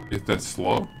 if they're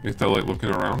slow, if they're like looking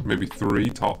around, maybe 3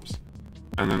 tops.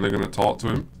 And then they're gonna talk to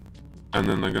him, and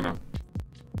then they're gonna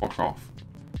walk off.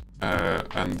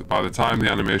 And by the time the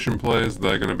animation plays,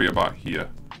 they're gonna be about here.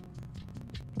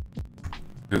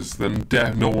 Because then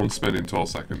no one's spending 12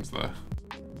 seconds there.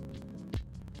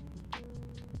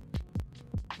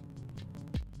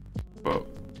 But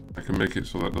I can make it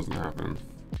so that doesn't happen.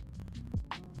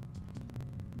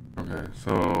 Okay,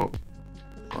 so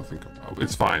I think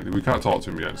it's fine. We can't talk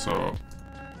to him yet, so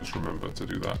just remember to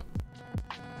do that.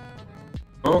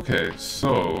 Okay,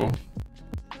 so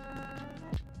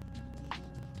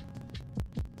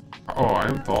I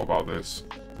haven't thought about this.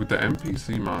 With the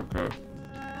NPC marker,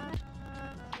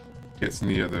 it's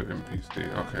near the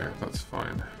NPC. Okay, that's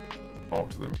fine. Talk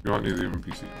to them. You aren't near the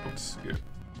NPC, don't see it.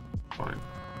 Fine.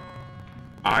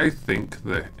 I think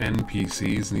the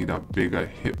NPCs need a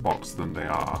bigger hitbox than they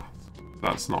are.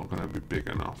 That's not going to be big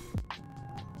enough.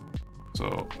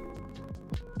 So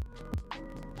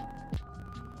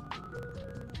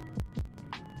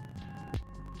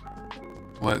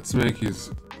let's make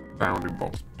his bounding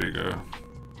box bigger.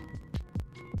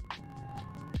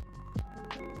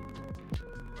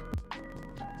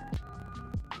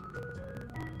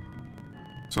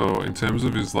 So in terms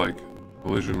of his like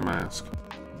collision mask,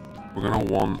 we're gonna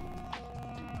want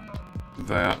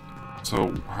that.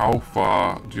 So how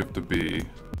far do you have to be to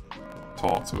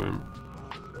talk to him?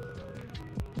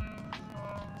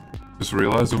 Just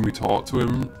realize when we talk to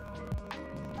him,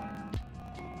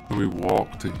 when we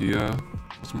walk to here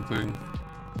or something,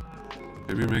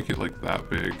 maybe make it like that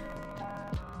big.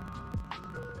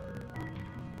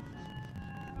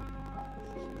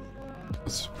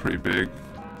 That's pretty big.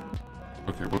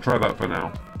 Okay, we'll try that for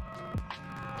now.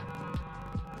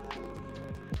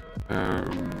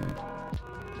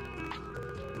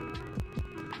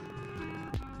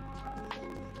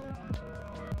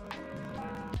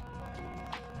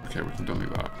 Okay, we can delete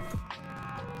that.